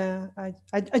I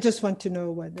just want to know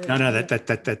whether. No,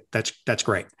 that's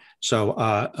great. So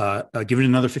given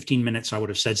another 15 minutes, I would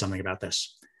have said something about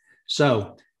this.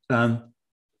 So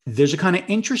there's a kind of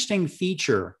interesting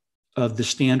feature of the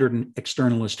standard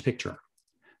externalist picture.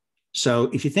 So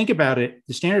if you think about it,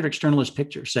 the standard externalist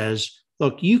picture says,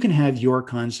 look, you can have your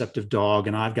concept of dog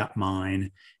and I've got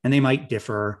mine, and they might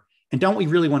differ. And don't we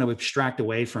really want to abstract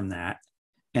away from that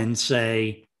and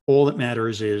say, all that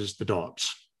matters is the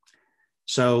dogs?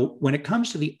 So when it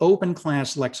comes to the open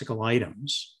class lexical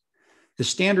items, the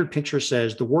standard picture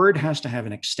says the word has to have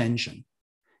an extension.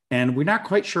 And we're not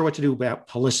quite sure what to do about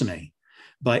polysemy,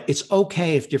 but it's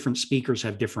okay if different speakers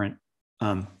have different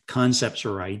concepts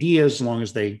or ideas, as long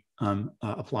as they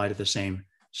apply to the same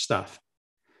stuff.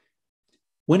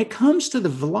 When it comes to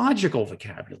the logical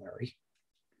vocabulary,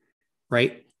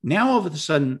 right, now all of a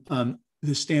sudden,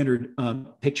 the standard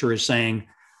picture is saying,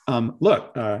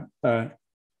 look,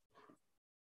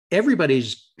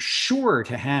 everybody's sure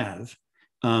to have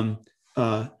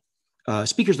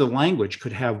speakers of the language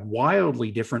could have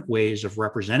wildly different ways of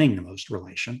representing the most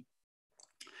relation.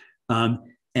 And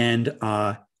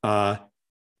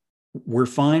we're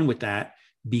fine with that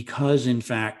because, in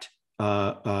fact,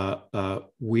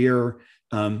 we're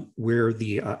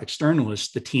the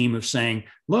externalists, the team of saying,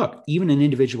 look, even an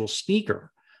individual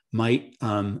speaker might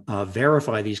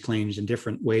verify these claims in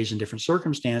different ways in different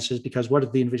circumstances, because what do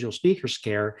the individual speakers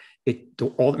care?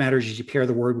 All that matters is you pair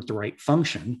the word with the right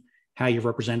function. How you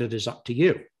represent it is up to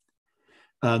you.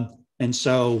 And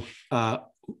so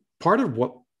part of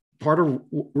what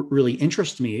really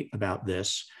interests me about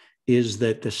this is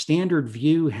that the standard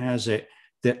view has it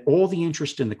that all the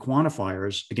interest in the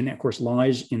quantifiers, again, of course,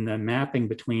 lies in the mapping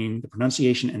between the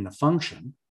pronunciation and the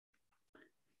function,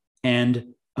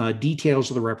 and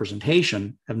details of the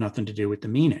representation have nothing to do with the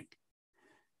meaning.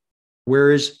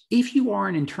 Whereas if you are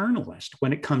an internalist,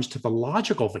 when it comes to the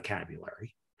logical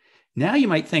vocabulary, now you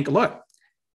might think, look,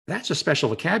 that's a special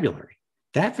vocabulary.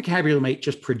 That vocabulary might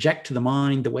just project to the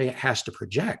mind the way it has to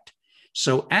project.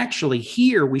 So actually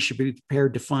here we should be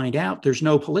prepared to find out there's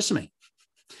no polysemy,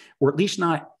 or at least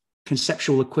not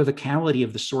conceptual equivocality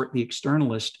of the sort the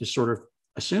externalist is sort of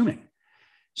assuming.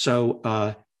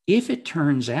 So if it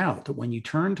turns out that when you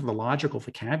turn to the logical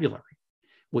vocabulary,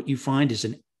 what you find is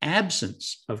an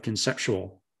absence of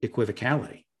conceptual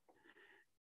equivocality,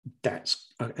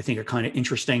 that's, I think, a kind of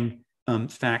interesting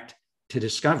fact to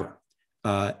discover.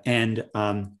 Then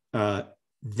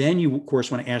you, of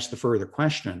course, want to ask the further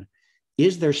question,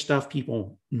 is there stuff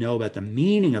people know about the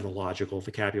meaning of the logical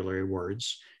vocabulary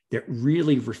words that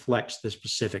really reflects the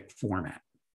specific format?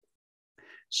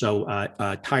 So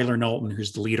Tyler Knowlton,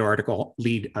 who's the lead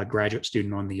graduate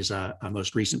student on these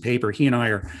most recent paper, he and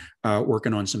I are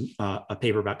working on a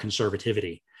paper about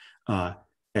conservativity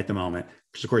at the moment.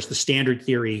 Because of course the standard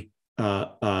theory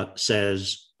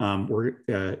says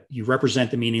you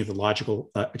represent the meaning of the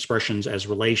logical expressions as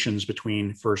relations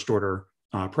between first order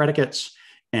predicates,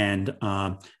 and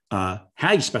how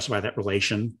you specify that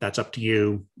relation, that's up to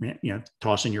you.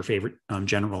 Toss in your favorite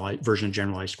generalized version of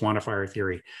generalized quantifier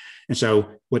theory. And so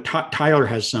what Tyler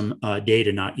has some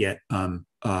data not yet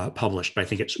published, but I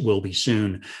think it will be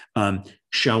soon,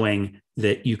 showing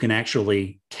that you can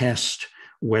actually test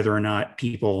whether or not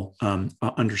people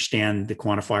understand the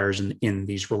quantifiers in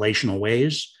these relational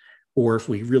ways, or if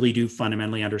we really do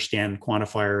fundamentally understand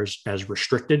quantifiers as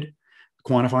restricted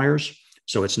quantifiers.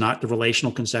 So it's not the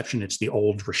relational conception, it's the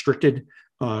old restricted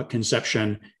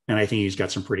conception. And I think he's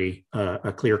got some pretty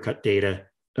clear-cut data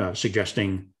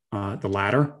suggesting the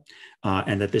latter,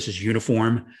 and that this is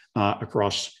uniform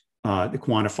across the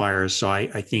quantifiers. So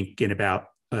I think in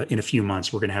a few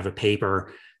months, we're going to have a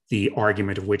paper, the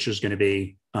argument of which is going to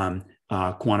be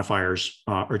quantifiers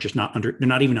are just they're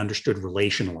not even understood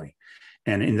relationally.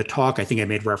 And in the talk, I think I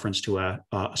made reference to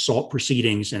assault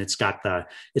proceedings, and it's got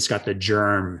the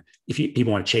germ. If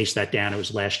people want to chase that down, it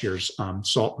was last year's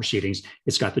assault proceedings.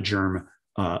 It's got the germ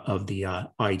of the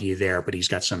idea there, but he's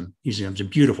got some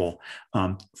beautiful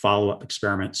follow-up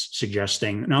experiments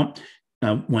suggesting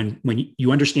when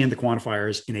you understand the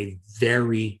quantifiers in a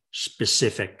very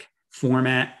specific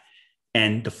format,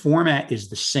 and the format is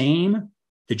the same,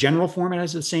 the general format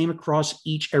is the same across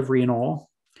each, every, and all,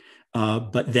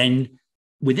 but then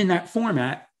within that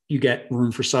format, you get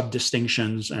room for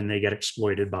sub-distinctions, and they get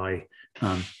exploited by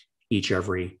each,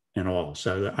 every, and all.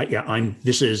 So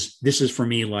this is for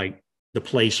me like the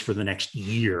place for the next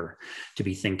year to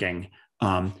be thinking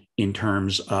in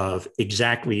terms of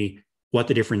exactly what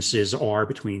the differences are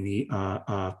between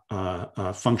the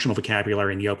functional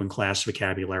vocabulary and the open class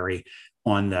vocabulary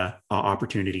on the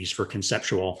opportunities for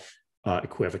conceptual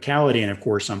equivocality. And of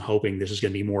course, I'm hoping this is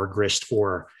going to be more grist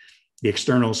for the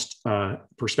externalist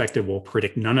perspective will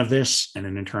predict none of this, and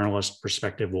an internalist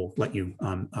perspective will let you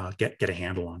get a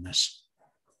handle on this.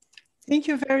 Thank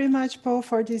you very much, Paul,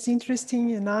 for this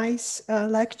interesting and nice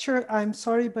lecture. I'm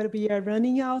sorry, but we are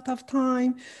running out of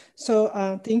time.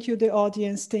 So thank you, the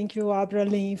audience. Thank you,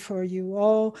 Abralin, for you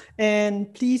all.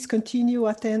 And please continue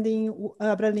attending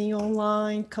Abralin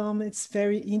online. Come, it's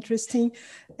very interesting.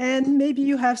 And maybe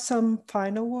you have some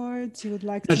final words. You would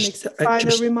like to make some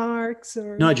final remarks?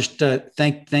 Or... No, just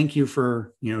thank you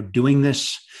for doing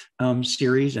this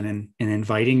series and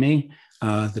inviting me.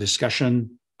 The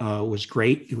discussion was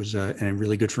great. It was and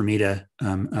really good for me to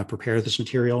prepare this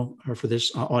material for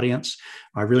this audience.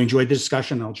 I really enjoyed the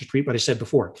discussion. I'll just repeat what I said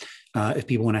before. If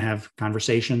people want to have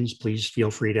conversations, please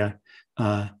feel free to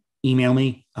email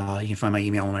me. You can find my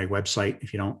email on my website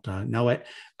if you don't know it.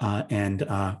 And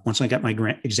once I get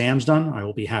my exams done, I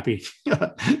will be happy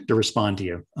to respond to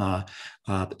you.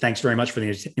 But thanks very much for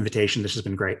the invitation. This has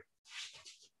been great.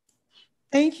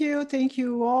 Thank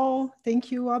you all.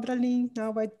 Thank you, Abralin.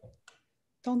 Now I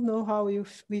don't know how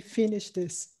we finish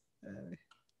this.